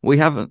past. We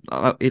haven't.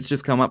 It's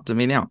just come up to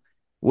me now.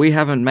 We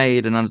haven't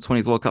made an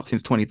under-20s World Cup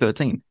since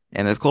 2013,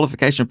 and those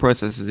qualification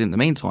processes in the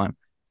meantime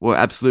were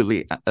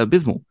absolutely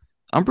abysmal.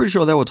 I'm pretty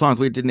sure there were times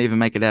we didn't even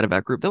make it out of our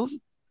group.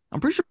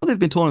 I'm pretty sure there's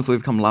been tournaments where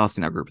we've come last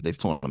in our group of these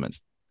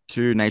tournaments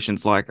to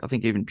nations like, I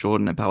think, even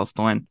Jordan and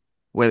Palestine,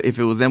 where if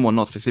it was them or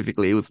not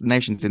specifically, it was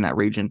nations in that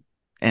region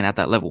and at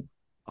that level.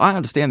 I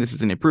understand this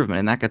is an improvement,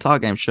 and that Qatar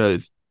game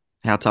shows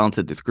how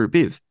talented this group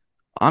is.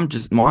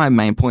 My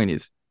main point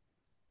is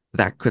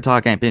that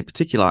Qatar game in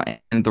particular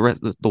and the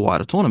rest of the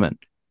wider tournament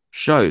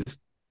shows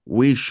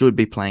we should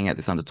be playing at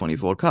this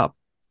under-20s World Cup.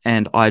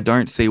 And I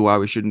don't see why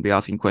we shouldn't be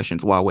asking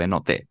questions while we're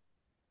not there.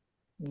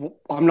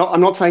 I'm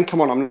not saying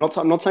come on.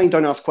 I'm not saying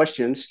don't ask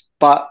questions,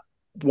 but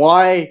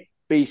why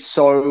be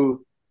so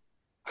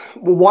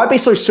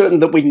certain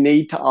that we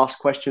need to ask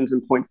questions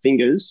and point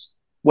fingers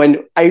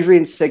when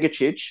Adrian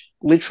Segacic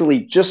literally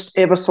just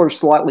ever so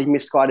slightly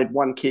misguided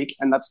one kick,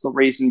 and that's the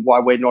reason why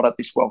we're not at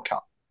this World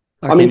Cup?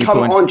 I mean, come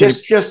on,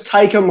 just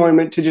take a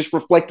moment to just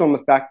reflect on the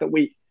fact that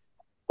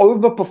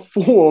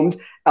overperformed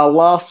our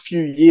last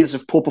few years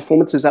of poor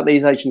performances at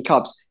these Asian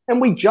Cups.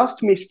 And we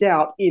just missed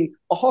out in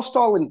a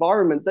hostile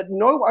environment that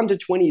no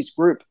under-20s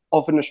group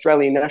of an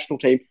Australian national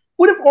team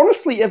would have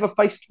honestly ever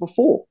faced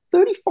before.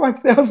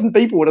 35,000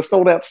 people would have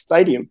sold out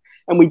stadium.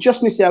 And we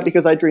just missed out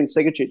because Adrian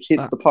Segacic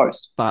hits the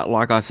post. But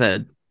like I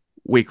said,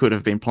 we could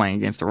have been playing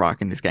against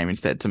Iraq in this game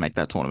instead to make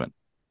that tournament.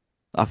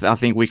 I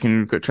think we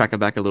can track it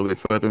back a little bit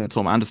further in the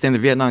tournament. I understand the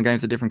Vietnam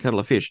game's a different kettle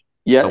of fish.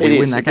 Yeah, but we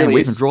win that game,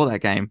 we can draw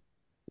that game.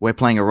 We're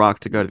playing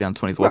Iraq to go to the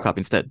Under-20s World Cup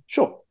instead.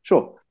 Sure.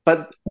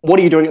 But what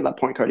are you doing at that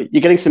point, Cody?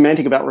 You're getting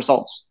semantic about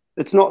results.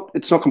 It's not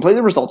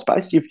completely results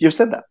based. You've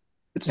said that.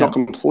 It's not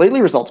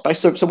completely results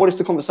based. So what is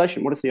the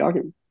conversation? What is the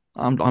argument?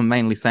 I'm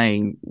mainly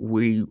saying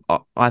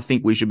I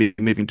think we should be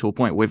moving to a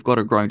point. We've got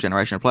a growing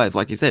generation of players.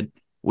 Like you said,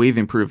 we've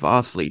improved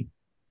vastly.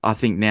 I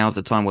think now's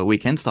the time where we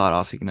can start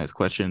asking those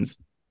questions.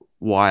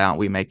 Why aren't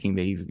we making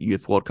these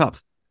youth World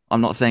Cups?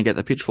 I'm not saying get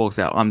the pitchforks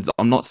out.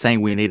 I'm not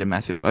saying we need a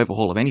massive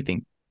overhaul of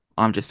anything.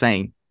 I'm just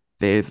saying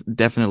there's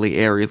definitely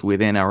areas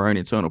within our own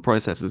internal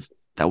processes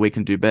that we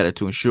can do better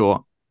to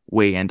ensure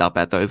we end up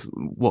at those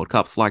World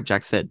Cups, like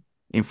Jack said,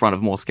 in front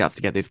of more scouts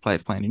to get these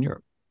players playing in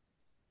Europe.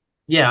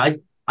 Yeah,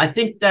 I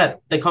think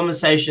that the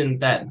conversation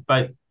that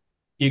both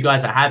you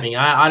guys are having,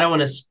 I don't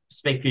want to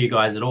speak for you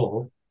guys at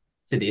all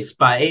to this,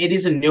 but it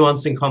is a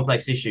nuanced and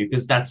complex issue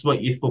because that's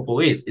what youth football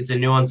is. It's a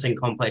nuanced and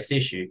complex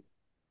issue.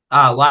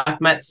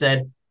 Like Matt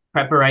said,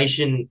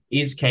 preparation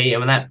is key, and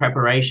when that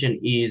preparation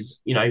is,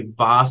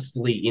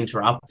 vastly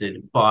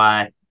interrupted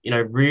by,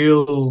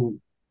 real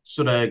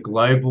sort of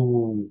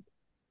global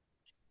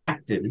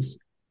factors,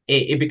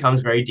 it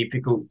becomes very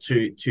difficult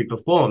to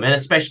perform, and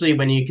especially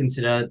when you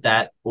consider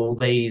that all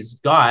these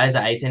guys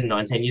are 18 and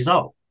 19 years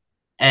old,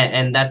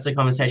 and that's a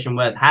conversation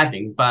worth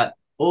having. But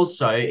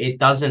also, it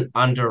doesn't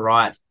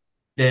underwrite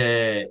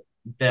the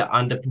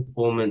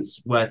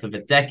underperformance worth of a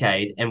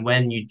decade. And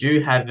when you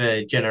do have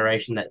a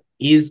generation that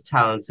is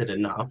talented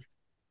enough,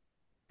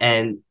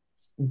 and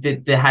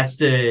there has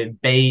to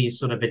be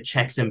sort of a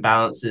checks and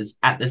balances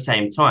at the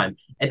same time.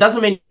 It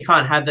doesn't mean you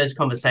can't have those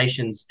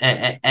conversations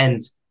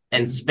and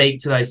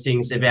speak to those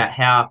things about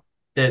how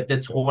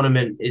the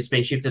tournament is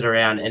being shifted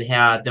around and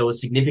how there were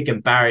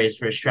significant barriers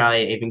for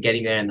Australia even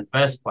getting there in the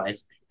first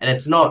place. And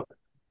it's not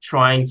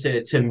trying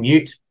to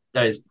mute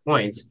those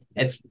points.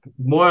 It's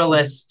more or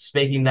less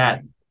speaking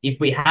that if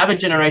we have a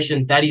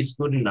generation that is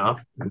good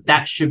enough,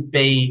 that should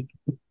be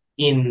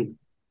in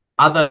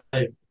other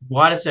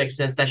wider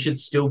circumstances, that should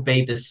still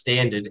be the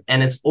standard.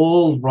 And it's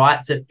all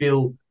right to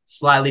feel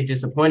slightly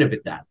disappointed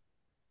with that.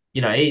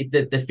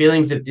 The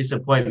feelings of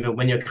disappointment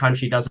when your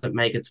country doesn't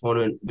make a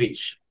tournament,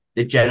 which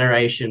the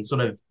generation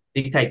sort of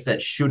dictates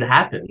that should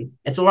happen.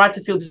 It's all right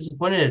to feel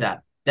disappointed at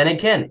that. Then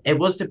again, it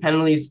was to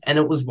penalties and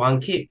it was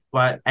one kick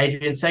by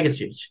Adrian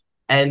Segacic,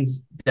 and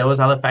there was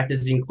other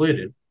factors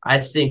included. I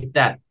think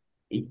that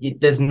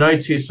there's no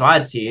two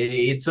sides here.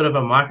 It's sort of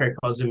a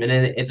microcosm, and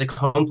it's a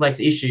complex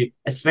issue,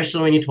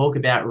 especially when you talk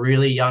about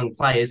really young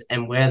players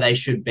and where they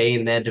should be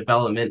in their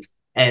development.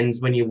 And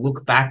when you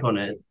look back on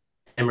it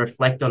and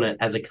reflect on it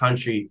as a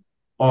country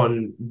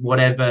on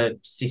whatever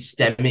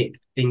systemic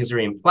things are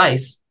in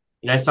place,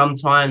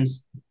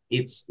 sometimes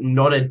it's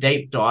not a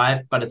deep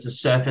dive, but it's a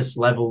surface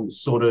level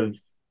sort of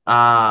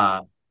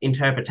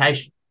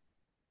interpretation.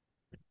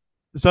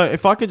 So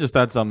if I could just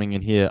add something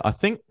in here, I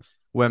think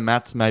where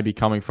Matt's maybe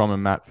coming from,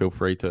 and Matt, feel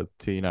free to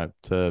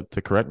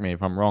correct me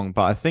if I'm wrong,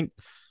 but I think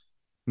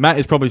Matt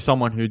is probably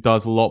someone who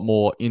does a lot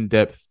more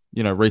in-depth,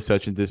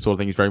 research into this sort of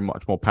thing. He's very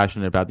much more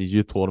passionate about these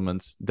youth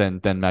tournaments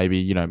than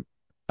maybe,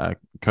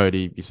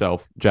 Cody,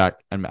 yourself,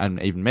 Jack, and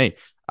even me.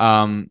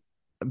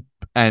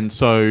 And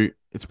so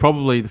it's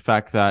probably the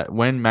fact that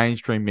when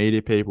mainstream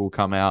media people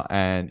come out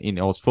and in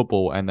Oz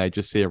football and they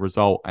just see a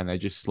result and they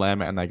just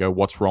slam it and they go,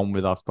 what's wrong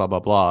with us, blah,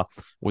 blah, blah,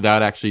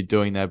 without actually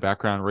doing their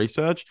background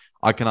research,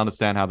 I can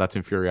understand how that's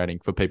infuriating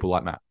for people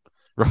like Matt.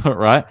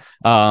 Right?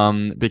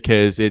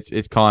 Because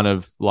it's kind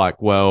of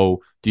like, well,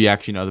 do you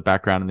actually know the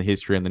background and the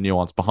history and the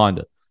nuance behind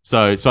it?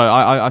 So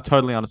I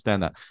totally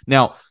understand that.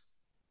 Now,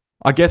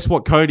 I guess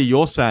what, Cody,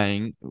 you're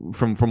saying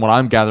from what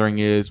I'm gathering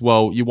is,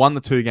 well, you won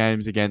the 2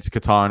 games against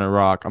Qatar and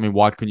Iraq. I mean,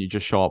 why couldn't you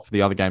just show up for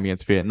the other game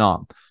against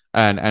Vietnam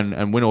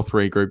and win all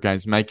 3 group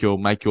games, make your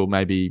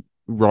maybe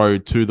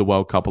road to the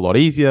World Cup a lot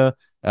easier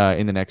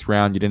in the next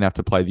round? You didn't have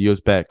to play the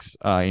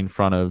Uzbeks in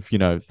front of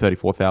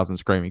 34,000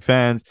 screaming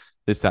fans,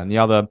 this, that, and the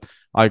other.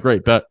 I agree,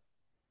 but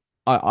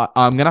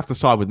I'm gonna have to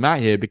side with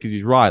Matt here because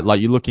he's right.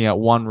 Like, you're looking at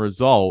one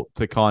result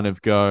to kind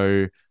of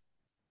go,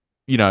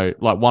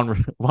 like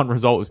one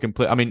result was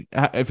complete. I mean,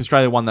 if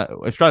Australia won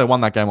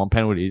that game on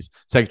penalties,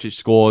 Segacic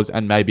scores,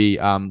 and maybe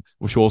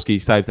Wachowski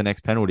saves the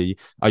next penalty,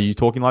 are you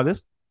talking like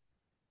this?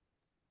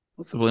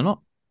 Possibly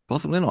not.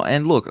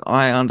 And look,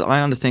 I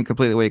understand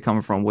completely where you're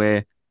coming from,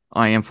 where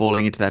I am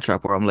falling into that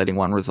trap where I'm letting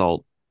one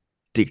result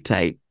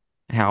dictate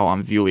how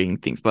I'm viewing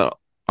things. But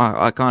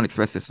I can't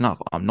express this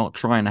enough. I'm not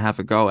trying to have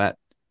a go at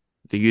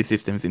the youth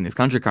systems in this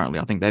country currently.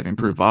 I think they've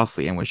improved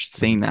vastly, and we're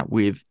seeing that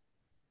with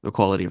the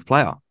quality of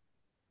player.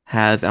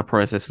 Has our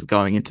processes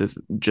going into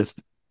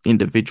just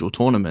individual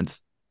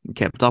tournaments and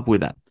kept up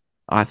with that?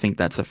 I think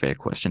that's a fair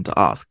question to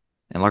ask.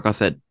 And like I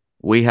said,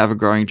 we have a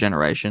growing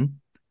generation.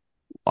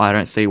 I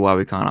don't see why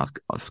we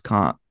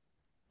can't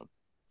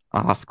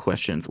ask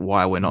questions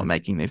why we're not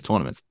making these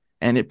tournaments.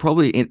 And it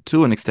probably,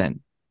 to an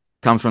extent,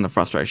 comes from the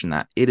frustration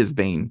that it has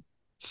been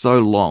so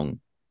long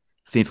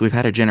since we've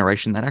had a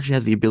generation that actually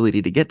has the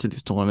ability to get to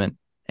this tournament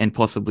and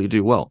possibly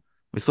do well.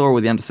 We saw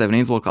with the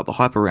Under-17s World Cup, the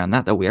hype around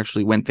that we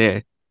actually went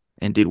there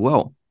and did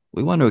well.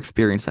 We want to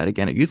experience that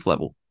again at youth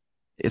level.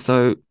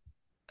 So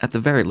at the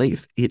very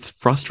least, it's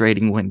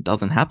frustrating when it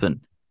doesn't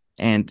happen.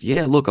 And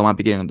yeah, look, I might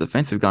be getting on the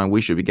defensive going,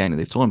 we should be getting to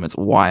these tournaments.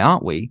 Why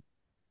aren't we?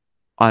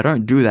 I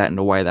don't do that in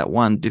a way that,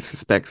 one,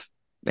 disrespects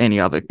any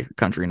other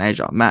country in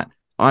Asia. Matt,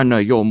 I know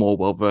you're more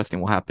well-versed in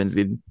what happens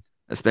in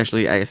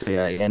especially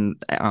ASEA and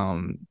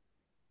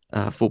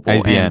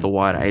football ASEAN. and the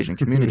wider Asian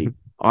community.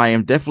 I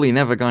am definitely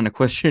never going to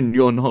question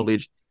your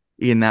knowledge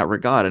in that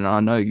regard. And I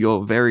know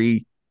you're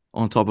very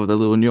on top of the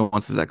little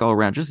nuances that go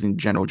around just in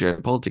general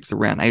geopolitics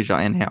around Asia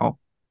and how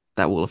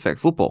that will affect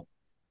football.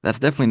 That's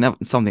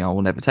definitely something I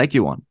will never take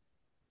you on.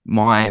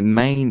 My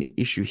main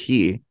issue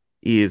here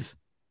is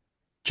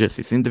just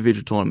this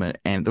individual tournament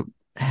and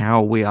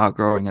how we are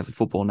growing as a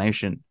football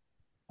nation.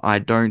 I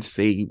don't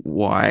see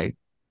why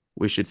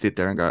we should sit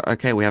there and go,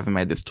 okay, we haven't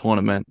made this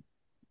tournament.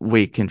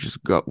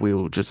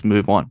 We'll just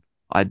move on.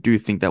 I do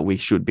think that we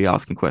should be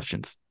asking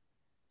questions.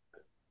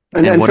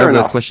 And whatever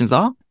those questions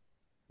are,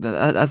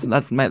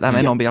 that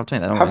may not be up to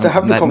me. Have to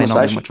have the conversation.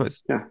 May not be my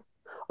choice. Yeah,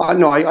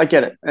 I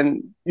get it.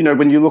 And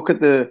when you look at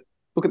the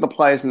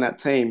players in that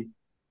team,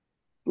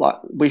 like,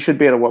 we should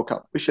be at a World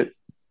Cup. We should,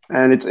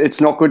 and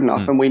it's not good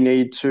enough. And we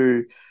need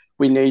to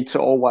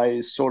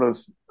always sort of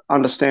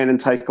understand and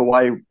take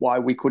away why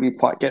we couldn't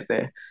quite get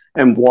there,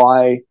 and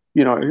why,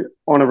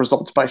 on a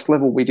results-based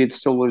level, we did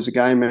still lose a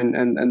game,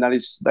 and that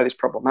is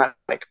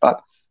problematic.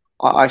 But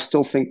I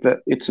still think that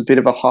it's a bit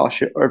of a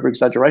harsh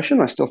over-exaggeration.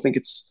 I still think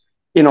it's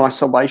in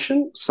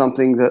isolation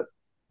something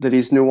that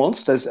is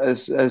nuanced,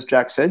 as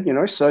Jack said.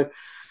 So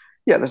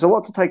yeah, there's a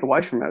lot to take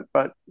away from it.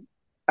 But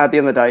at the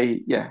end of the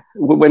day, yeah,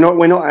 we're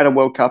not at a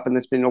World Cup, and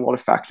there's been a lot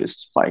of factors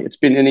to play. It's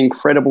been an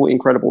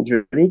incredible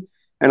journey.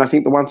 And I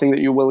think the one thing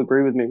that you will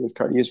agree with me with,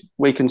 Cody, is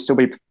we can still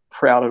be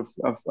proud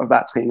of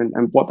that team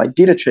and what they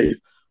did achieve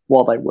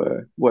while they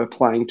were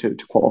playing to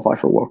qualify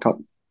for a World Cup.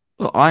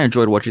 Well, I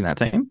enjoyed watching that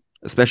team,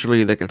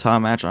 especially the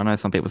Qatar match. I know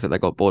some people said they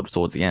got bored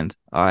towards the end.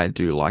 I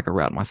do like a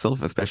rout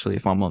myself, especially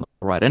if I'm on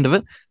the right end of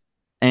it.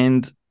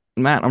 And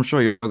Matt, I'm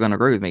sure you're going to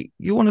agree with me.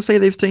 You want to see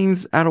these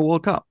teams at a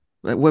World Cup.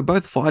 We're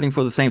both fighting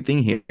for the same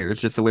thing here.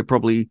 It's just that we're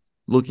probably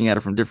looking at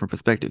it from different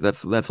perspectives.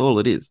 That's all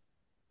it is.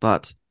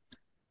 But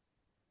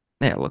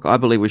yeah, look, I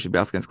believe we should be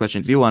asking these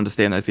questions. You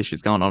understand those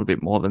issues going on a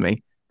bit more than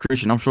me.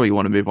 Christian, I'm sure you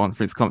want to move on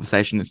from this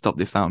conversation and stop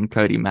this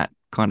Cody, Matt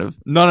kind of...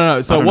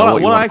 No. So what I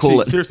want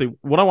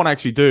to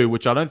actually do,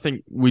 which I don't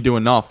think we do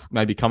enough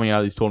maybe coming out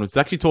of these tournaments, is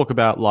actually talk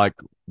about like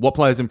what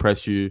players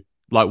impressed you,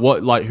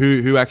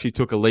 who actually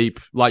took a leap,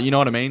 like, you know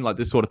what I mean? Like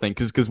this sort of thing.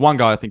 Because one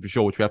guy I think for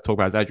sure, which we have to talk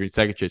about, is Adrian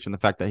Segacic, and the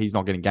fact that he's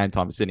not getting game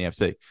time at Sydney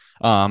FC.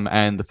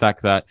 And the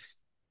fact that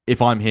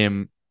if I'm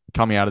him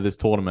coming out of this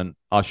tournament,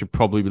 I should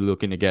probably be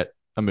looking to get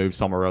a move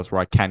somewhere else where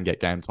I can get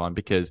game time,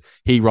 because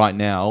he right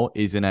now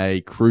is in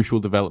a crucial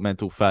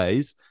developmental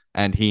phase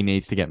and he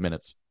needs to get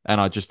minutes. And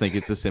I just think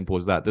it's as simple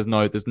as that. There's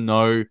no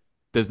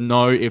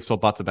ifs or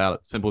buts about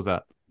it. Simple as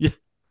that. Yeah.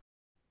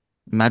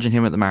 Imagine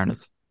him at the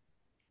Mariners.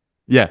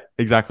 Yeah,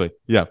 exactly.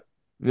 Yeah.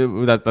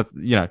 That's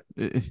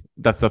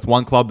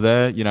one club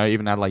there.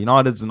 Even Adelaide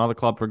United's another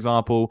club, for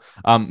example.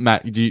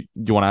 Matt, do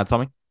you want to add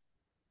something?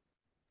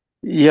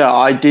 Yeah,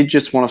 I did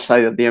just want to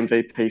say that the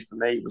MVP for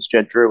me was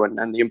Jed Drew,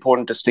 and the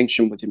important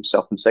distinction with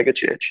himself and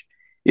Segacic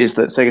is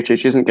that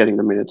Segacic isn't getting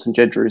the minutes, and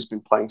Jed Drew has been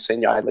playing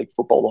senior A-League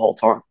football the whole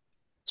time.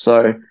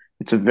 So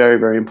it's a very,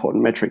 very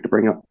important metric to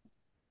bring up.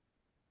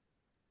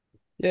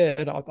 Yeah,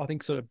 and I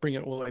think sort of bring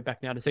it all the way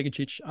back now to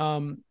Segacic.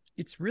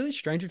 It's really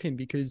strange of him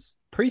because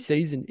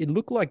pre-season, it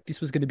looked like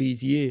this was going to be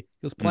his year. He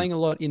was playing a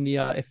lot in the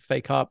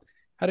FFA Cup,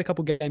 had a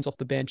couple games off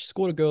the bench,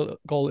 scored a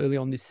goal early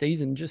on this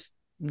season, just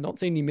not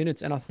seen any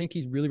minutes. And I think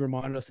he's really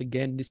reminded us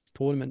again this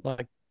tournament,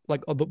 but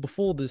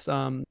before this,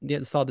 at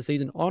the start of the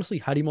season, I honestly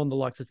had him on the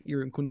likes of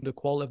Ira and Kunda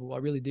qual level. I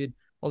really did.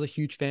 I was a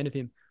huge fan of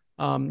him.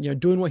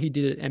 Doing what he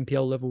did at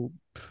NPL level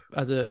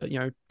as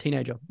a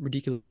teenager,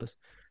 ridiculous.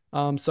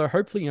 So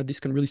hopefully this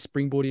can really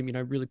springboard him,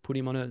 really put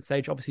him on a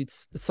stage. Obviously,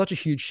 it's such a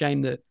huge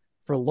shame that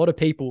for a lot of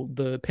people,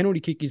 the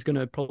penalty kick is going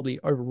to probably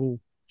overrule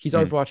his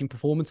overarching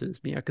performances,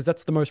 because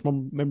that's the most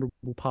memorable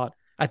part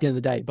at the end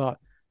of the day. But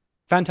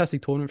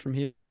fantastic tournament from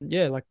him.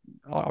 Yeah,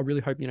 I really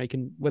hope he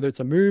can, whether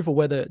it's a move or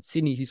whether it's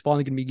Sydney, he's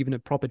finally going to be given a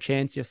proper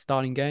chance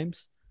starting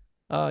games.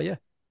 Yeah.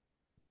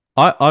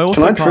 I also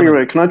can I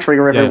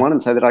trigger everyone and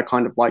say that I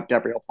kind of like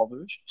Gabriel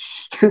Pavlovich?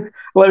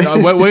 We're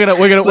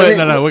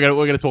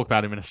gonna talk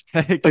about him in a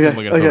second.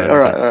 Okay. All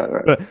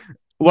right. But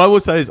what I will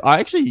say is I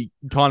actually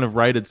kind of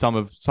rated some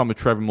of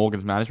Trevor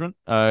Morgan's management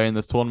in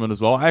this tournament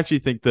as well. I actually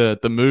think the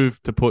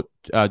move to put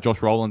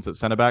Josh Rowlands at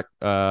centre back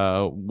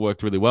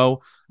worked really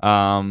well.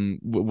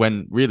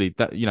 When really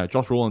that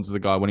Josh Rawlins is a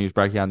guy when he was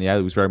breaking out in the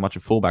A, was very much a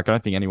fullback. I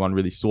don't think anyone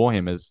really saw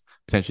him as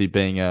potentially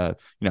being a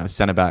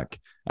centre back.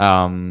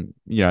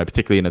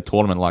 Particularly in a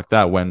tournament like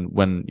that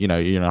when you're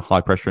in a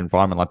high pressure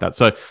environment like that.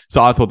 So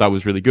I thought that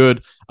was really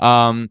good.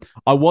 I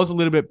was a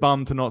little bit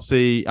bummed to not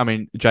see. I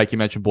mean, Jake, you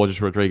mentioned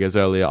Borges Rodriguez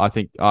earlier. I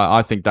think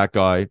that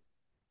guy,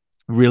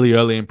 really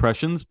early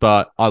impressions,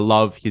 but I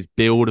love his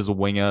build as a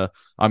winger.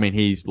 I mean,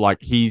 he's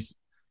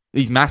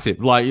massive.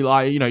 You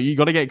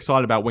got to get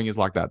excited about wingers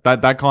like that.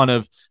 That kind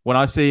of, when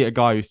I see a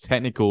guy who's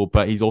technical,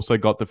 but he's also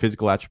got the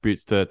physical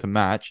attributes to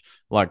match,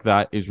 like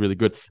that is really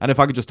good. And if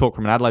I could just talk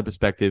from an Adelaide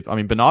perspective, I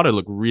mean, Bernardo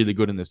looked really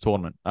good in this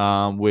tournament,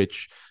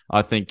 which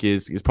I think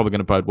is probably going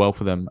to bode well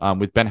for them.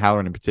 With Ben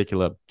Halloran in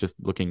particular,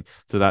 just looking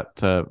to that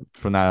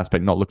from that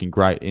aspect, not looking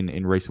great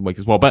in recent weeks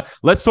as well. But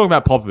let's talk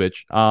about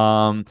Popovic,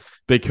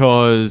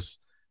 because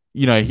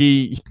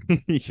he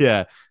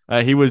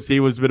he was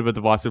a bit of a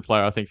divisive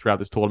player, I think, throughout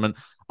this tournament.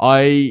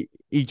 He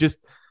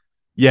just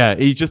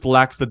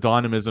lacks the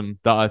dynamism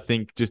that I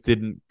think just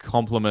didn't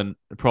complement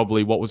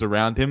probably what was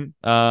around him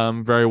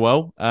very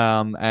well.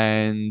 I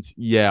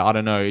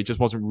don't know, it just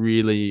wasn't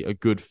really a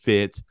good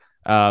fit.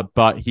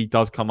 But he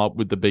does come up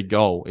with the big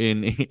goal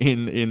in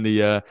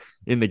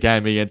the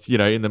game against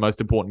in the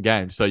most important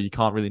game. So you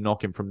can't really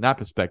knock him from that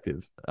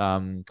perspective.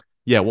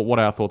 What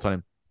are our thoughts on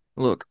him?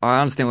 Look,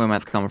 I understand where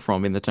Matt's coming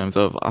from in the terms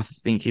of, I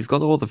think he's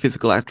got all the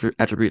physical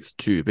attributes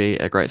to be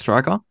a great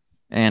striker.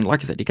 And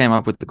like I said, he came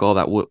up with the goal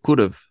that could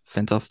have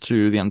sent us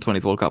to the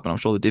Under-20s World Cup. And I'm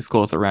sure the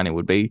discourse around him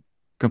would be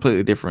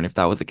completely different if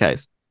that was the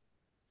case.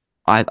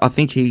 I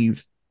think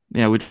he's,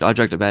 I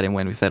joked about him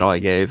when we said,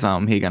 is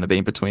he going to be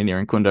in between here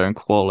and Kundo and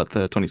Qual at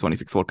the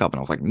 2026 World Cup? And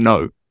I was like,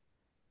 no.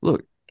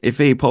 Look, if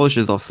he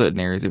polishes off certain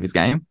areas of his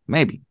game,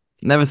 maybe.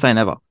 Never say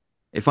never.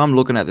 If I'm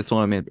looking at this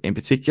tournament in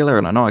particular,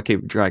 and I know I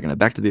keep dragging it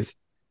back to this,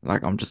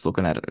 like I'm just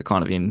looking at it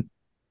kind of in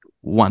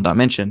one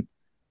dimension,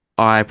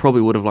 I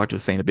probably would have liked to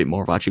have seen a bit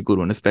more of Archie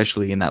Goodwin,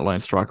 especially in that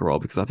lone striker role,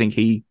 because I think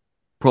he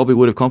probably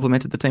would have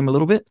complemented the team a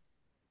little bit.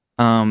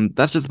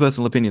 That's just a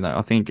personal opinion, though.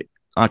 I think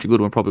Archie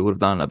Goodwin probably would have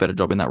done a better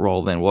job in that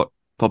role than what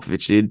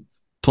Popovic did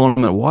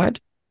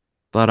tournament-wide.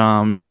 But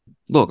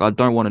look, I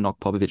don't want to knock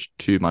Popovic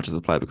too much as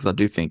a player, because I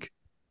do think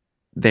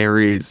there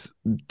is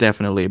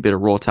definitely a bit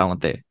of raw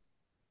talent there.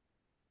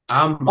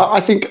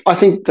 I think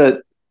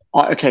that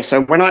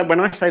so when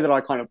I say that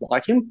I kind of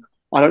like him,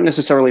 I don't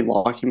necessarily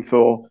like him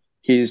for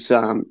his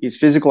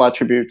physical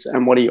attributes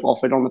and what he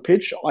offered on the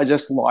pitch. I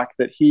just like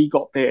that he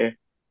got there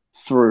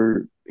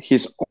through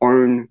his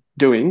own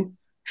doing,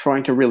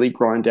 trying to really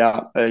grind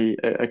out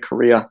a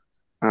career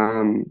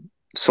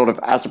sort of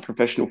as a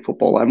professional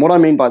footballer. And what I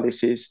mean by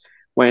this is,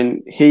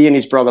 when he and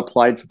his brother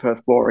played for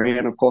Perth Glory,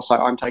 and of course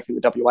I'm taking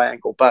the WA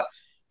angle, but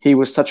he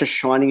was such a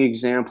shining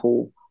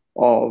example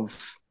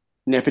of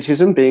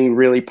nepotism being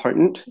really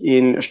potent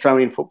in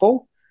Australian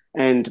football,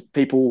 and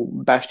people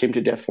bashed him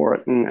to death for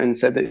it and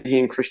said that he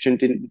and Christian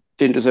didn't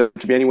deserve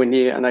to be anywhere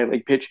near an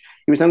A-League pitch.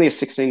 He was only a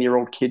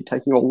 16-year-old kid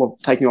taking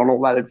on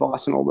all that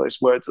advice and all those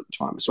words at the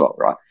time as well,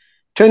 right?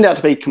 Turned out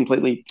to be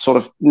completely sort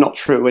of not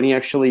true, and he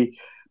actually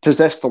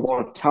possessed a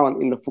lot of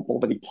talent in the football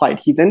that he played.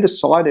 He then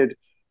decided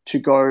to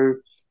go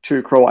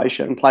to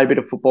Croatia and play a bit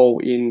of football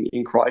in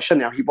Croatia.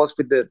 Now, he was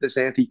with the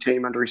Xanthi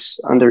team under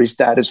his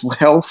dad as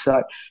well,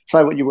 so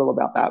say what you will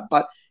about that.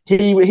 But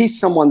he's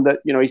someone that,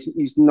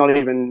 he's not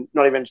even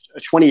a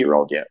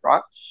 20-year-old yet,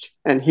 right?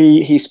 And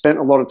he spent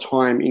a lot of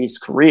time in his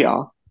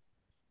career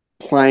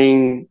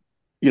playing,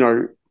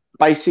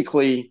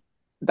 basically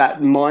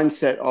that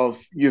mindset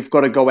of you've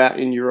got to go out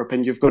in Europe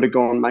and you've got to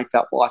go and make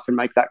that life and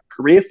make that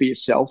career for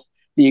yourself.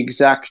 The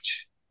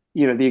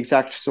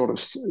exact sort of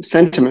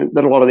sentiment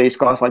that a lot of these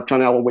guys like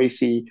John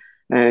Aloisi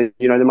and,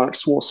 the Mark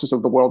Swartzes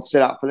of the world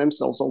set out for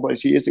themselves all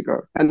those years ago.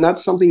 And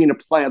that's something in a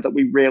player that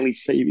we rarely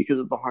see because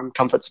of the home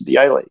comforts of the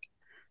A-League.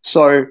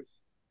 So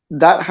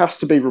that has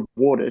to be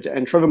rewarded.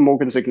 And Trevor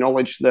Morgan's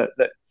acknowledged that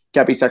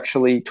Gabby's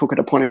actually took it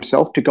upon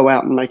himself to go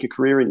out and make a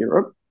career in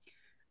Europe.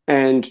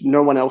 And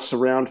no one else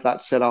around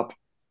that setup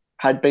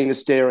had been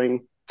as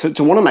daring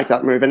to want to make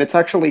that move. And it's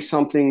actually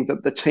something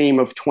that the team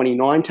of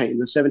 2019,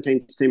 the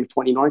 17th team of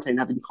 2019,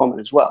 have in common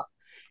as well,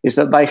 is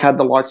that they had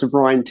the likes of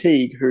Ryan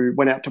Teague, who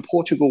went out to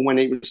Portugal when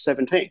he was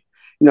 17.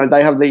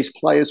 They have these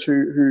players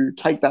who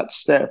take that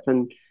step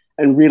and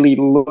really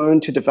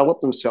learn to develop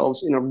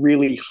themselves in a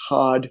really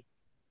hard,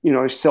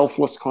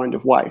 selfless kind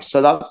of way.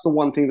 So that's the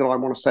one thing that I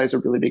want to say is a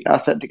really big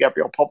asset to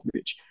Gabriel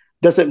Popovic.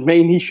 Does it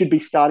mean he should be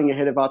starting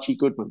ahead of Archie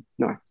Goodwin?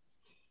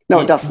 No,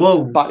 it doesn't.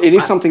 Well, but it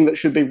is something that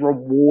should be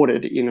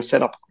rewarded in a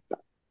setup like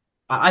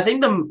that. I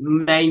think the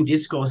main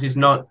discourse is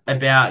not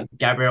about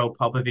Gabriel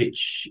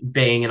Popovic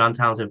being an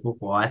untalented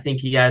footballer. I think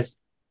he has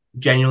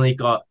genuinely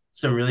got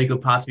some really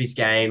good parts of his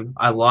game.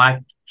 I like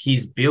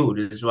his build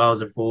as well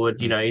as a forward.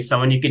 He's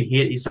someone you can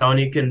hit. He's someone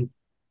who can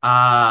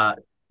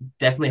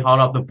definitely hold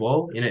up the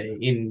ball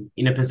in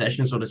a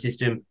possession sort of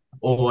system.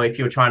 Or if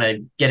you're trying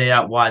to get it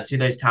out wide to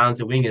those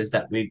talented wingers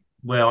that we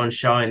were on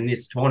show in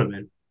this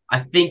tournament. I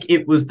think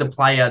it was the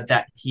player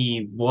that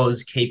he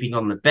was keeping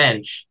on the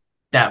bench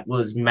that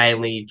was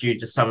mainly due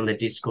to some of the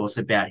discourse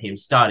about him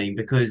starting,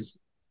 because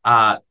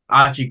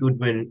Archie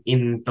Goodwin,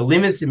 in the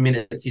limited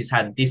minutes he's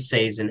had this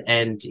season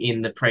and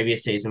in the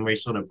previous season where he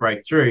sort of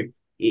broke through,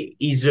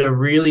 he's a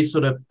really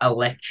sort of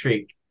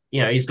electric,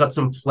 he's got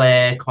some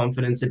flair,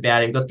 confidence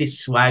about him, got this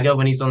swagger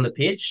when he's on the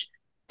pitch.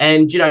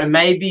 And,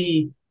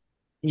 maybe,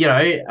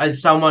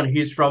 as someone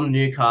who's from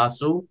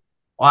Newcastle,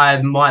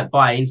 I might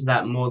buy into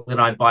that more than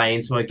I buy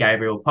into a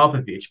Gabriel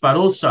Popovich. But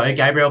also,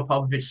 Gabriel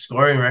Popovich's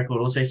scoring record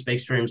also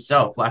speaks for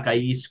himself. Like,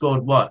 he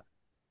scored what?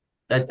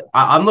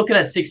 I'm looking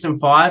at 6 and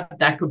 5.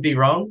 That could be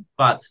wrong,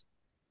 but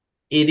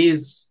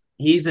he's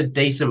a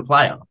decent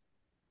player.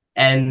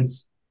 And,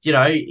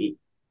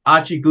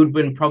 Archie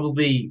Goodwin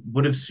probably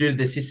would have suited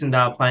the system they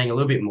were playing a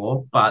little bit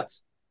more, but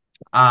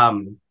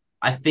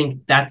I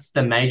think that's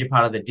the major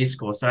part of the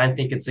discourse. I don't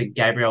think it's a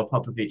Gabriel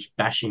Popovich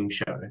bashing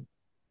show.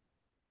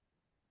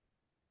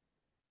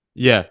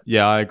 Yeah,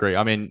 I agree.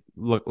 I mean,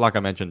 look, like I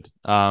mentioned,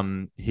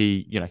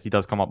 he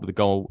does come up with a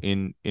goal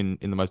in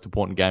the most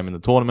important game in the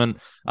tournament.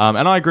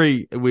 And I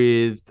agree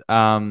with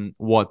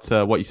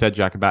what you said,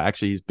 Jack, about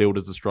actually his build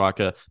as a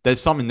striker. There's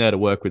something there to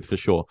work with for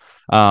sure.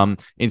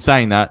 In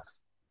saying that,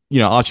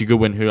 Archie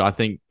Goodwin, who I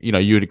think,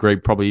 you would agree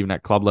probably even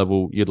at club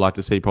level, you'd like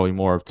to see probably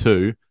more of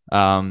too.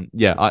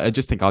 I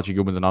just think Archie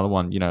Goodwin's another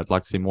one, I'd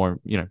like to see more,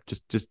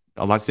 just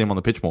I'd like to see him on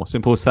the pitch more.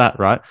 Simple as that,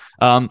 right?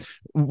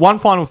 One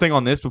final thing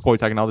on this before we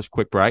take another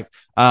quick break.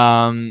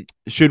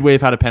 Should we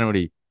have had a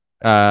penalty?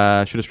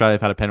 Should Australia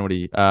have had a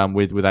penalty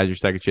with Adrian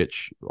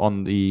Stegacic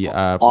on the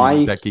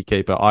Uzbeki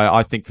keeper?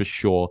 I think for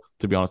sure,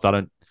 to be honest,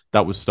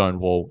 that was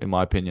stonewall in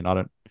my opinion. I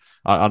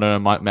don't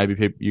know,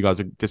 maybe you guys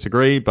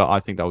disagree, but I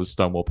think that was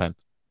stonewall pen.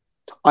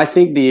 I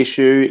think the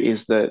issue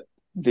is that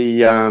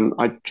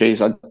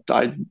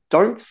I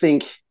don't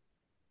think.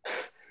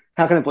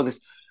 How can I put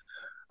this?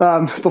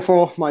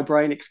 Before my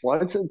brain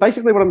explodes,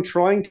 basically what I'm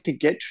trying to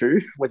get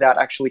to, without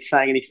actually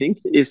saying anything,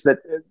 is that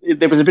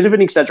there was a bit of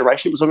an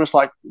exaggeration. It was almost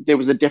like there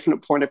was a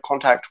definite point of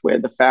contact where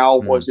the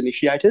foul was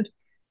initiated,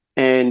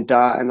 and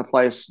the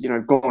players,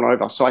 gone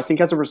over. So I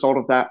think as a result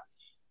of that,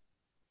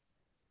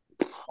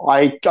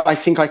 I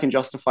think I can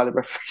justify the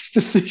referee's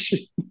decision.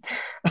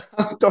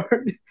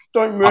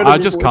 Don't murder me. I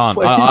just can't.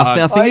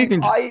 I think you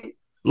can.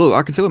 Look,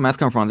 I can see where Matt's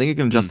coming from. I think you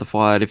can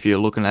justify it if you're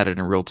looking at it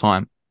in real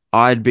time.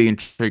 I'd be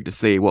intrigued to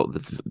see what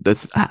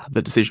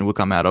the decision would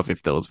come out of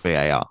if there was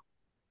VAR.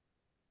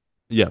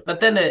 Yeah, but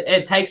then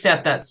it takes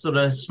out that sort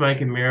of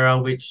smoke and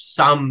mirror, which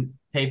some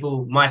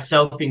people,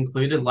 myself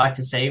included, like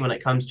to see when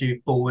it comes to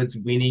forwards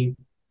winning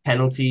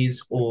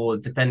penalties or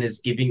defenders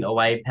giving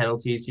away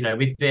penalties.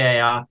 With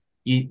VAR,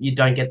 you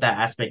don't get that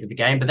aspect of the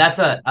game, but that's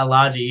a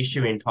larger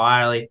issue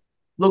entirely.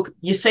 Look,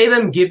 you see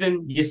them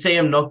given, you see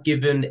them not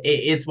given.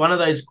 It's one of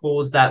those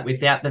calls that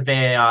without the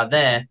VAR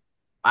there,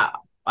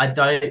 I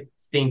don't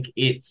think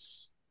it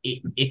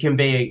can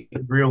be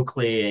real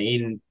clear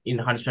in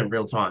 100%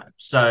 real time.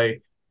 So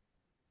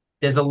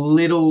there's a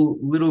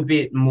little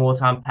bit more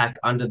to unpack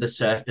under the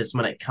surface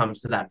when it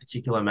comes to that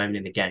particular moment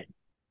in the game.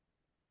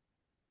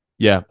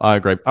 Yeah, I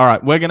agree. All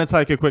right, we're going to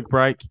take a quick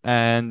break,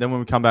 and then when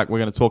we come back, we're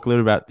going to talk a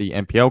little about the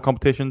NPL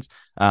competitions,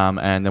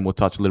 and then we'll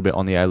touch a little bit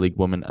on the A-League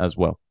women as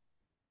well.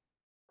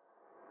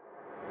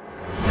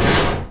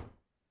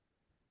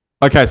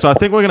 Okay, so I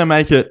think we're going to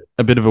make it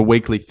a bit of a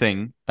weekly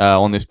thing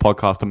on this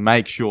podcast to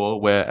make sure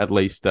we're at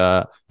least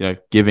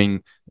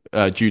giving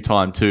due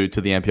time to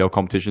the NPL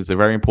competitions. They're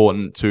very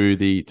important to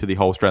the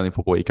whole Australian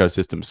football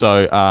ecosystem.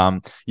 So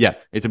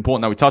it's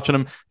important that we touch on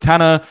them.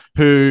 Tanner,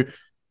 who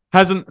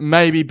hasn't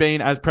maybe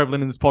been as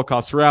prevalent in this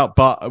podcast throughout,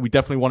 but we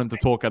definitely want him to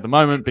talk at the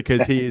moment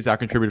because he is our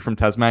contributor from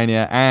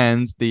Tasmania,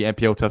 and the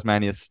NPL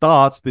Tasmania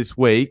starts this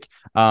week.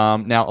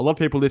 Now, a lot of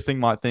people listening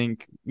might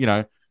think,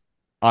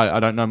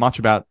 I don't know much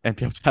about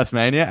NPL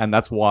Tasmania, and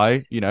that's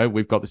why,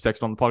 we've got this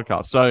section on the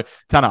podcast. So,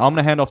 Tanner, I'm going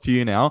to hand off to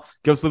you now.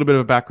 Give us a little bit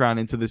of a background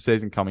into this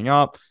season coming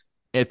up.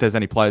 If there's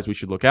any players we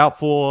should look out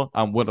for,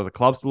 what are the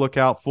clubs to look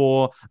out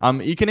for?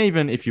 You can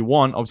even, if you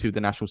want, obviously with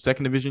the National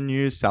Second Division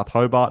news, South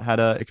Hobart had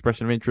an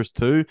expression of interest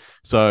too.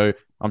 So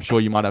I'm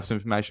sure you might have some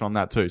information on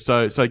that too.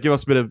 So give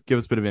us a bit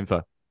of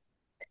info.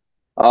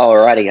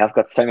 Alrighty, I've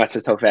got so much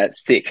to talk about.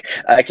 Sick.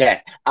 Okay.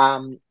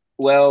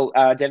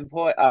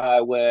 Devonport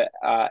were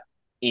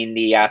in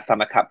the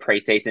Summer Cup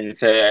preseason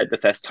for the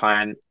first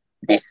time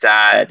this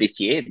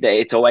year.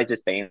 It's always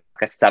just been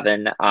like a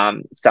Southern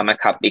Summer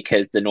Cup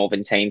because the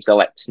Northern teams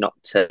elect not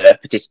to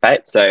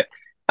participate. So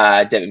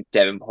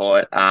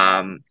Devonport,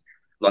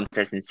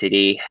 Launceston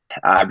City,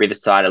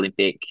 Riverside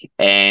Olympic,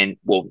 and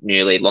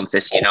newly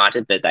Launceston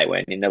United, but they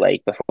weren't in the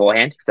league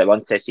beforehand. So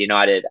Launceston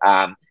United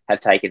have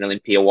taken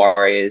Olympia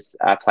Warriors'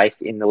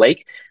 place in the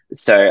league.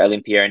 So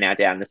Olympia are now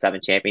down in the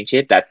Southern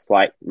Championship. That's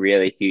like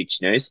really huge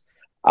news.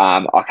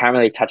 I can't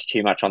really touch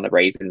too much on the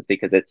reasons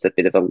because it's a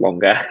bit of a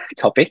longer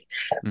topic.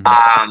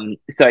 Mm-hmm.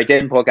 So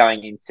Devonport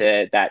going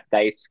into that,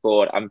 they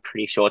scored, I'm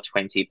pretty sure,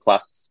 20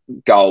 plus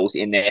goals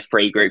in their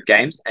 3 group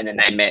games. And then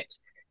they met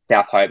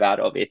South Hobart,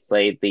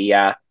 obviously,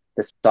 the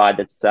side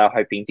that's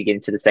hoping to get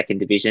into the second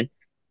division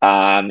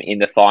in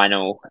the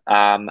final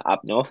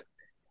up north.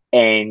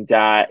 And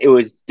it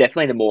was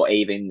definitely the more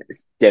even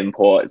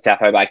Devonport South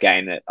Hobart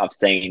game that I've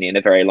seen in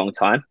a very long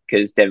time,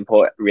 because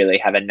Devonport really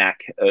have a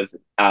knack of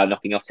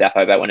knocking off South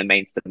Hobart when it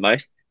means the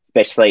most,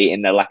 especially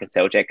in the Laka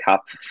Seljuk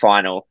Cup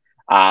final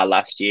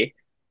last year.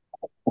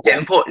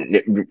 Devonport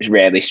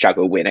rarely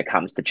struggle when it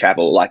comes to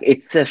travel. Like,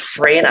 it's a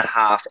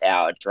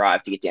 3.5-hour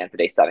drive to get down to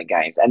these Southern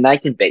games, and they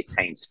can beat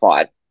teams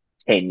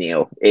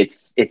 5-10-0.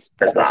 It's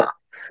bizarre.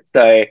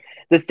 So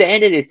the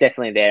standard is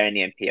definitely there in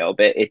the NPL,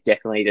 but it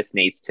definitely just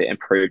needs to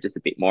improve just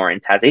a bit more in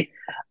Tassie.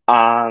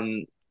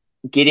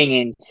 Getting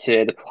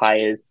into the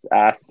players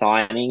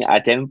signing,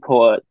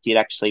 Devonport did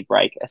actually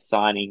break a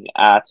signing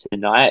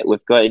tonight.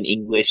 We've got an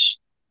English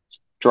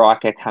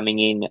striker coming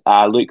in,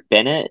 Luke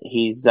Bennett.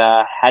 He's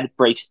had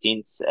brief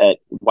stints at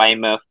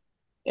Weymouth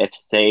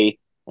FC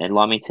and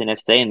Lymington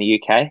FC in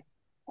the UK.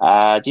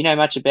 Do you know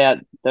much about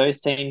those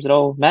teams at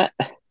all, Matt?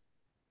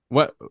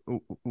 What?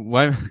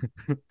 Wait.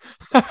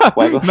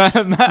 Weymouth?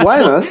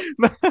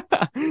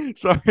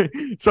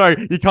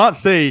 Sorry. You can't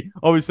see,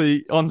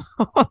 obviously, on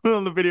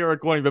the video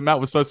recording, but Matt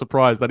was so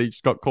surprised that he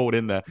just got called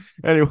in there.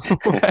 Anyway.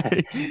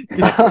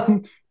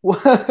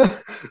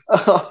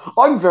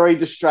 I'm very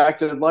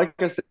distracted. Like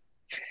I said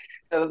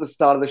at the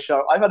start of the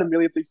show, I've had a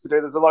million things to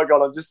do. There's a lot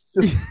going on. Just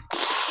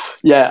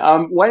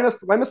yeah. Weymouth,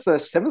 the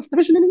 7th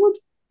division in England.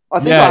 I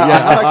think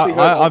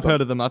I've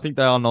heard of them. I think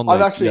they are non-league.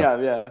 I've actually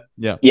yeah.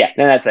 Yeah,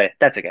 no, that's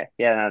okay.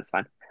 Yeah, no, that's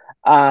fine.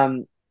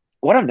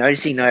 What I'm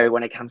noticing though,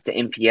 when it comes to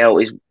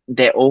NPL, is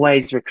they're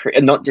always recruit,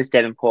 not just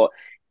Devonport.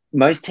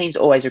 Most teams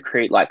always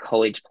recruit like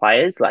college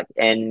players,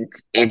 and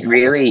it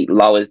really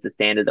lowers the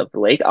standard of the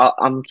league.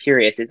 I'm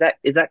curious, is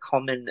that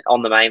common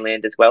on the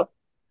mainland as well?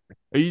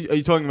 Are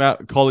you talking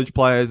about college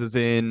players as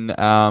in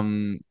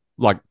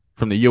like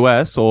from the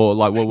US, or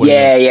like what?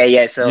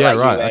 Yeah. So yeah,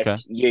 like right,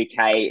 US, okay.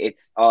 UK,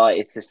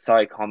 it's just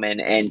so common,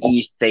 and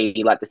you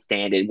see like the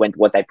standard when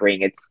what they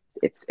bring, it's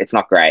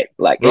not great.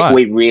 Like right.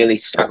 We really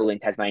struggle in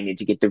Tasmania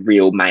to get the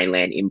real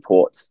mainland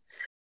imports.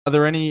 Are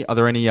there any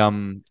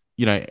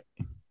you know,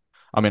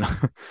 I mean,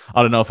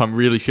 I don't know if I'm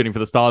really shooting for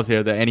the stars here.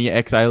 Are there any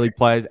ex-A-League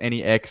players,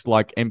 any ex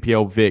like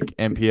NPL Vic,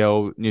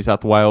 NPL New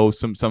South Wales,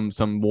 some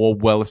more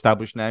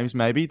well-established names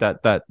maybe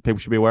that people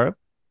should be aware of?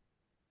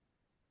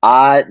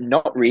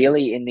 Not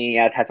really in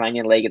the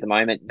Tasmanian League at the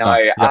moment. No.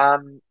 Yep.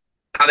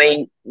 I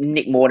mean,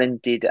 Nick Morton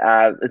did.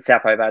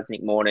 South Hobart's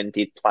Nick Morton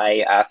did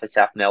play for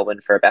South Melbourne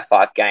for about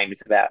 5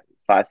 games about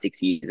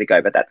 5-6 years ago,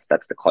 but that's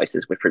the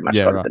closest we've pretty much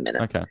got at the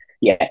minute. Okay.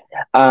 Yeah.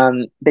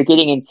 They're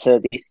getting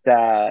into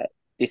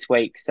this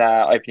week's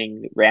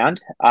opening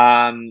round.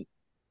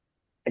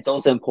 It's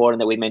also important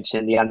that we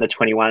mention the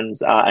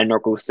under-21s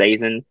inaugural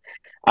season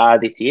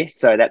this year.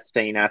 So that's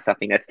been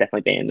something that's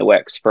definitely been in the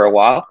works for a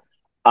while.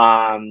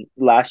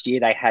 Last year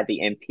they had the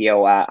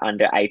NPL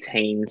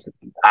under-18s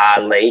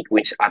league,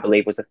 which I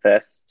believe was the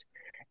first.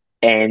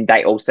 And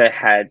they also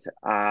had,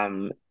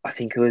 I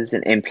think it was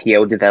an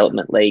NPL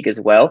development league as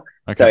well.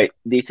 Okay. So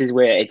this is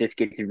where it just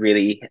gets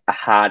really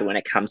hard when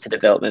it comes to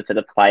development for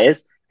the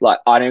players. Like,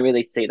 I don't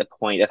really see the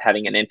point of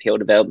having an NPL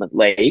development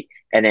league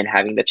and then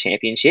having the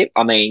championship.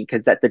 I mean,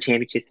 because the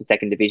championship's the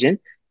 2nd division.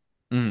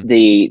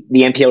 The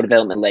NPL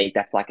development league,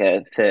 that's like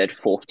a 3rd,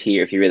 4th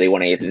tier if you really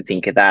want to even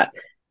think of that.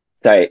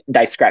 So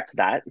they scrapped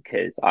that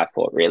because I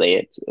thought really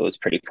it was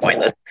pretty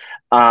pointless.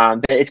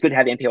 But it's good to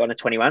have NPL under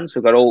 21s.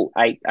 We've got all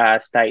 8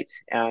 state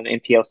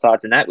NPL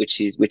sides in that, which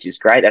is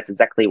great. That's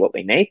exactly what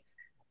we need.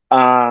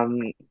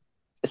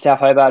 South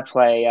Hobart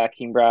play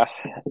Kingborough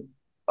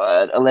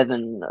at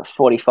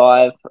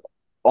 11:45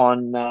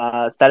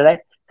 on Saturday.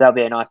 So that'll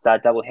be a nice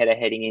double header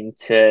heading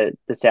into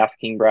the South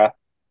Kingborough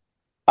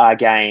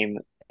game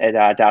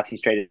at Darcy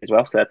Street as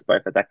well. So that's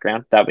both at that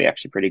ground. That'll be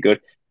actually pretty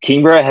good.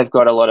 Kingborough have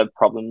got a lot of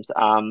problems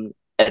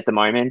at the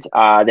moment.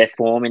 Their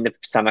form in the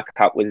Summer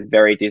Cup was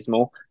very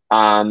dismal.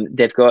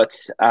 They've got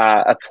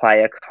a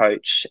player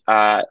coach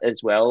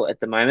as well at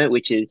the moment,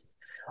 which is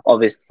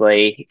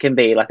obviously can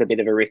be like a bit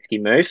of a risky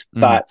move.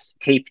 But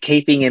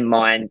keeping in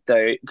mind,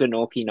 though,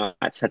 Glenorchy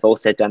Knights have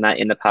also done that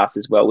in the past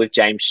as well with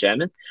James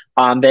Sherman.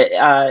 But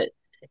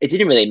it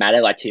didn't really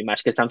matter like too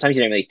much because sometimes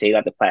you don't really see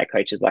like the player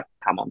coaches like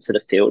come onto the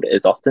field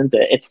as often,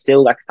 but it's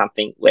still like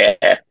something where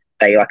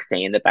they like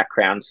see in the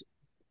background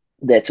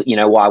that,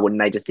 why wouldn't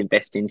they just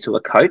invest into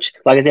a coach?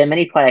 Like, is there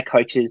many player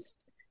coaches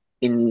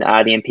in the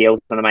NPLs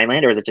on the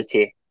mainland, or is it just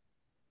here?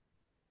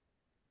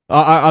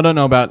 I don't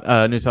know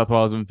about New South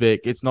Wales and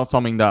Vic. It's not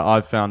something that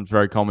I've found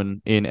very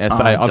common in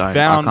SA. I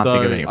can't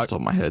think of any off the top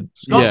of my head.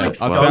 Scott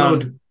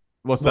McDonald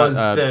what's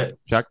that?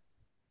 Jack?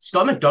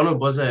 Scott McDonald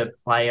was a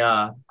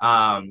player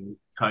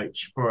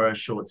coach for a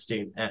short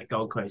stint at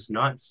Gold Coast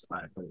Knights,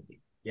 I believe.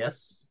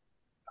 Yes?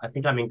 I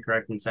think I'm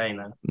incorrect in saying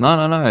that.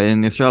 No.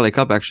 In the Australia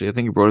Cup, actually. I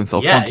think he brought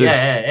himself on too.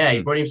 Yeah.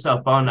 He brought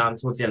himself on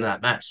towards the end of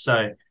that match.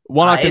 So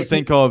one I can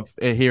think of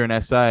here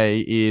in SA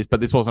is,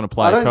 but this wasn't a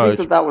player coach. I don't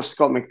think that was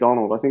Scott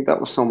McDonald. I think that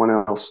was someone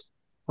else.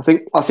 I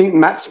think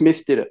Matt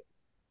Smith did it.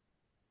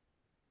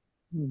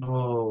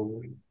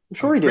 Oh, I'm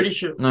sure he did. Pretty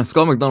sure. No,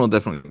 Scott McDonald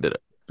definitely did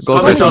it.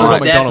 Scott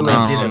McDonald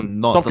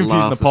Stop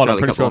confusing the pot. I'm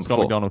pretty sure it's Scott Australia Cup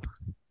McDonald.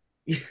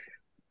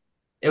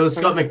 It was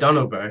Scott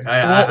McDonald, bro.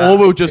 Or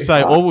we'll just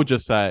say,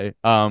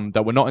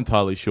 that we're not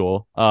entirely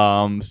sure.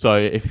 So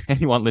if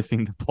anyone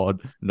listening to the pod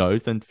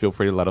knows, then feel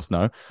free to let us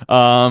know.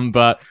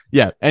 But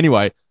yeah,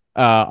 anyway,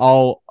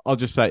 I'll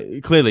just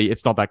say clearly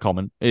it's not that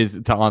common, is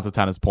to answer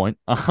Tanner's point.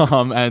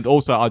 And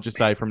also I'll just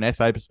say from an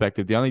SA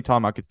perspective, the only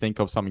time I could think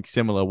of something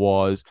similar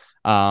was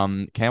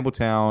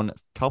Campbelltown a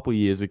couple of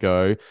years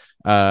ago.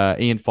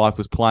 Ian Fife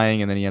was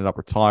playing and then he ended up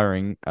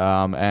retiring.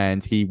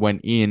 And he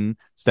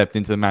stepped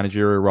into the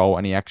managerial role,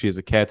 and he actually, as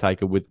a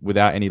caretaker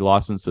without any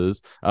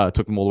licenses,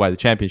 took them all the way to the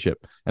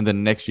championship. And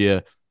then next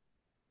year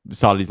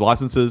started his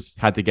licenses,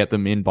 had to get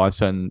them in by a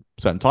certain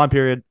time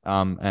period,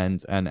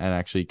 and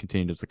actually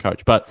continued as the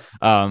coach. But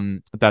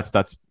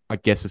that's I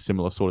guess a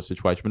similar sort of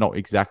situation, but not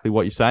exactly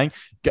what you're saying.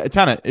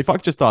 Tanner, if I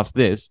could just ask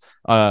this,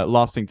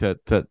 last thing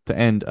to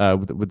end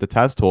with the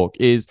Taz talk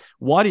is,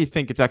 why do you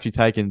think it's actually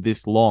taken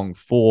this long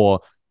for,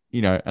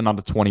 an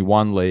under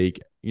 21 league,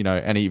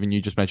 and even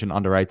you just mentioned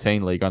under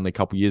 18 league only a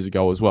couple of years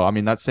ago as well? I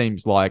mean, that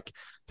seems like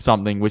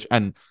something which,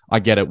 and I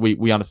get it,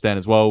 we understand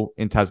as well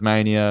in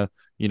Tasmania,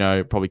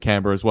 probably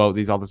Canberra as well,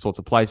 these other sorts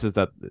of places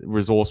that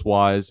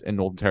resource-wise in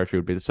Northern Territory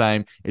would be the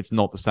same. It's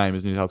not the same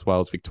as New South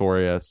Wales,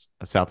 Victoria,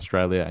 South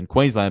Australia, and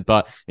Queensland.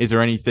 But is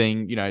there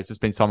anything, has this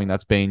been something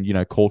that's been,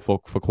 called for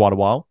quite a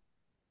while?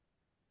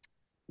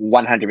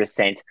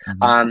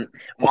 100%.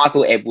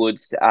 Michael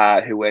Edwards,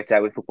 who worked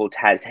out with Football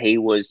Tas, he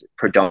was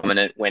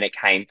predominant when it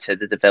came to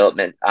the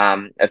development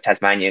of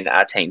Tasmanian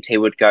teams. He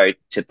would go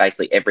to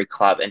basically every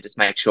club and just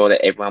make sure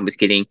that everyone was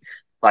getting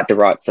like the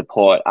right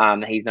support.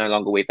 He's no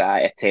longer with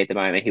FT at the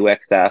moment. He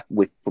works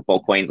with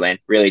Football Queensland.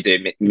 Really do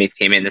miss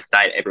him in the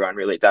state. Everyone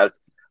really does.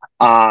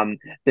 But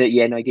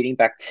yeah, no, getting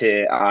back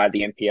to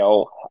the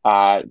NPL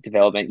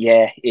development,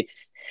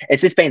 it's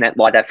just been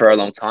like that for a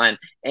long time.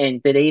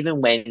 But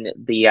even when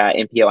the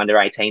NPL under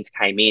 18s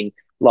came in,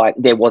 like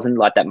there wasn't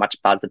like that much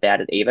buzz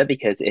about it either,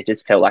 because it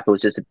just felt like it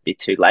was just a bit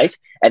too late.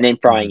 And then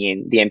throwing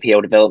in the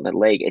NPL Development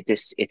League,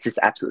 it's just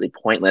absolutely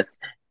pointless.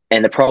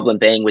 And the problem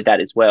being with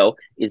that as well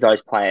is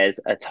those players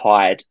are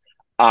tied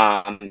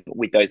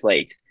with those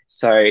leagues.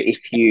 So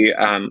if you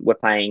were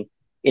playing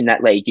in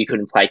that league, you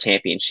couldn't play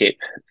championship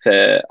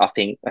for, I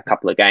think, a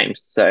couple of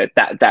games. So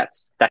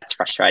that's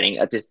frustrating.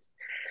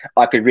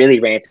 I could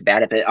really rant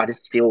about it, but I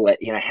just feel that,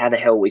 how the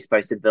hell are we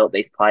supposed to develop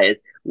these players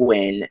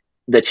when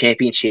the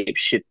championship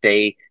should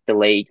be the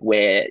league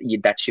where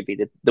that should be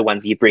the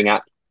ones you bring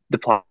up the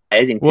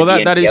players into. Well,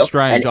 that is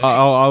strange.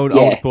 I would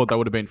have thought that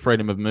would have been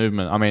freedom of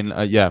movement. I mean,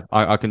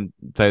 I can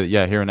say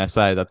that, here in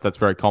SA, that's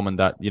very common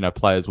that,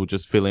 players will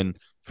just fill in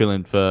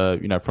for,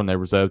 from their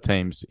reserve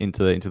teams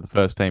into the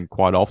first team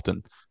quite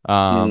often.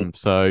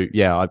 So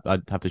yeah,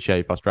 I'd have to share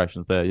your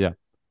frustrations there.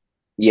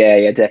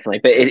 Yeah, definitely.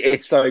 But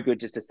it's so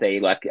good just to see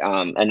like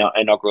an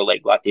inaugural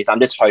league like this. I'm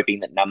just hoping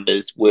that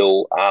numbers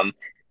will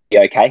be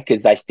okay,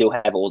 because they still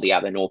have all the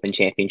other Northern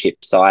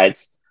Championship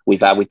sides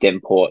with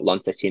Devonport,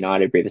 Launceston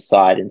United,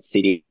 Riverside, and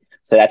City.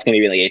 So that's going to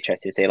be really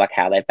interesting to see like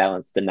how they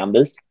balance the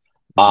numbers.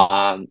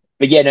 But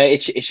yeah, no,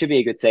 it should be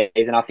a good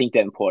season. I think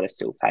Devonport are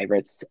still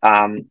favourites.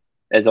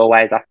 As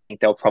always, I think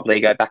they'll probably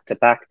go back to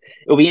back.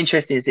 It'll be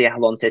interesting to see how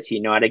Launceston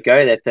United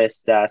go. Their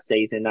first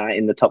season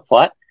in the top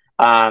flight.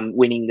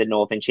 Winning the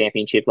Northern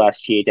Championship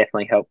last year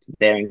definitely helped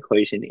their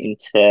inclusion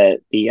into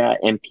the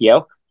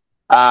NPL.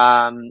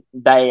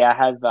 They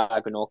have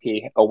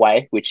Glenorchy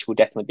away, which will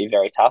definitely be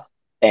very tough.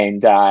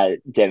 And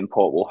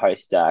Devonport will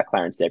host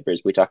Clarence Zebras,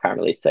 which I can't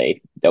really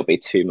see there'll be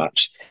too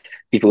much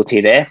difficulty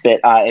there.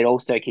 But it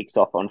also kicks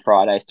off on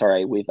Friday,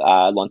 with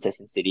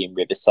Launceston City and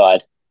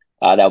Riverside.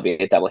 That'll be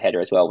a double header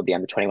as well with the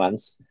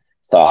under-21s.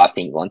 So I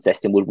think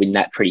Launceston would win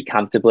that pretty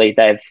comfortably.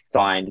 They've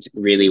signed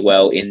really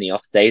well in the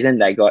off-season.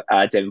 They got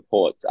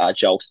Devonport's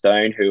Joel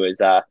Stone, who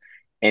is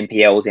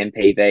NPL's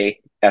MVP.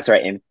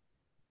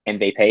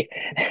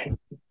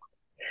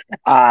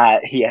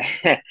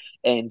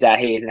 And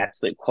he is an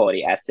absolute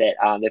quality asset.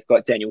 They've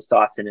got Daniel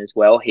Syson as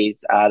well.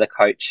 He's the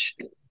coach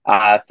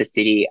for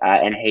City,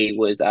 and he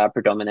was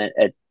predominant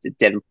at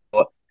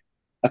Devonport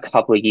a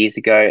couple of years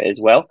ago as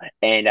well.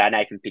 And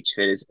Nathan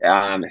Pitchford,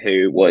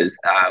 who was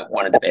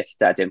one of the best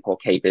Devonport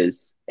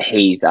keepers,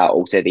 he's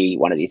also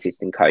one of the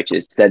assistant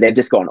coaches. So they've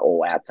just gone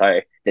all out.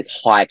 So there's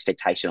high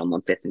expectation on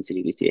Launceston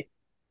City this year.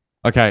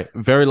 Okay,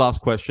 very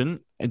last question.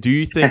 Do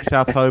you think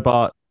South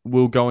Hobart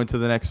will go into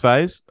the next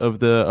phase of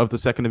the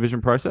second division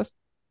process?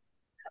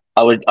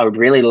 I would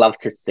really love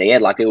to see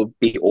it. Like, it would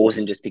be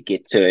awesome just to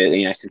get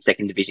to, some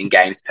second division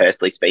games,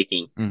 personally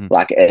speaking,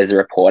 like as a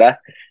reporter.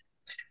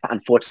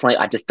 Unfortunately,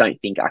 I just don't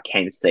think I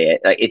can see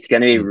it. Like, it's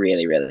going to be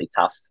really, really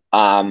tough.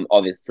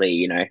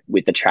 Obviously,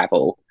 with the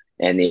travel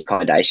and the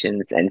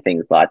accommodations and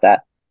things like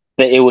that.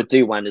 But it would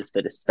do wonders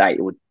for the state.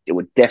 It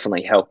would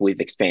definitely help with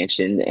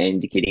expansion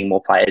and getting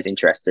more players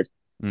interested.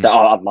 So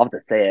I'd love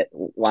to see it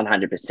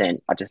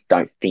 100%. I just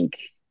don't think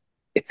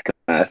it's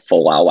going to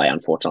fall our way,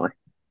 unfortunately.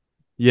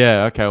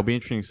 Yeah, okay. It'll be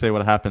interesting to see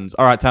what happens.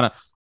 All right, Tanner,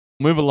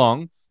 move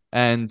along.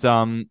 And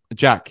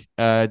Jack,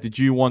 did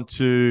you want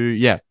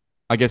to,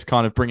 I guess,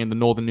 kind of bring in the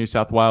Northern New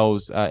South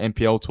Wales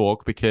NPL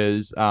talk,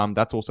 because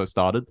that's also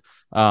started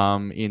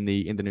in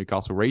the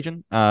Newcastle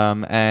region.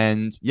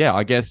 And yeah,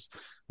 I guess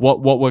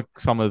what were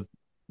some of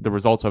the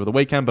results over the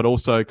weekend, but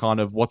also kind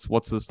of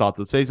what's the start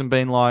of the season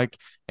been like?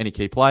 Any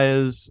key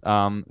players?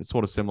 It's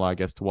sort of similar, I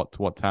guess, to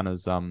what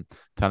Tanner's kind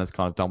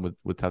of done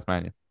with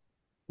Tasmania.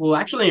 Well,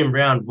 actually, in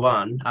round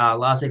one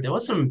last week, there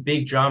was some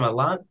big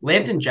drama.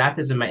 Lambton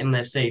Jackers and Maitland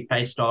FC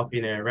faced off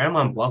in a round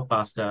one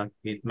blockbuster,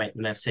 with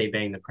Maitland FC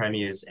being the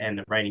premiers and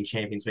the reigning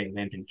champions being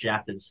Lambton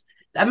Jackers.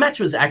 That match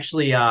was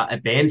actually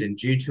abandoned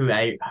due to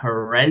a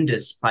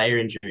horrendous player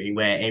injury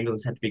where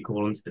ambulance had to be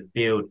called into the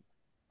field.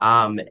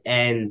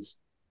 And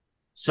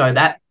so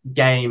that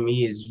game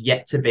is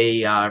yet to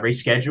be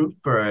rescheduled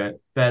for a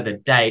further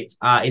date.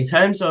 In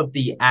terms of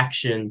the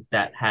action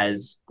that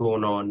has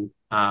gone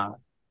on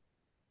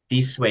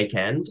this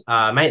weekend,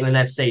 Maitland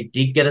FC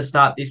did get a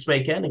start this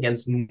weekend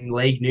against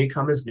league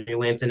newcomers New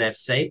Lambton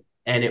FC,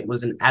 and it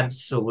was an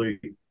absolute,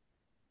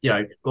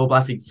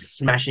 goal-blasting,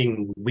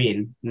 smashing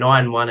win,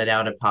 9-1 at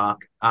Outer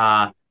Park.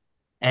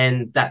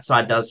 And that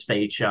side does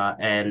feature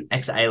an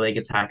ex-A-League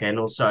attacker and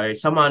also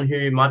someone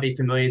who might be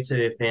familiar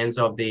to fans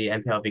of the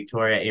NPL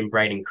Victoria in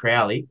Braden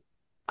Crowley.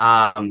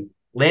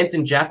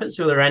 Lambton Jappers,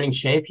 who are the reigning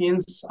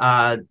champions,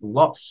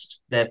 lost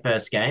their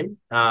first game.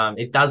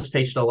 It does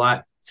feature the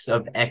likes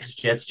of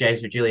ex-Jets,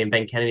 James Virgili and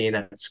Ben Kennedy in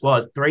that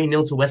squad.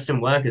 3-0 to Western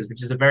Workers,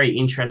 which is a very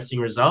interesting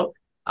result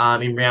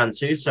in round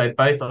two. So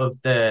both of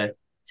the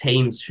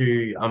teams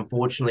who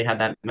unfortunately had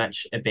that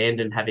match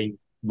abandoned having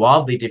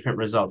wildly different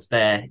results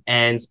there.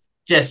 And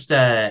just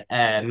a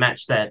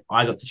match that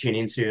I got to tune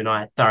into and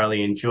I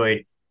thoroughly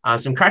enjoyed.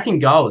 Some cracking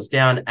goals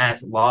down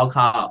at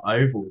Wildcard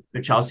Oval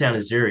for Charlestown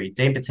Azuri.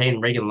 Dean Patine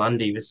and Regan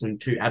Lundy with some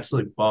two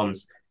absolute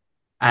bombs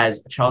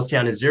as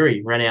Charlestown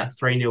Azuri ran out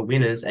 3-0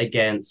 winners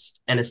against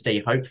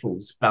NSD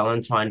Hopefuls,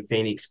 Valentine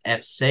Phoenix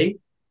FC.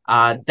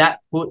 That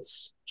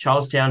puts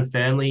Charlestown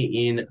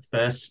firmly in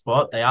first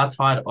spot. They are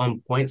tied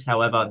on points.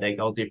 However, their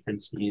goal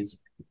difference is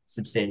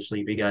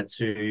substantially bigger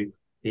to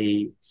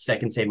the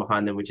second team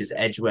behind them, which is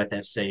Edgeworth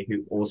FC,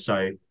 who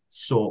also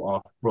saw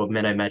off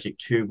Broadmeadow Magic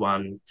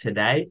 2-1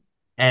 today.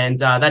 And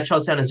that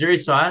Charlestown Azuri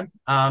side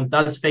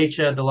does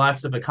feature the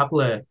likes of a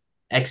couple of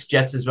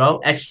ex-Jets as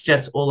well,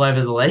 ex-Jets all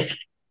over the league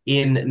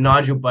in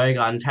Nigel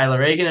Bogart and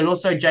Taylor Egan, and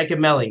also Jacob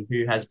Melling,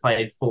 who has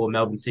played for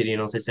Melbourne City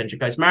and also Central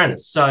Coast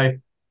Mariners. So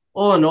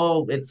all in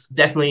all, it's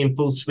definitely in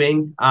full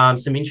swing.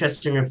 Some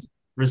interesting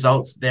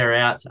results there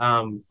out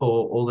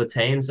for all the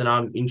teams, and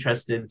I'm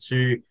interested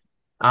to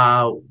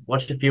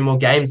watch a few more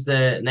games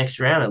the next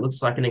round. It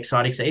looks like an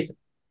exciting season.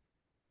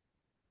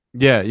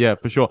 Yeah,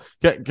 for sure.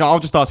 I'll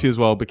just ask you as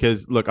well,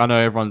 because look, I know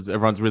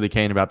everyone's really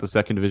keen about the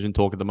second division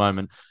talk at the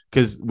moment,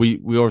 because we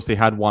obviously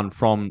had one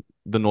from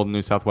the Northern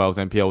New South Wales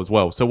NPL as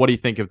well. So what do you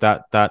think of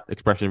that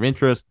expression of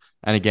interest?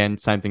 And again,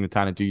 same thing with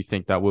Tanner. Do you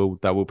think that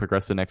will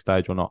progress to the next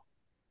stage or not?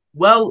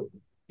 Well,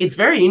 it's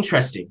very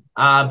interesting.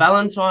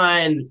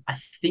 Valentine, I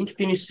think,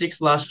 finished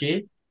sixth last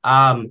year.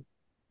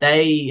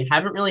 They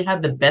haven't really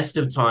had the best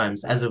of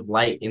times as of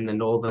late in the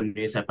Northern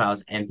New South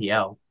Wales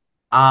NPL.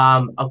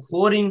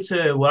 According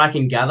to what I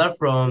can gather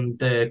from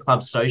the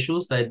club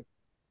socials, they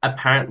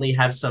apparently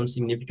have some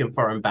significant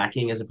foreign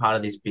backing as a part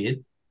of this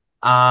bid.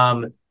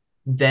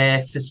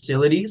 Their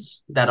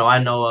facilities that I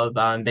know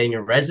of, being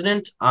a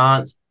resident,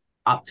 aren't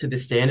up to the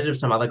standard of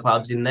some other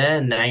clubs in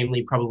there,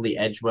 namely probably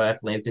Edgeworth,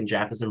 Lambton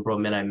Jappers and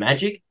Broadmeadow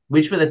Magic,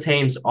 which were the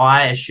teams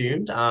I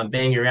assumed,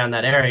 being around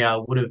that area,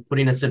 would have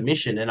put in a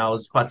submission, and I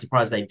was quite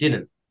surprised they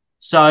didn't.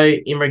 So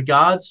in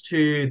regards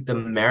to the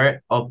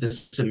merit of the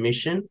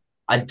submission,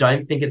 I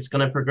don't think it's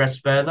going to progress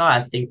further.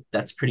 I think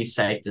that's pretty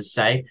safe to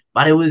say.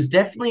 But it was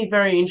definitely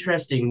very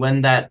interesting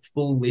when that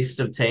full list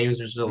of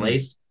teams was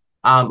released.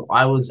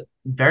 I was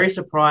very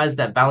surprised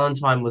that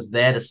Valentine was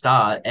there to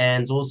start,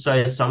 and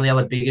also some of the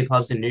other bigger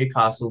clubs in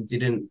Newcastle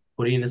didn't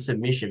put in a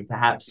submission.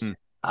 Perhaps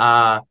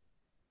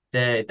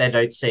they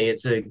don't see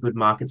it's a good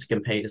market to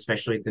compete,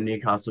 especially with the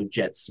Newcastle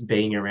Jets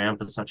being around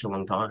for such a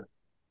long time.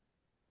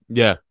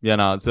 Yeah,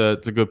 no, it's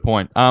a good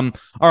point. All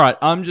right,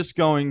 I'm just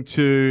going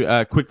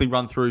to quickly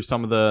run through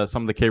some of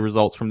the key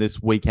results from this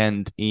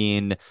weekend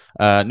in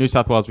New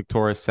South Wales,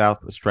 Victoria,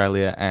 South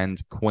Australia, and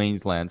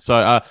Queensland.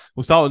 So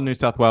we'll start with New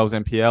South Wales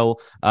NPL,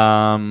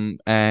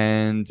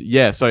 and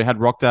yeah, so you had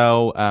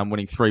Rockdale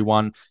winning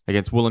 3-1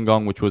 against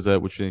Wollongong, which was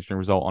an interesting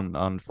result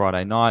on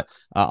Friday night.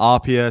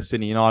 Arpia,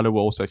 Sydney United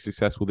were also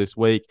successful this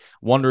week.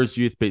 Wanderers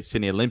Youth beat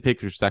Sydney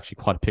Olympics, which was actually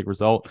quite a big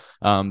result.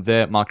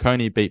 There,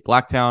 Marconi beat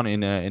Blacktown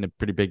in a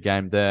pretty big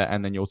game there,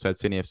 and then you also had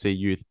Sydney FC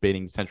Youth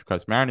beating Central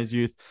Coast Mariners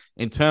Youth.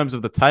 In terms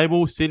of the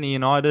table, Sydney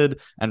United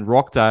and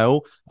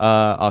Rockdale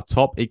are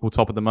equal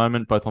top at the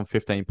moment, both on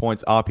 15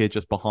 points. RPA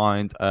just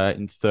behind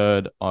in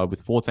third with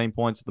 14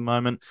 points at the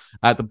moment.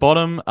 At the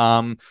bottom,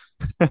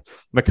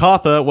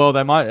 MacArthur, well,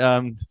 they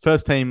might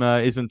first team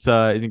isn't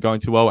going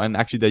too well, and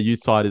actually their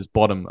youth side is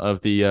bottom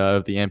of the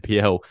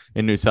NPL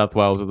in New South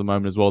Wales at the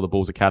moment as well, the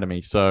Bulls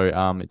Academy. So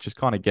it just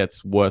kind of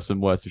gets worse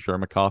and worse if you're a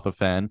MacArthur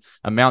fan.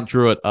 And Mount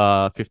Druitt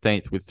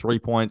 15th with 3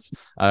 points,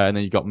 and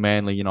then you got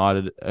Manly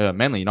United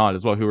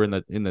as well, who were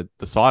in the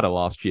decider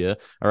last year,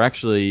 are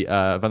actually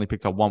have only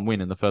picked up one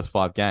win in the first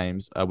 5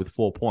 games with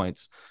 4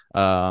 points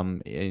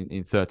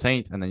in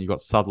 13th, and then you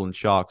got Sutherland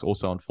Sharks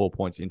also on 4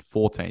 points in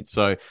 14th.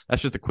 So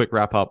that's just a quick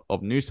wrap up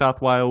of New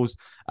South Wales,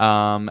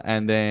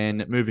 and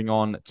then moving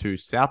on to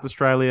South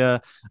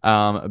Australia.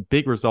 A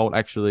big result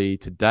actually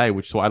today,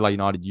 which saw Adelaide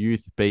United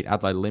Youth beat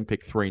Adelaide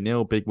Olympic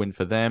 3-0. Big win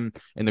for them.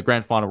 In the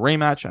grand final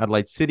rematch,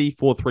 Adelaide City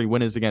 4-3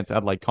 winners against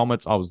Adelaide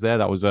Comets. I was there.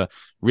 That was a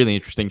really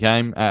interesting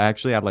game.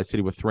 Actually, Adelaide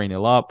City were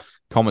 3-0 up.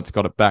 Comets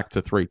got it back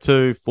to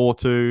 3-2,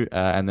 4-2,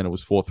 and then it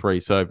was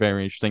 4-3. So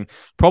very interesting.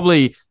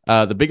 Probably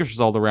the biggest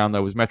result around,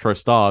 though, was Metro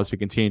Stars, who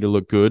continue to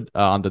look good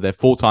under their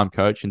full-time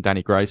coach in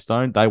Danny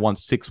Greystone. They won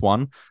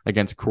 6-1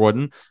 against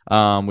Croydon,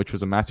 which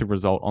was a massive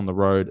result on the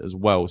road as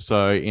well.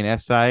 So in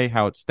SA,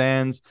 how it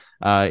stands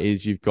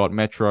is you've got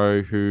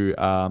Metro, who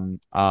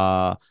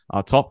are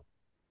top.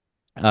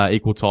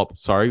 Equal top,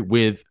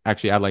 with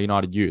actually Adelaide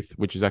United Youth,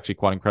 which is actually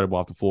quite incredible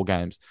after 4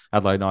 games.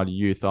 Adelaide United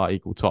Youth are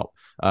equal top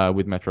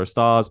with Metro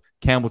Stars.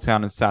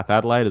 Campbelltown and South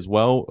Adelaide as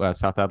well.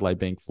 South Adelaide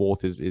being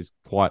 4th is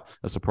quite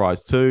a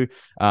surprise too.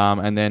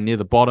 And then near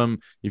the bottom,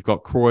 you've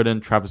got Croydon,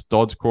 Travis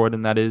Dodd's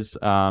Croydon, that is,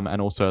 and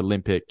also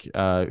Olympic,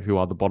 who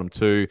are the bottom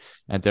 2.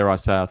 And dare I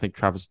say, I think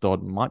Travis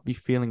Dodd might be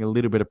feeling a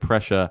little bit of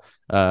pressure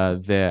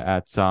there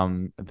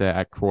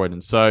at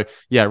Croydon. So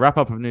yeah, wrap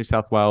up of New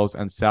South Wales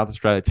and South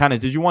Australia. Tanner,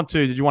 did you want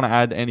to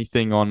add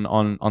anything on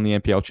the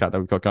NPL chat that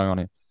we've got going on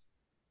here?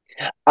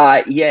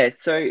 Yeah,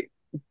 so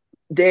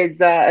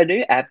there's a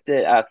new app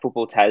that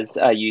Football Taz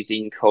are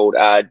using called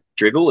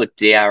Dribble,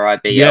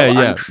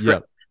 DRIBL. Yeah.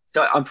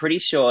 So I'm pretty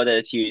sure that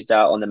it's used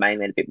on the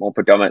mainland a bit more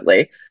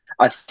predominantly.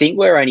 I think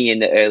we're only in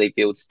the early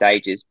build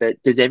stages,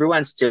 but does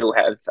everyone still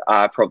have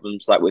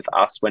problems like with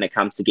us when it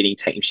comes to getting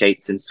team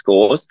sheets and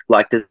scores?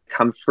 Like, does it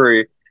come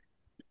through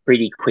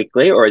pretty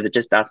quickly, or is it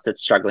just us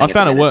that's struggling? I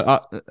found it work.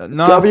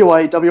 No.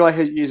 WA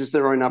uses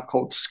their own app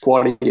called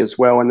Squatty as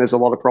well, and there's a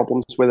lot of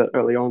problems with it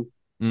early on.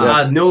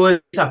 New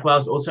South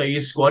Wales also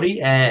use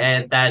Squatty,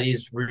 and that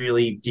is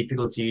really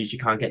difficult to use. You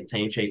can't get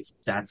team sheet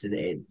stats in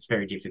it. It's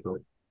very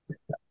difficult.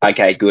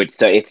 Okay, good.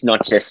 So it's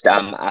not just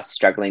us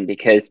struggling,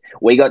 because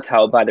we got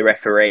told by the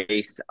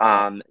referees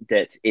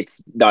that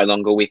it's no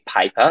longer with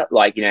paper,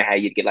 like, you know how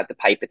you'd get like the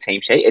paper team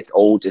sheet. It's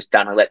all just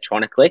done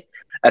electronically.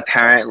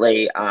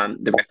 Apparently,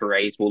 the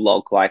referees will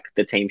log like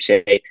the team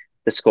sheet,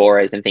 the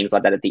scorers and things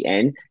like that at the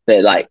end.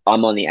 But like,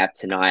 I'm on the app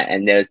tonight,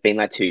 and there's been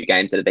like 2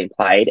 games that have been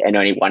played, and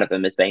only one of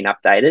them has been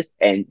updated.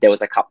 And there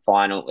was a cup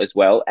final as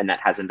well, and that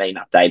hasn't been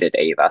updated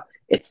either.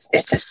 It's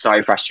just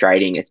so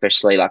frustrating,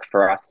 especially like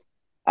for us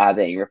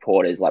being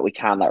reporters. Like, we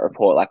can't like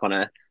report like on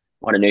a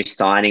new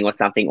signing or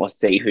something, or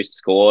see who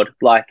scored.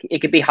 Like, it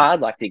could be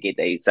hard like to get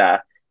these Can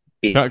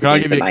I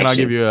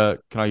give you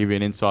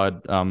an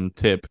inside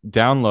tip?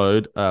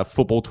 Download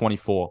Football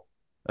 24.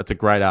 That's a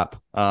great app.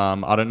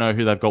 I don't know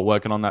who they've got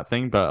working on that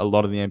thing, but a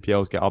lot of the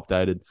NPLs get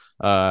updated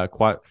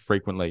quite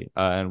frequently.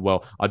 And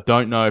well, I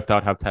don't know if they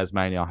would have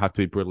Tasmania. I have to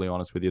be brutally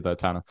honest with you though,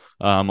 Tanner,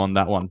 on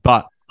that one.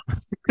 But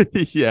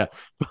yeah,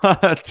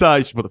 but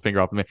you should put the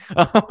finger up at me.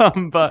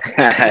 But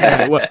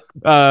what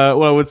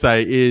I would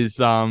say is,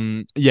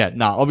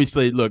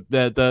 obviously, look,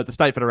 the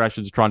state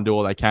federations are trying to do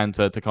all they can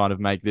to kind of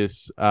make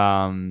this,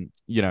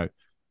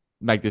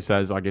 make this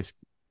as, I guess,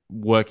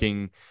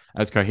 working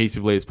as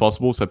cohesively as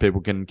possible, so people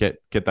can get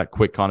that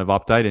quick kind of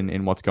update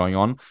in what's going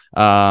on.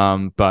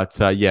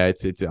 It's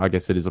I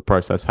guess it is a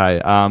process.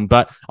 Hey,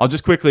 but I'll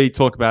just quickly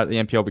talk about the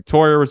NPL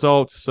Victoria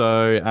results.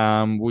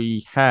 So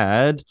we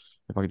had,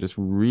 if I could just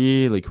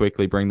really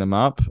quickly bring them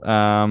up.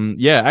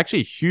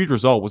 Actually a huge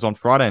result was on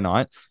Friday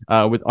night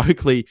with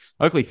Oakley.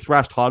 Oakley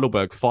thrashed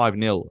Heidelberg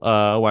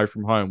 5-0 away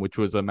from home, which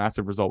was a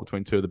massive result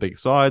between 2 of the big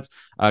sides.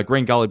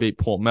 Green Gully beat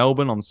Port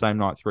Melbourne on the same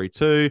night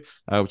 3-2,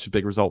 which is a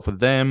big result for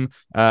them.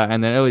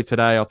 And then early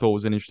today, I thought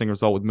was an interesting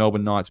result with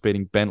Melbourne Knights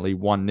beating Bentley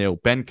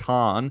 1-0. Ben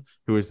Kahn,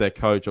 who is their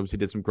coach, obviously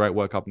did some great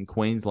work up in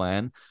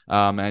Queensland,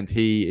 and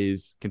he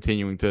is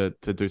continuing to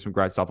do some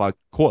great stuff. I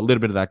caught a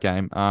little bit of that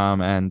game,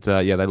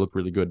 they look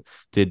really good.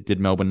 Did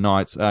Melbourne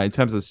Knights. In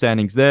terms of the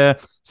standings there,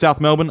 South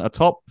Melbourne are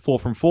top, 4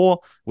 from 4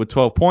 with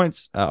 12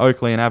 points.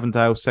 Oakley and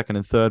Avondale, 2nd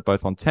and 3rd,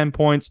 both on 10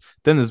 points.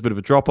 Then there's a bit of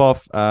a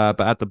drop-off,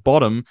 but at the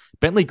bottom,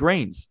 Bentley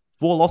Greens,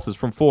 4 losses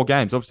from 4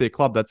 games. Obviously, a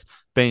club that's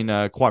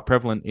been quite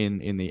prevalent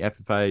in the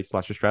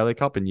FFA/Australia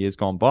Cup in years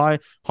gone by.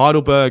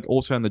 Heidelberg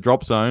also in the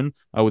drop zone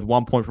with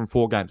 1 point from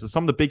 4 games. So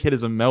some of the big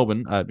hitters in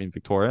Melbourne, in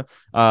Victoria,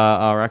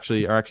 are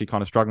actually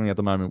kind of struggling at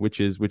the moment,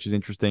 which is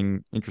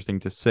interesting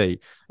to see.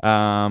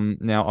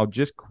 Now I'll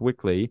just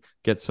quickly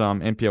get some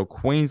NPL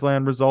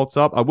Queensland results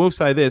up. I will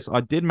say this: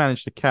 I did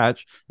manage to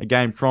catch a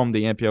game from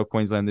the NPL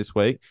Queensland this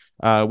week,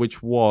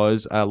 which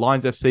was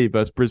Lions FC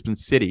versus Brisbane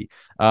City,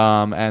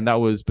 and that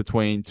was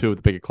between 2 of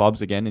the bigger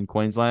clubs again in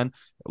Queensland.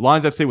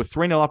 Lions FC were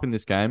 3-0 up in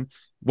this game,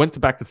 went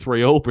back to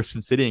 3-0,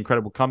 Brisbane City,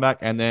 incredible comeback,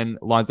 and then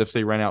Lions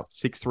FC ran out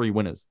 6-3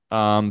 winners.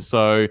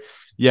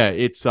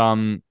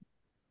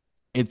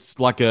 It's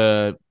like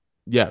a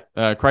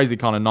crazy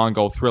kind of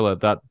 9-goal thriller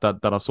that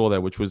I saw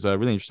there, which was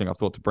really interesting. I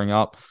thought to bring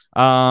up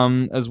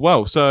as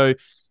well. So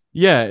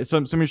yeah,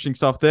 some interesting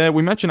stuff there.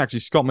 We mentioned actually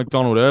Scott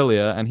McDonald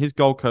earlier, and his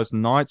Gold Coast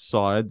Knights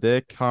side.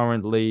 They're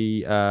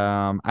currently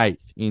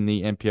 8th in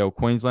the NPL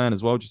Queensland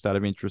as well, just out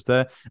of interest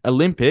there.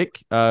 Olympic,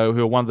 who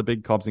are one of the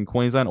big clubs in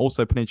Queensland,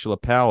 also Peninsula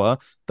Power.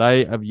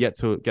 They have yet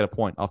to get a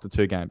point after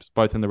 2 games,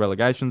 both in the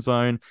relegation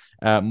zone.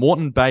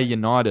 Moreton Bay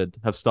United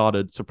have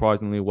started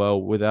surprisingly well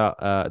without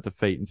a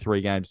defeat in 3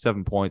 games,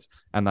 7 points,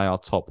 and they are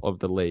top of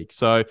the league.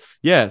 So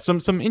yeah,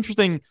 some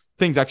interesting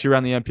things actually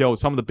around the NPL.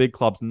 Some of the big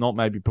clubs not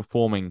maybe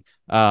performing,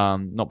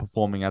 not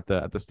performing at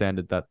the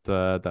standard that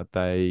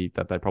they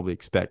probably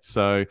expect.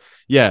 So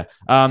yeah,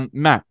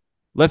 Matt,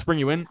 let's bring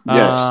you in.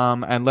 Yes.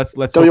 And let's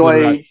talk a little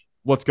about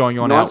what's going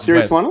on out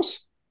series west.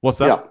 Finals. What's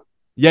that?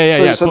 Yeah.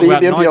 Yeah. So talk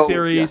about the night NPL,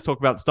 series. Talk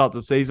about the start of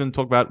the season.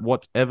 Talk about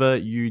whatever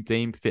you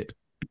deem fit.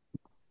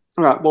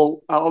 All right.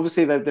 Well,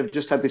 obviously they've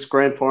just had this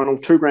grand final,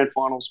 2 grand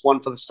finals, one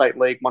for the state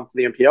league, one for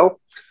the NPL.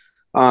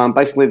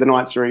 Basically, the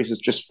night series has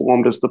just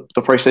formed as the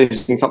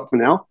pre-season cup for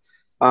now.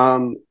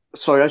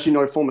 So, as you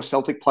know, former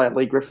Celtic player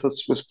Lee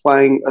Griffiths was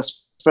playing a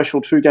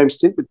special 2-game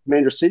stint with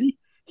Mandurah City.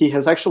 He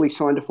has actually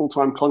signed a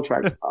full-time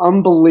contract.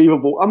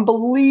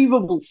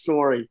 Unbelievable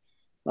story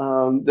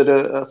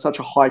that such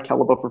a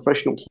high-caliber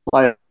professional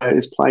player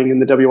is playing in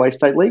the WA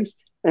State Leagues.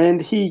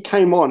 And he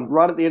came on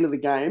right at the end of the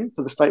game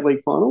for the State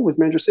League final with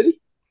Mandurah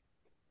City.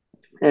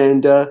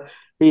 And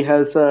he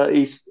didn't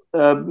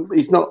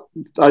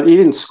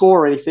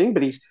score or anything,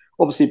 but he's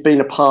obviously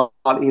been a part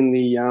in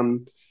the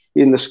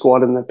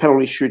squad and the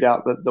penalty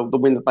shootout, the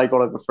win that they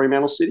got over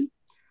Fremantle City.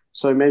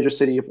 So Mandurah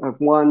City have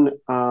won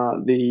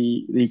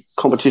the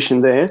competition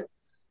there,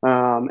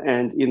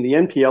 and in the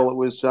NPL it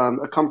was a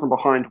come from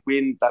behind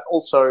win that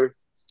also,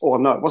 or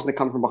no, it wasn't a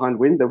come from behind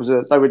win.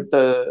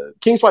 The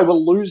Kingsway were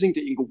losing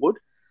to Inglewood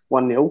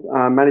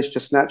 1-0, managed to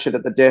snatch it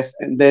at the death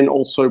and then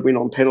also win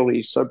on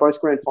penalties. So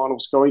both grand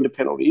finals going to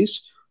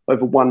penalties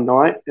over one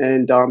night,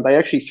 and they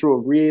actually threw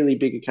a really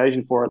big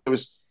occasion for it. There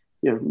was,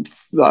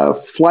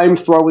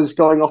 flamethrowers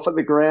going off at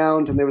the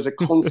ground, and there was a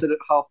concert at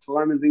half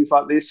time and things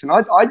like this. And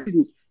I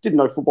didn't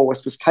know Football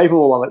West was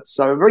capable of it.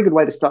 So a very good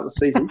way to start the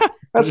season.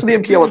 As for the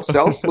NPL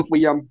itself, look, I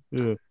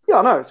know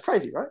it's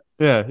crazy, right?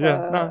 Yeah.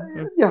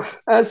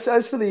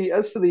 As for the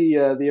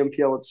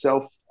NPL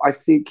itself, I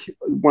think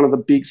one of the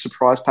big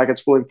surprise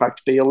packets will in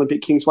fact be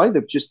Olympic Kingsway.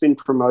 They've just been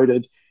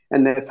promoted,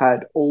 and they've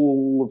had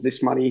all of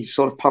this money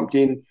sort of pumped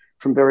in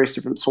from various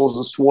different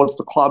sources towards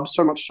the club,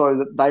 so much so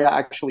that they are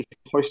actually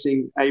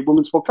hosting a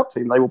Women's World Cup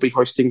team. They will be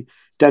hosting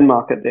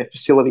Denmark at their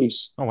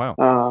facilities. Oh, wow.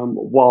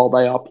 While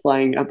they are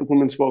playing at the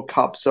Women's World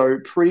Cup. So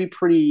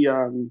pretty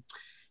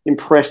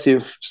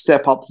impressive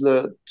step up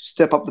the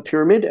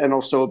pyramid, and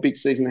also a big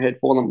season ahead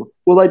for them.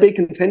 Will they be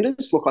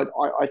contenders? Look,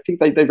 I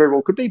think they very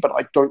well could be, but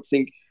I don't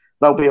think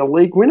they'll be a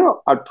league winner.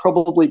 I'd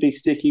probably be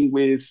sticking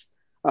with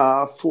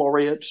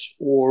Floreat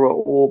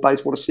or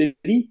Bayswater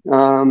City,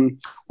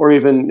 or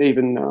even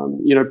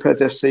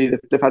Perth SC.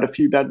 They've had a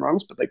few bad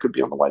runs, but they could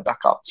be on the way back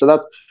up. So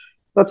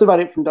that's about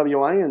it from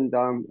WA, and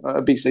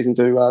a big season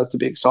to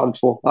be excited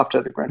for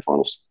after the grand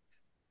finals.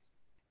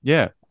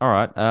 Yeah. All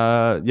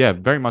right.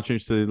 Very much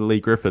interested in Lee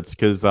Griffiths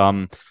because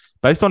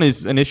based on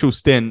his initial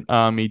stint,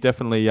 he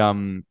definitely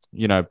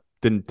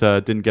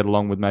didn't get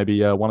along with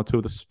maybe one or two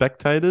of the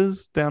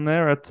spectators down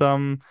there at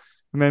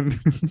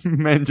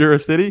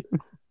Mandurah City.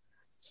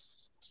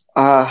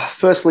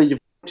 Firstly, you've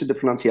to the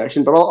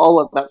pronunciation, but I'll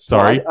let that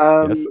slide.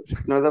 Sorry.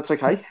 Yes. No, that's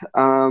okay.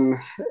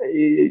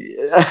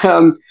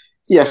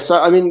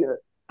 So I mean,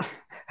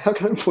 how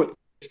can I put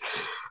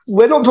this?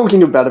 We're not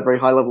talking about a very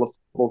high level of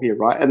football here,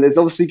 right? And there's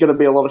obviously going to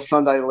be a lot of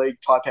Sunday league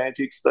type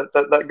antics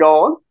that go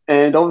on.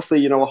 And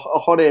obviously, a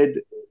hothead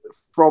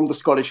from the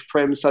Scottish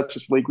Prem, such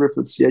as Lee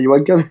Griffiths, you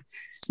are going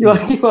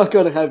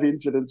to have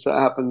incidents that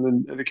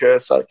happen and occur.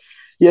 So,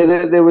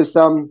 there was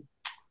some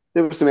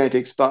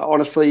antics, but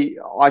honestly,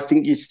 I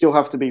think you still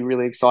have to be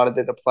really excited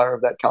that a player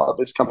of that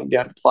caliber is coming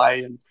down to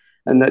play,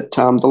 and that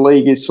the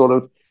league is sort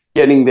of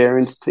getting there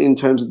in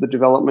terms of the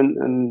development,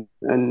 and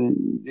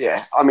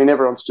I mean,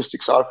 everyone's just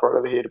excited for it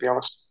over here, to be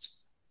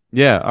honest.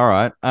 Yeah, all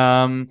right.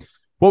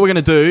 What we're going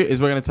to do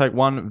is we're going to take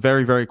one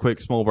very, very quick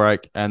small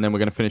break, and then we're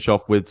going to finish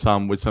off with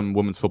some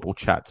women's football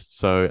chats.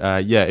 So,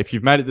 if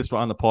you've made it this far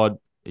on the pod,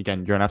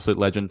 again, you're an absolute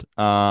legend.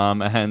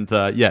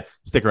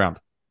 Stick around.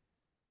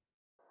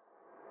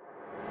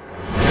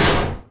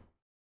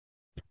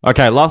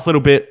 Okay, last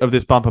little bit of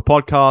this bumper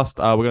podcast.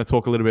 We're going to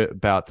talk a little bit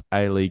about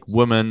A-League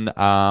Women.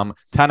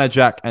 Tanner,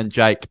 Jack, and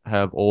Jake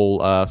have all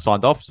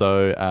signed off,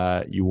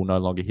 so you will no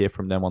longer hear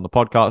from them on the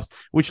podcast,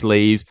 which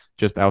leaves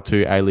just our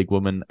 2 A-League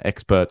Women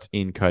experts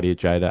in Cody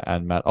Ojeda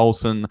and Matt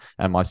Olsen,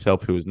 and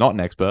myself, who is not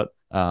an expert,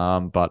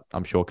 but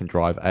I'm sure can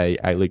drive a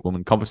A-League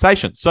Women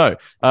conversation. So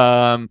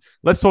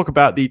let's talk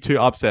about the 2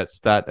 upsets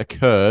that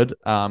occurred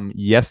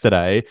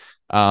yesterday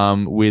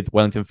with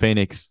Wellington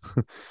Phoenix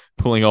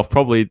pulling off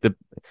probably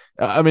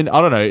I don't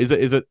know. Is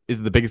it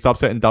the biggest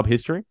upset in dub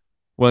history?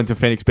 Wellington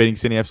Phoenix beating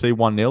Sydney FC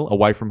 1-0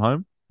 away from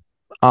home?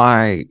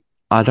 I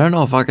I don't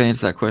know if I can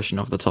answer that question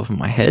off the top of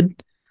my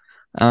head.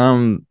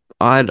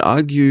 I'd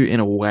argue in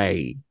a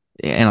way,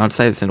 and I'd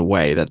say this in a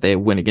way, that their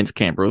win against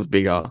Canberra was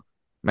bigger,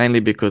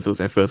 mainly because it was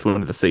their first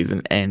win of the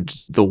season and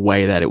the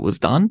way that it was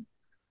done.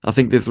 I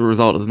think this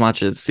result, as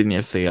much as Sydney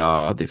FC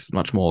are this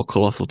much more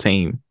colossal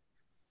team,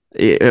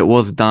 it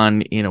was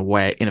done in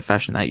a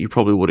fashion that you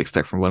probably would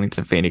expect from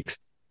Wellington Phoenix.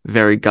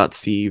 Very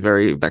gutsy,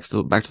 very back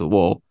to the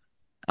wall.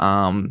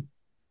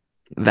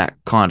 That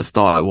kind of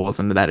style. It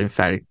wasn't that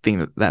emphatic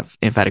thing, that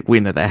emphatic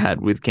win that they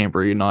had with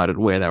Canberra United,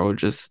 where they were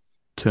just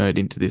turned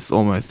into this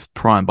almost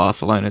prime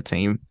Barcelona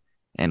team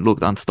and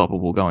looked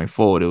unstoppable going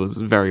forward. It was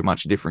very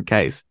much a different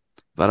case.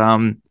 But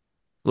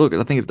look,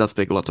 I think it does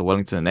speak a lot to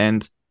Wellington,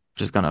 and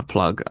just gonna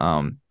plug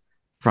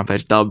front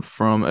page dub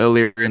from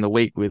earlier in the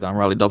week with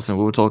Riley Dobson.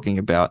 We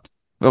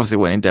obviously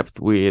went in depth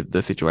with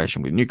the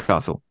situation with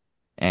Newcastle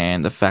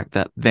and the fact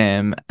that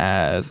them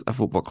as a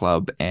football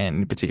club,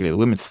 and particularly the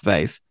women's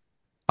space,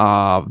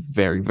 are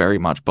very, very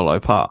much below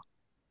par.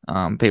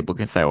 People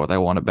can say what they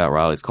want about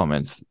Riley's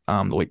comments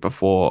the week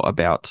before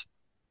about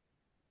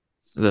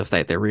the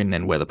state they're in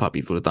and where the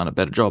puppies would have done a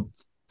better job.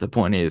 The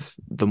point is,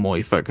 the more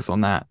you focus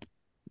on that,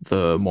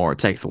 the more it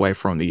takes away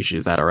from the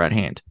issues that are at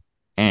hand.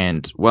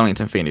 And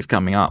Wellington Phoenix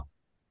coming up,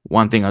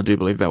 one thing I do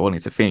believe about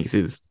Wellington Phoenix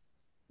is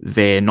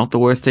they're not the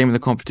worst team in the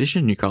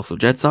competition. Newcastle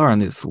Jets are,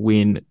 and this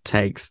win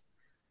takes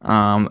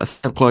a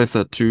step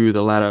closer to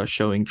the ladder,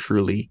 showing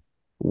truly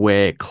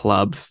where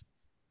clubs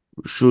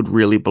should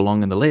really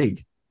belong in the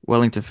league.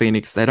 Wellington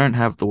Phoenix, they don't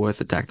have the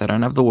worst attack. They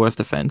don't have the worst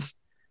defense.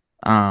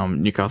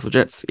 Newcastle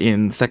Jets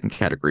in the second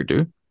category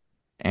do.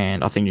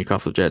 And I think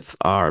Newcastle Jets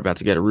are about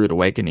to get a rude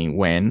awakening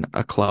when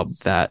a club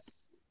that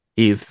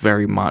is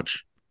very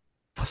much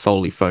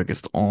solely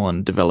focused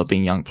on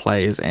developing young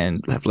players and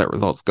have let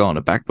results go on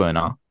a back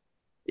burner.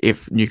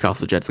 If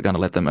Newcastle Jets are going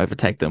to let them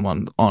overtake them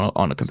on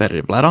a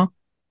competitive ladder,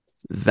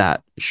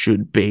 that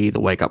should be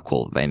the wake-up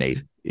call that they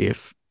need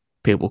if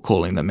people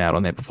calling them out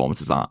on their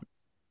performances aren't.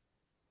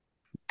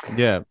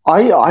 Yeah.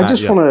 I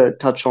just want to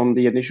touch on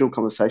the initial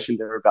conversation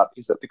there about,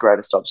 is that the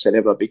greatest upset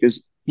ever?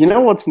 Because you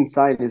know what's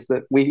insane is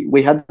that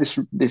we had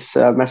this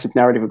massive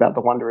narrative about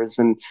the Wanderers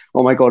and,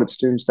 oh my God, it's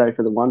doomsday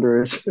for the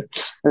Wanderers.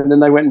 And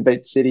then they went and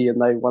beat City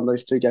and they won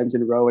those 2 games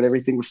in a row and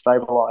everything was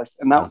stabilised.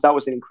 And that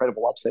was an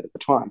incredible upset at the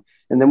time.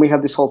 And then we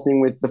have this whole thing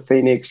with the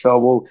Phoenix. So,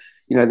 well,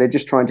 you know, they're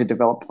just trying to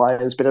develop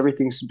players, but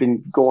everything's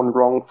been gone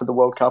wrong for the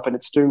World Cup and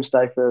it's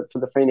doomsday for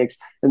the Phoenix.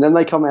 And then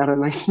they come out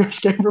and they smash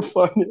Canberra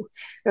 5-0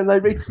 and they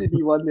beat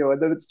Sydney 1-0.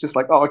 And then it's just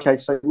like, oh, okay,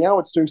 so now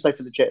it's doomsday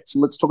for the Jets.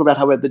 And let's talk about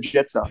how bad the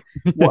Jets are.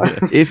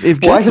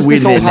 If Jets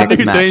win their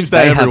next match,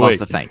 they have us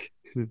to thank.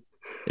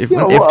 If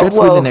Jets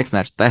win the next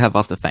match, they have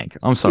us to thank.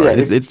 I'm sorry,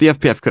 it's the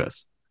FPF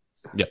curse.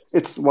 Yeah,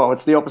 it's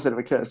the opposite of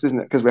a curse, isn't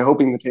it? Because we're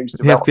helping the teams to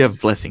develop. The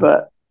FPF blessing.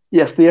 But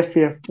yes, the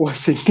FPF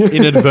blessing.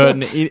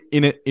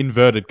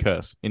 Inverted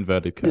curse.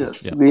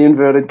 Yes, the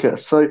inverted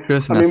curse. So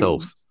cursing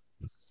ourselves.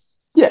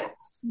 Yeah,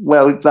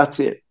 well,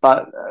 that's it.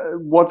 But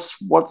what's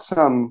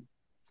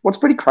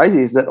pretty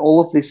crazy is that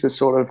all of this has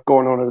sort of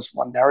gone on as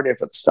one narrative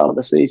at the start of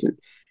the season.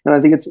 And I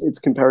think it's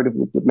comparative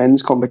with the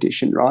men's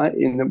competition, right?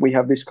 In that we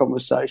have this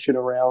conversation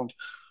around,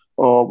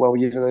 oh, well,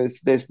 you know,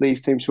 there's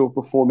these teams who are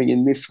performing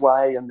in this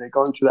way and they're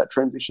going through that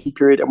transition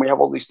period, and we have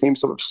all these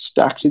teams sort of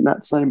stacked in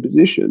that same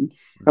position.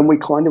 And we're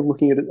kind of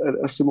looking at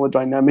a similar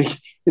dynamic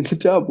in the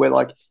dub where,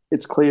 like,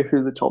 it's clear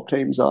who the top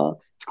teams are,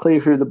 it's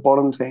clear who the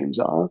bottom teams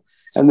are,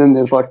 and then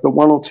there's like the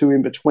one or two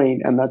in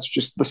between, and that's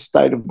just the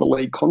state of the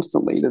league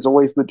constantly. There's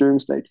always the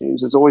doomsday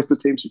teams, there's always the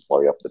teams who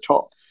fly up the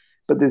top,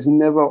 but there's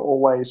never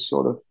always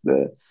sort of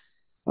the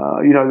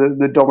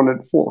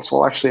dominant force.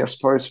 Well, actually, I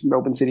suppose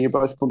Melbourne City and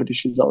both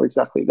competitions are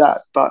exactly that.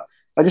 But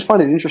I just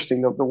find it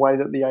interesting the way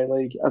that the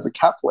A-League, as a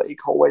cap league,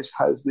 always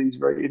has these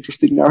very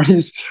interesting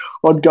narratives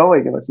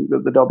ongoing, and I think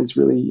that the dub is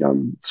really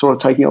sort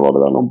of taking a lot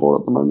of that on board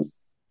at the moment.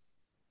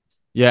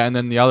 Yeah, and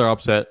then the other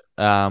upset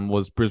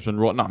was Brisbane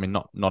Roar. No, I mean,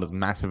 not as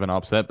massive an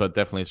upset, but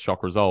definitely a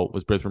shock result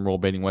was Brisbane Roar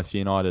beating West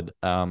United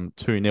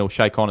 2-0.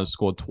 Shay Connors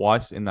scored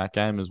twice in that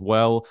game as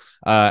well.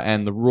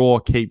 And the Roar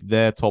keep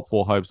their top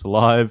 4 hopes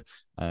alive.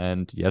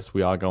 And yes,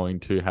 we are going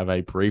to have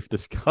a brief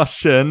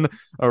discussion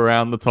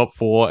around the top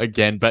 4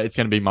 again, but it's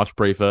going to be much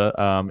briefer.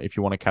 If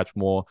you want to catch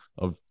more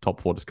of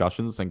top 4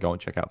 discussions, then go and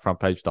check out Front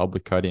Page Dub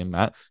with Cody and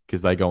Matt,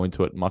 because they go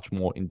into it much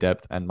more in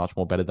depth and much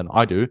more better than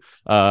I do,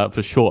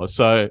 for sure.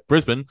 So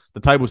Brisbane,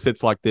 the table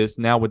sits like this.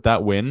 Now with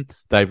that win,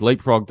 they've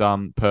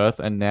leapfrogged Perth,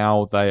 and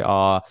now they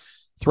are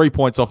 3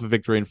 points off of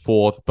victory in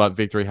 4th, but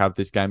victory have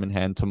this game in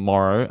hand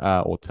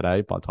tomorrow, or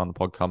today by the time the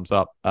pod comes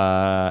up,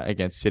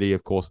 against City,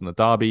 of course, in the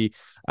derby,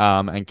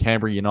 and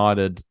Canberra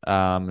United,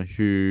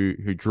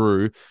 who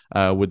drew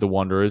with the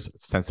Wanderers.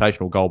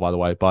 Sensational goal, by the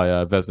way, by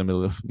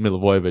Vesna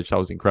Milivojevic. That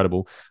was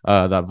incredible,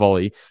 that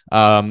volley.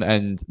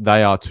 And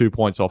they are 2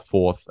 points off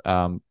 4th,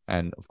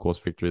 and of course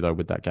victory though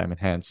with that game in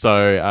hand.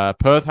 So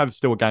Perth have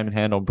still a game in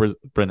hand on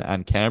Brisbane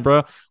and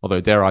Canberra,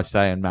 although dare I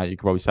say, and Matt, you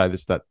could probably say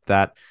this,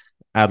 that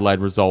Adelaide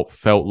result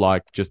felt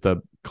like just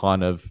a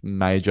kind of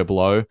major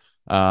blow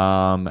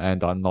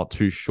And I'm not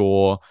too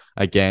sure.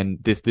 Again,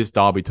 this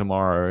derby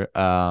tomorrow,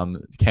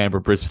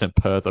 Canberra, Brisbane, and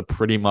Perth are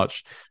pretty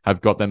much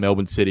have got their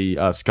Melbourne City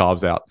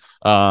scarves out.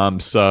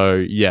 So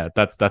yeah,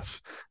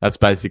 that's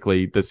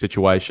basically the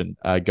situation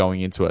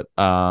going into it.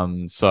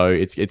 So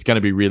it's going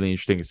to be really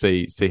interesting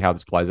to see how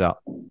this plays out.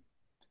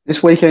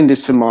 This weekend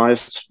is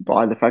surmised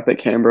by the fact that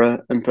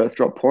Canberra and Perth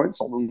drop points.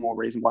 All the more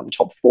reason why the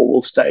top four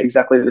will stay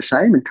exactly the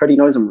same, and Cody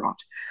knows I'm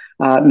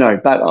right. No,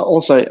 but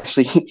also,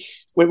 actually,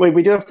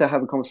 we do have to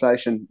have a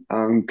conversation,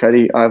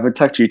 Cody. I've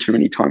attacked you too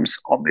many times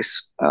on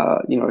this,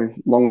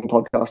 long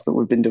podcast that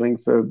we've been doing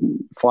for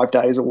 5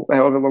 days or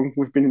however long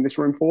we've been in this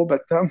room for.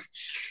 But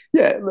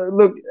yeah,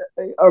 look,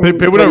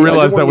 people don't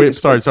realize that we.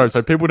 Sorry.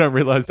 So people don't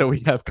realize that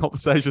we have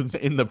conversations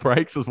in the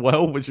breaks as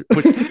well, which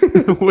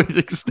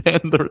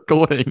extend the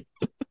recording.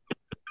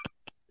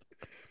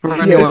 For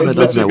anyone that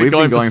doesn't know, we've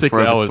been going for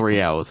over hours.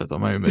 3 hours at the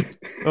moment.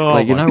 Oh,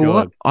 you know God.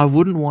 what? I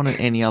wouldn't want it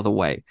any other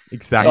way.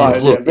 Exactly.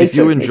 And look, if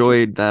you me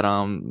enjoyed that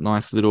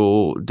nice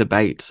little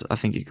debate, I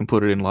think you can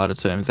put it in lighter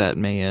terms that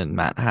me and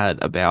Matt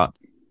had about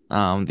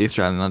the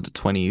Australian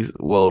Under-20s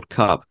World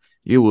Cup,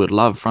 you would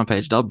love Front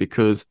Page Dub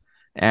because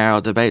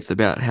our debates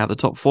about how the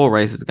top four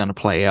races are going to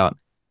play out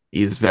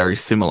is very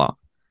similar.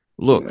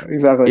 Look, Yeah,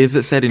 exactly. Is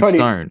it set in Cody-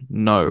 stone?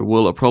 No.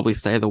 Will it probably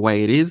stay the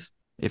way it is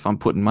if I'm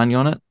putting money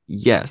on it?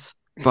 Yes.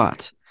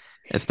 But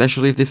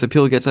especially if this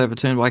appeal gets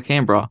overturned by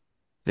Canberra,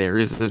 there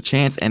is a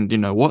chance, and you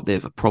know what?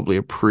 There's probably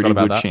a pretty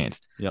good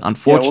chance. Yep.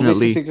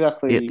 Unfortunately, this is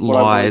exactly it what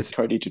I lies. wanted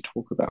Cody to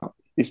talk about.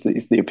 Is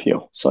the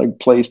appeal? So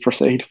please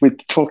proceed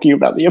with talking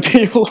about the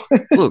appeal.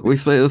 Look, it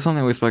was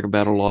something we spoke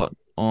about a lot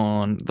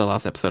on the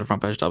last episode of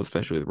Front Page Dub,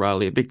 especially with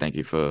Riley. A big thank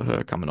you for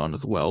her coming on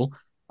as well.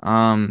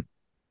 The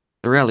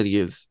reality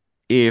is,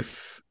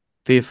 if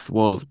this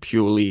was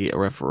purely a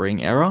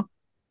refereeing error,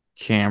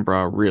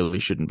 Canberra really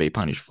shouldn't be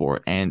punished for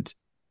it, and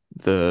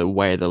the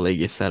way the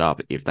league is set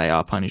up, if they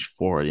are punished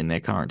for it in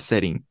their current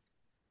setting,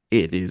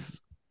 it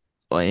is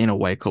in a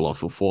way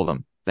colossal for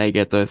them. They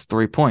get those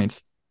 3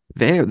 points.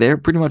 They're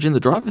pretty much in the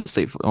driver's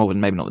seat.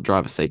 Maybe not the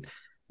driver's seat.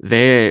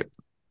 They're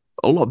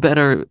a lot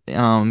better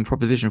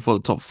proposition for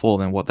the top four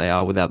than what they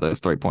are without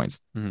those 3 points.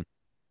 Mm-hmm.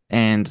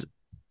 And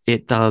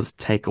it does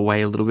take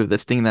away a little bit of the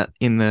sting that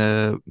in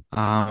the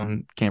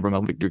Canberra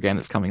Melbourne victory game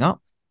that's coming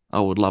up.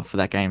 I would love for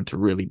that game to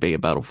really be a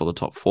battle for the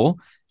top four.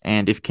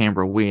 And if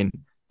Canberra win,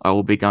 I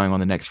will be going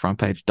on the next Front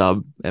Page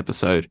Dub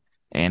episode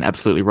and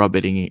absolutely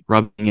rubbing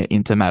it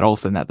into Matt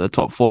Olsen that the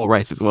top four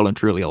race is well and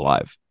truly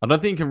alive. I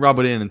don't think you can rub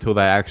it in until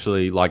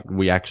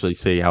we actually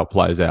see how it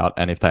plays out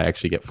and if they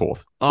actually get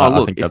fourth. Oh,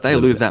 look, if they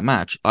lose that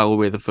match, I will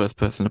be the first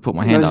person to put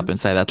my hand up and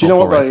say that top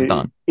four race is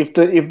done. If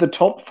the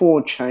top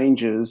four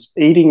changes,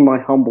 eating my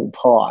humble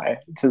pie,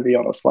 to be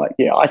honest,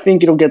 I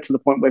think it'll get to the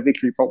point where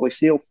victory probably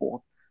seal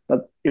fourth.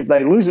 But if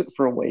they lose it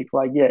for a week,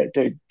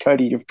 dude,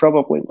 Cody, you've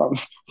probably won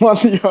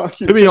the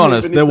argument. To be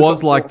honest, there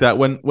was that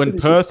when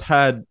Perth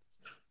had,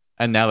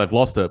 and now they've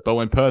lost it, but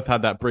when Perth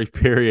had that brief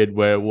period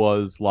where it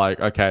was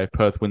okay, if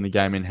Perth win the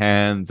game in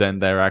hand, then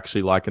they're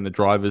actually in the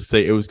driver's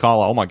seat. It was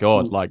kind of oh my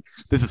God,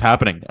 this is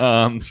happening.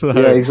 So,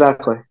 yeah,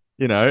 exactly.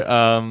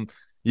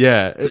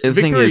 Yeah. The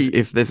thing is,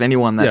 if there's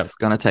anyone that's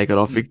going to take it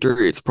off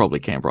victory, it's probably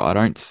Canberra. I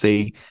don't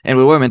see, and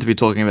we were meant to be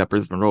talking about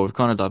Brisbane Roar. We've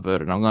kind of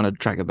diverted. I'm going to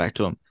track it back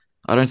to them.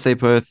 I don't see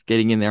Perth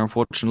getting in there,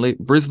 unfortunately.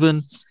 Brisbane,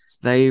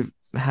 they've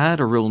had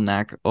a real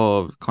knack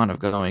of kind of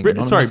going.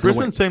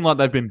 Brisbane seem like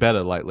they've been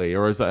better lately,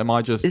 or am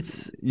I just?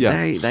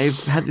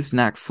 They've had this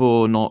knack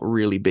for not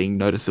really being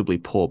noticeably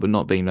poor, but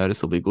not being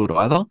noticeably good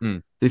either.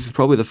 This is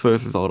probably the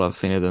first result I've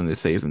seen of them this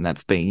season.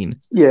 That's been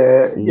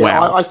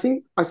wow. I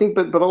think,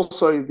 but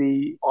also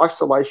the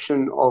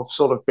isolation of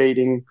sort of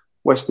beating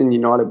Western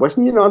United.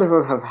 Western United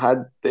have had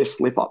their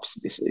slip-ups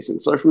this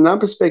season. So from that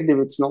perspective,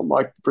 it's not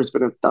like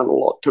Brisbane have done a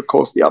lot to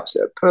cause the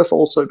upset. Perth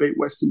also beat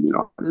Western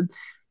United.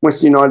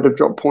 Western United have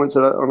dropped points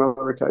on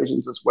other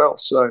occasions as well.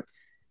 So,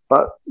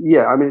 but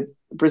yeah, I mean,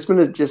 Brisbane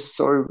are just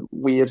so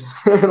weird.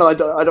 And I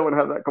don't want to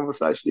have that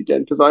conversation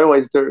again because I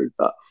always do.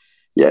 But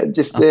yeah,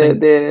 just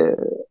they're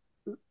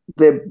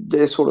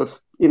sort of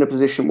in a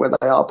position where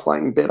they are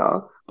playing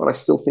better, but I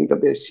still think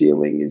that their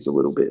ceiling is a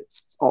little bit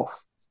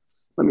off.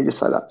 Let me just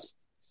say that.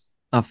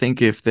 I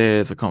think if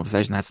there's a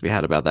conversation that has to be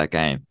had about that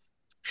game,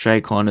 Shay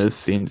Connors,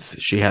 since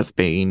she has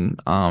been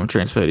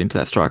transferred into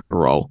that striker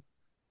role,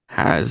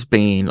 has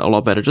been a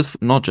lot better.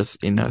 Not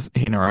just in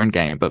her own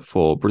game, but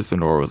for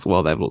Brisbane Roar as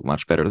well. They've looked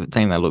much better as a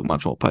team. They look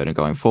much more potent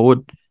going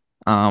forward.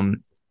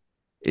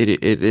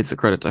 It's a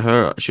credit to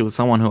her. She was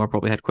someone who I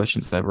probably had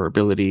questions over her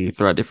ability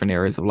throughout different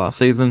areas of last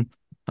season.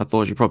 I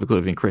thought she probably could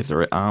have increased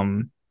her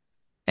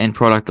end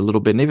product a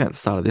little bit, and even at the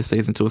start of this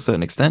season to a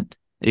certain extent.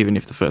 Even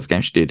if the first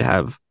game she did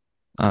have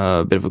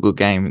a bit of a good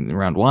game in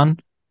round one.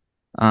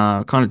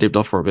 Kind of dipped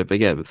off for a bit, but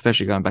yeah,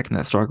 especially going back in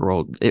that striker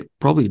role, it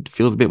probably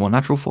feels a bit more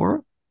natural for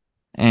her.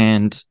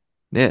 And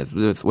yeah,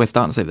 we're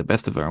starting to see the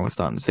best of her, and we're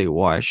starting to see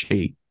why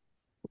she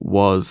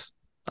was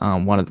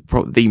one of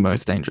the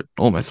most dangerous,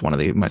 almost one of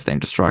the most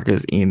dangerous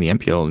strikers in the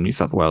NPL New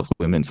South Wales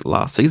women's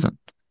last season.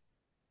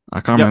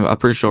 I can't remember. I'm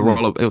pretty sure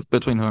it was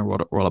between her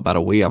and Rolla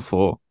Batawia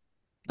for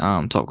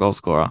top goal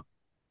scorer.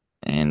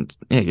 And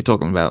yeah, you're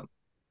talking about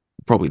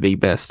probably the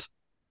best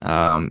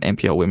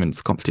NPL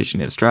women's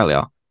competition in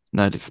Australia.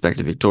 No disrespect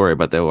to Victoria,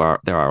 but there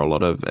are a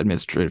lot of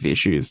administrative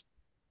issues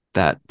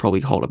that probably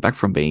hold it back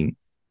from being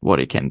what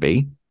it can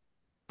be.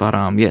 But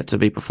yeah, to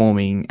be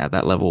performing at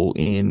that level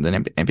in the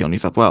NPL New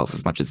South Wales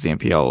as much as the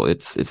NPL,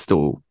 it's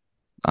still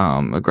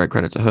a great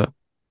credit to her.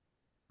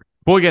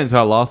 Before we get into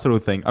our last little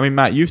thing, I mean,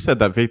 Matt, you said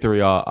that Victory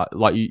are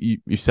like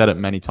you said it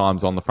many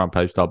times on the Front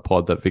Page Dub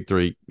pod that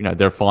Victory,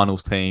 they're a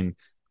finals team.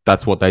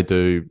 That's what they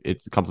do.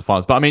 It comes to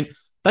finals. But I mean,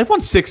 they've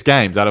won 6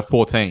 games out of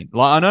 14.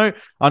 Like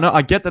I know,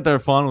 I get that they're a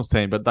finals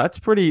team, but that's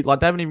pretty like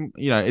they haven't even.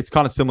 It's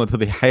kind of similar to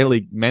the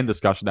A-League men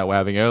discussion that we're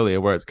having earlier,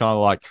 where it's kind of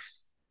like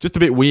just a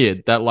bit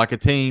weird that like a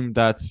team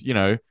that's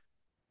a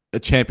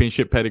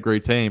championship pedigree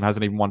team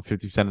hasn't even won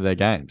 50% of their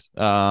games.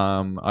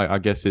 I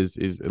guess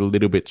is a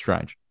little bit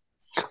strange.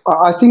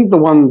 I think the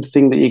one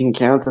thing that you can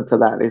counter to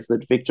that is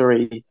that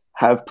Victory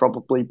have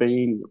probably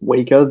been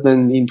weaker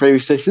than in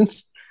previous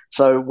seasons.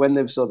 So when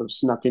they've sort of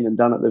snuck in and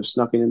done it, they've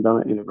snuck in and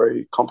done it in a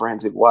very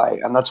comprehensive way.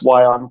 And that's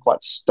why I'm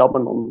quite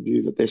stubborn on the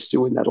view that they're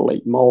still in that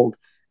elite mould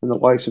and the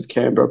likes of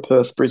Canberra,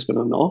 Perth, Brisbane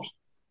are not.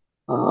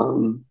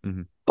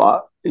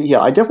 But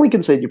yeah, I definitely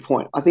concede your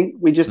point. I think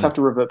we just have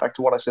to revert back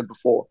to what I said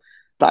before.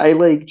 The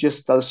A-League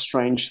just does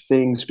strange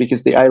things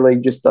because the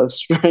A-League just does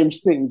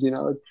strange things, It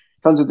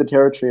comes with the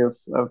territory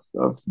of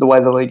the way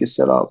the league is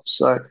set up.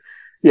 So,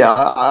 yeah,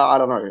 I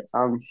don't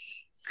know.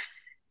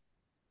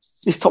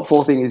 This top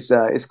 4 thing is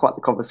quite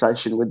the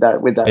conversation with that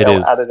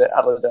added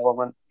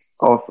element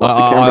of the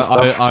Canberra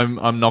stuff.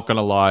 I'm not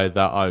gonna lie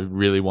that I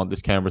really want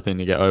this Canberra thing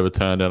to get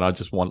overturned, and I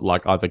just want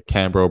like either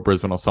Canberra or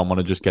Brisbane or someone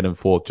to just get in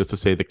fourth just to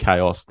see the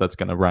chaos that's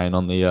gonna reign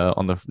on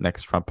the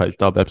next Front Page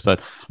Dub episode.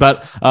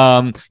 But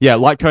yeah,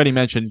 like Cody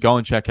mentioned, go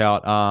and check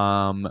out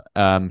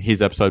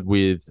his episode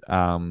with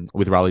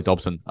Riley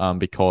Dobson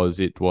because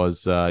it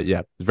was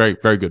very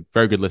very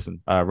good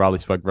listen. Riley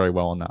spoke very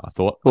well on that, I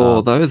thought.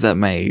 For those that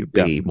may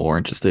be more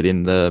interested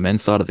in the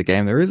men's side of the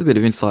game, there is a bit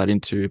of insight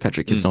into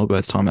Patrick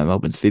Kisnorbo's time at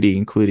Melbourne City,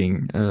 including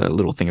a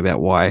little thing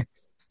about why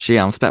she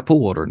spat pool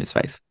water in his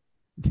face.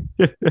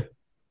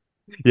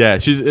 Yeah,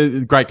 she's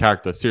a great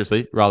character.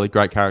 Seriously, Riley,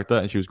 great character,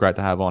 and she was great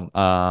to have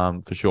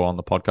on, for sure, on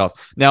the podcast.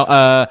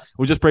 Now,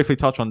 we'll just briefly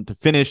touch on to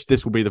finish.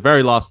 This will be the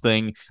very last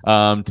thing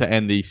to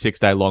end the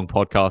 6-day long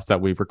podcast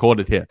that we've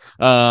recorded here.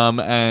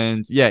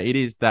 And yeah, it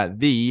is that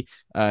the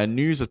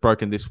news was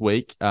broken this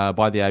week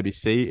by the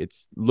ABC. It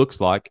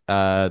looks like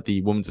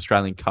the Women's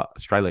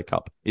Australia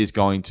Cup is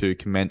going to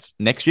commence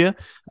next year.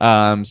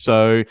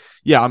 So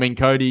yeah, I mean,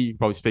 Cody, you can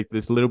probably speak to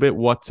this a little bit.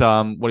 What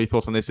are your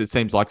thoughts on this? It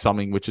seems like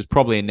something which is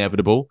probably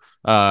inevitable.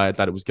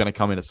 That it was going to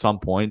come in at some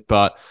point,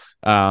 but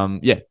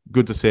yeah,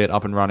 good to see it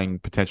up and running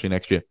potentially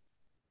next year.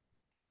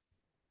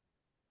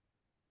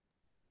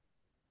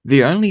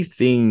 The only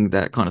thing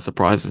that kind of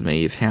surprises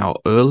me is how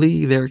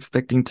early they're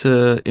expecting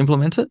to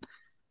implement it.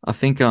 I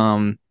think,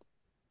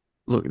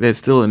 look, there's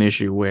still an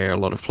issue where a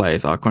lot of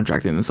players are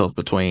contracting themselves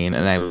between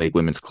an A-League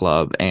women's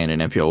club and an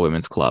NPL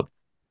women's club,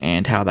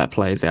 and how that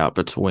plays out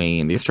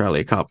between the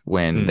Australia Cup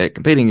when they're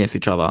competing against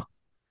each other.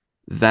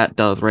 That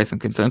does raise some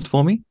concerns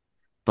for me.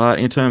 But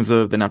in terms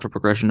of the natural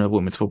progression of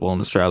women's football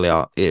in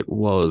Australia, it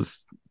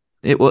was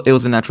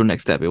a natural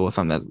next step. It was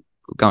something that's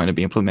going to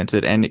be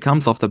implemented, and it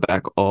comes off the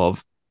back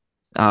of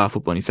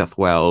Football New South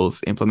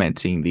Wales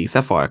implementing the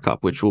Sapphire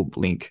Cup, which will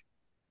link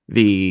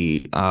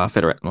the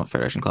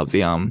federation clubs,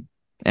 the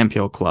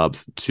NPL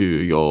clubs to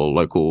your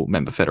local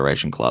member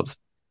federation clubs.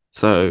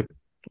 So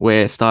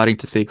we're starting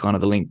to see kind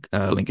of the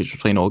linkage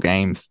between all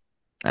games,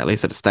 at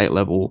least at a state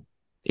level,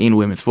 in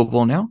women's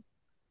football now.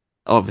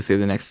 Obviously,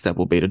 the next step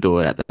will be to do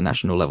it at the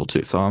national level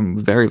too. So I'm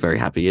very, very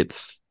happy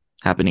it's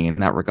happening in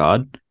that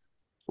regard.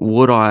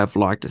 Would I have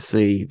liked to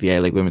see the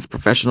A-League women's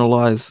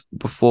professionalize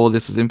before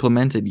this was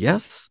implemented?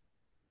 Yes.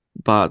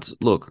 But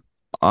look,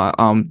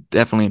 I'm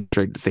definitely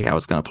intrigued to see how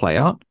it's going to play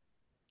out.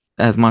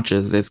 As much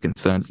as there's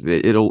concerns,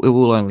 it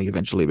will only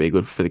eventually be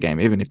good for the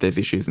game, even if there's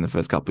issues in the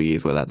first couple of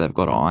years where they've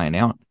got to iron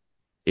out.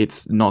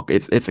 It's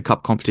a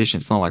cup competition.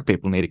 It's not like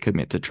people need to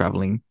commit to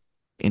traveling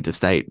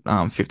interstate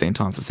 15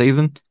 times a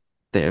season.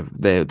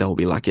 They'll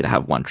be lucky to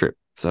have one trip.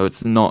 So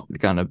it's not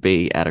going to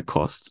be at a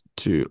cost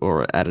to,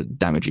 or at a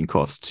damaging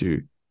cost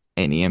to,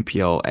 any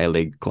NPL,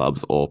 A-League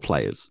clubs or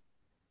players.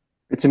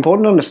 It's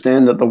important to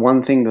understand that the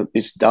one thing that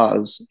this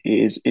does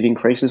is it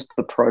increases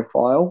the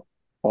profile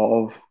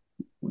of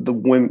the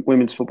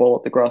women's football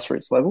at the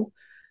grassroots level.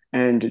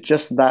 And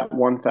just that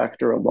one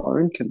factor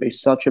alone can be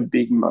such a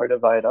big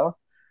motivator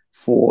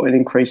for an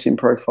increase in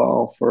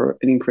profile, for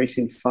an increase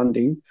in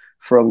funding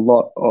for a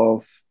lot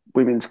of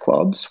women's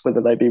clubs,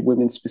 whether they be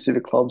women's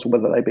specific clubs or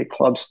whether they be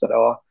clubs that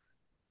are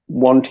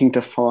wanting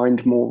to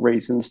find more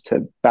reasons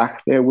to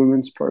back their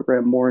women's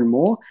program more and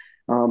more.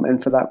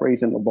 And for that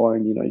reason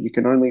alone, you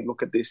can only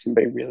look at this and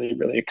be really,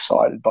 really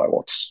excited by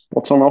what's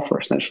on offer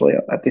essentially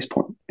at this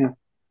point. Yeah.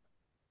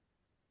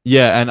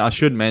 Yeah, and I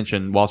should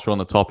mention, whilst we're on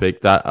the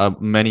topic,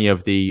 that many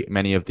of the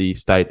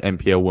state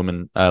NPL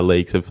women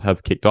leagues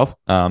have kicked off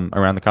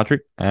around the country,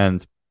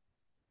 and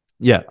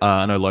Yeah,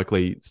 I know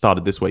locally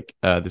started this week.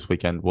 This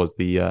weekend was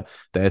the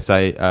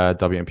SA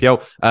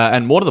WNPL.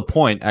 And more to the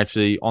point,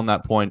 actually, on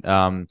that point,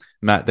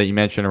 Matt, that you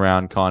mentioned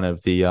around kind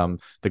of the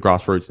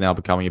grassroots now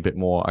becoming a bit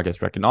more, I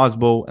guess,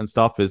 recognizable and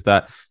stuff, is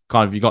that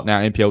kind of you got now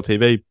NPL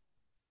TV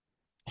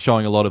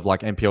showing a lot of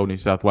like NPL New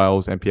South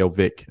Wales, NPL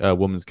Vic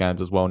women's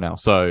games as well now.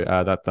 So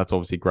that's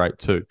obviously great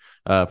too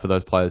for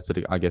those players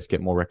to, I guess,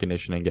 get more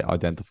recognition and get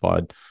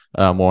identified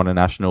more on a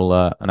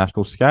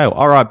national scale.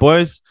 All right,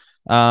 boys.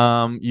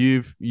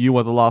 You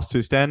were the last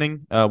two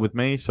standing with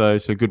me, so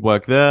good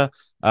work there.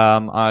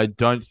 I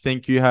don't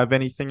think you have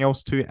anything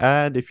else to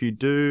add. If you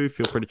do,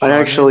 feel free to chime I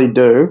in. actually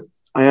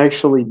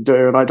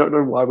do, and I don't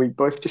know why we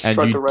both just And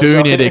tried you to raise do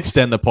our need to hands.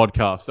 extend the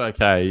podcast.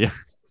 Okay.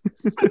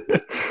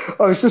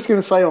 I was just going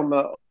to say on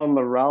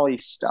the rally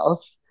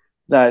stuff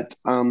that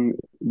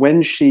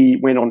when she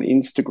went on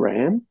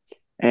Instagram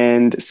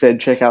and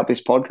said check out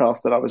this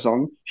podcast that I was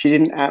on, she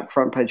didn't at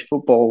Front Page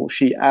Football.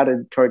 She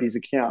added Cody's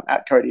account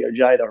at Cody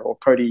Ojeda or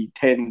Cody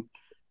 10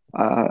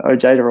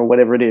 Ojeda or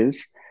whatever it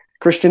is.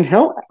 Christian,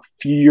 how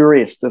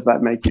furious does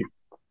that make you?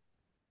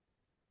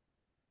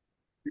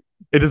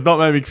 It does not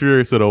make me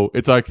furious at all.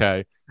 It's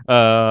okay.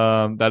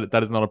 That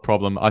is not a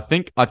problem. I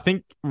think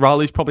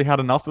Riley's probably had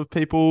enough of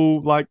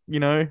people like,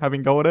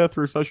 having go at her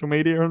through social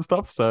media and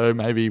stuff. So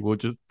maybe we'll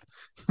just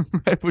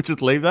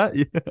leave that.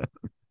 Yeah.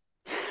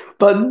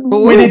 But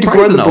we need to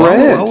grow the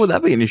brand. Why would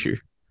that be an issue?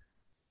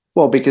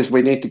 Well, because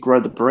we need to grow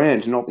the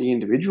brand, not the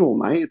individual,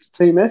 mate. It's a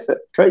team effort.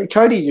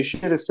 Cody, you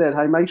should have said,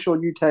 hey, make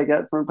sure you tag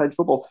out Front Page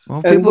Football.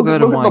 Well, people go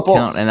to my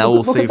account and they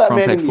will see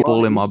Front Page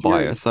Football in my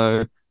bio.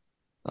 So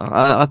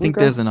I think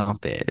there's enough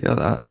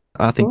there.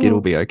 I think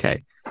it'll be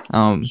okay.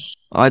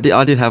 I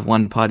did have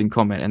one parting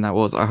comment, and that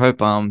was, I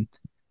hope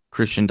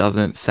Christian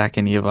doesn't sack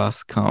any of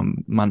us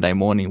come Monday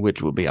morning,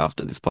 which will be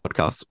after this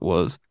podcast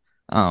was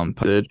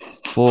posted,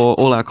 for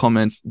all our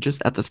comments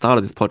just at the start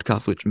of this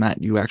podcast, which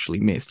Matt, you actually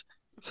missed.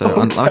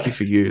 So unlucky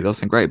for you. There was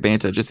some great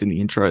banter just in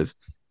the intros.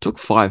 Took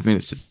 5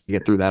 minutes just to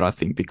get through that, I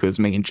think, because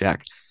me and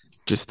Jack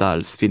just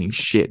started spinning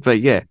shit.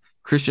 But yeah,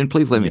 Christian,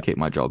 please let me keep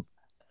my job.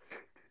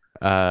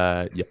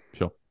 Yeah,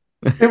 sure.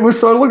 It was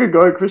so long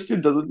ago, Christian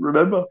doesn't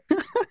remember.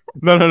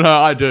 No,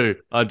 I do.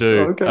 Oh,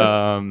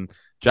 okay.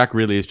 Jack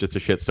really is just a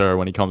shit stirrer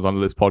when he comes onto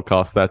this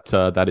podcast.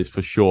 That is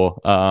for sure.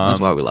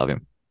 That's why we love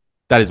him.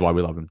 That is why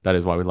we love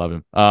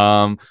him.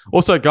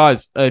 Also,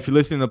 guys, if you're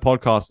listening to the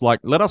podcast, like,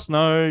 let us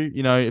know,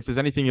 if there's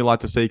anything you'd like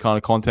to see kind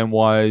of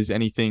content-wise,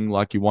 anything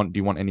like do you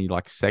want any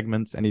like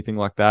segments, anything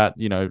like that,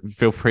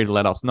 feel free to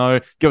let us know.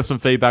 Give us some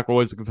feedback. We're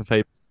always looking for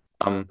feedback.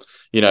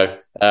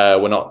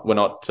 We're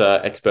not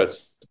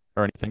experts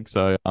or anything,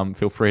 so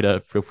feel free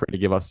to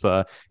give us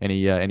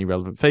any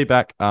relevant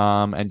feedback,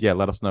 and yeah,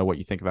 let us know what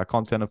you think of our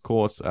content. Of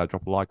course,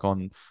 drop a like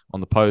on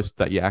the post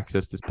that you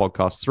access this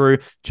podcast through.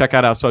 Check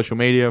out our social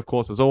media, of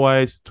course, as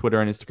always, Twitter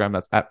and Instagram,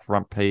 that's at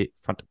front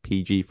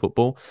PG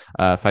Football,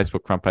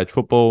 Facebook Front Page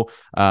Football,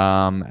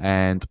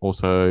 and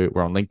also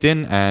we're on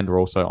LinkedIn, and we're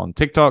also on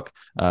TikTok,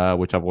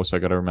 which I've also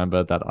got to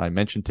remember that I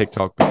mentioned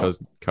TikTok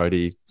because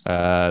Cody,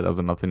 that was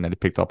another thing that he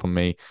picked up on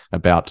me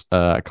about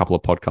a couple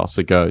of podcasts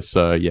ago.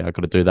 So yeah, I've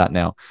got to do that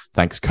now.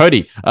 Thanks,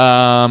 Cody.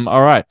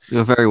 All right.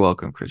 You're very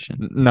welcome,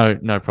 Christian. No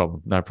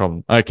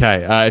problem.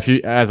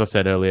 Okay. As I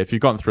said earlier, if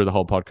you've gotten through the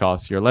whole podcast,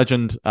 you're a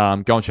legend. Go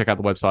and check out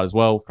the website as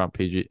well.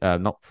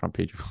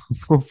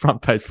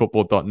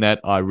 frontpagefootball.net.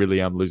 I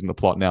really am losing the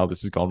plot now.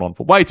 This has gone on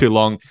for way too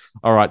long.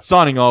 All right.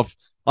 Signing off.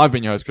 I've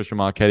been your host, Christian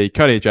Marchetti,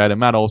 Cody Ojeda,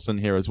 Matt Olsen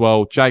here as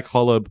well, Jake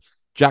Holub,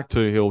 Jack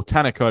Twohill,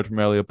 Tanner Coad from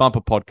earlier, Bumper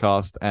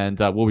Podcast, and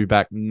we'll be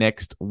back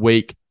next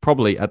week,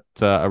 probably at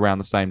around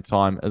the same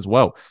time as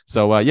well.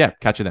 So, yeah,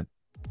 catch you then.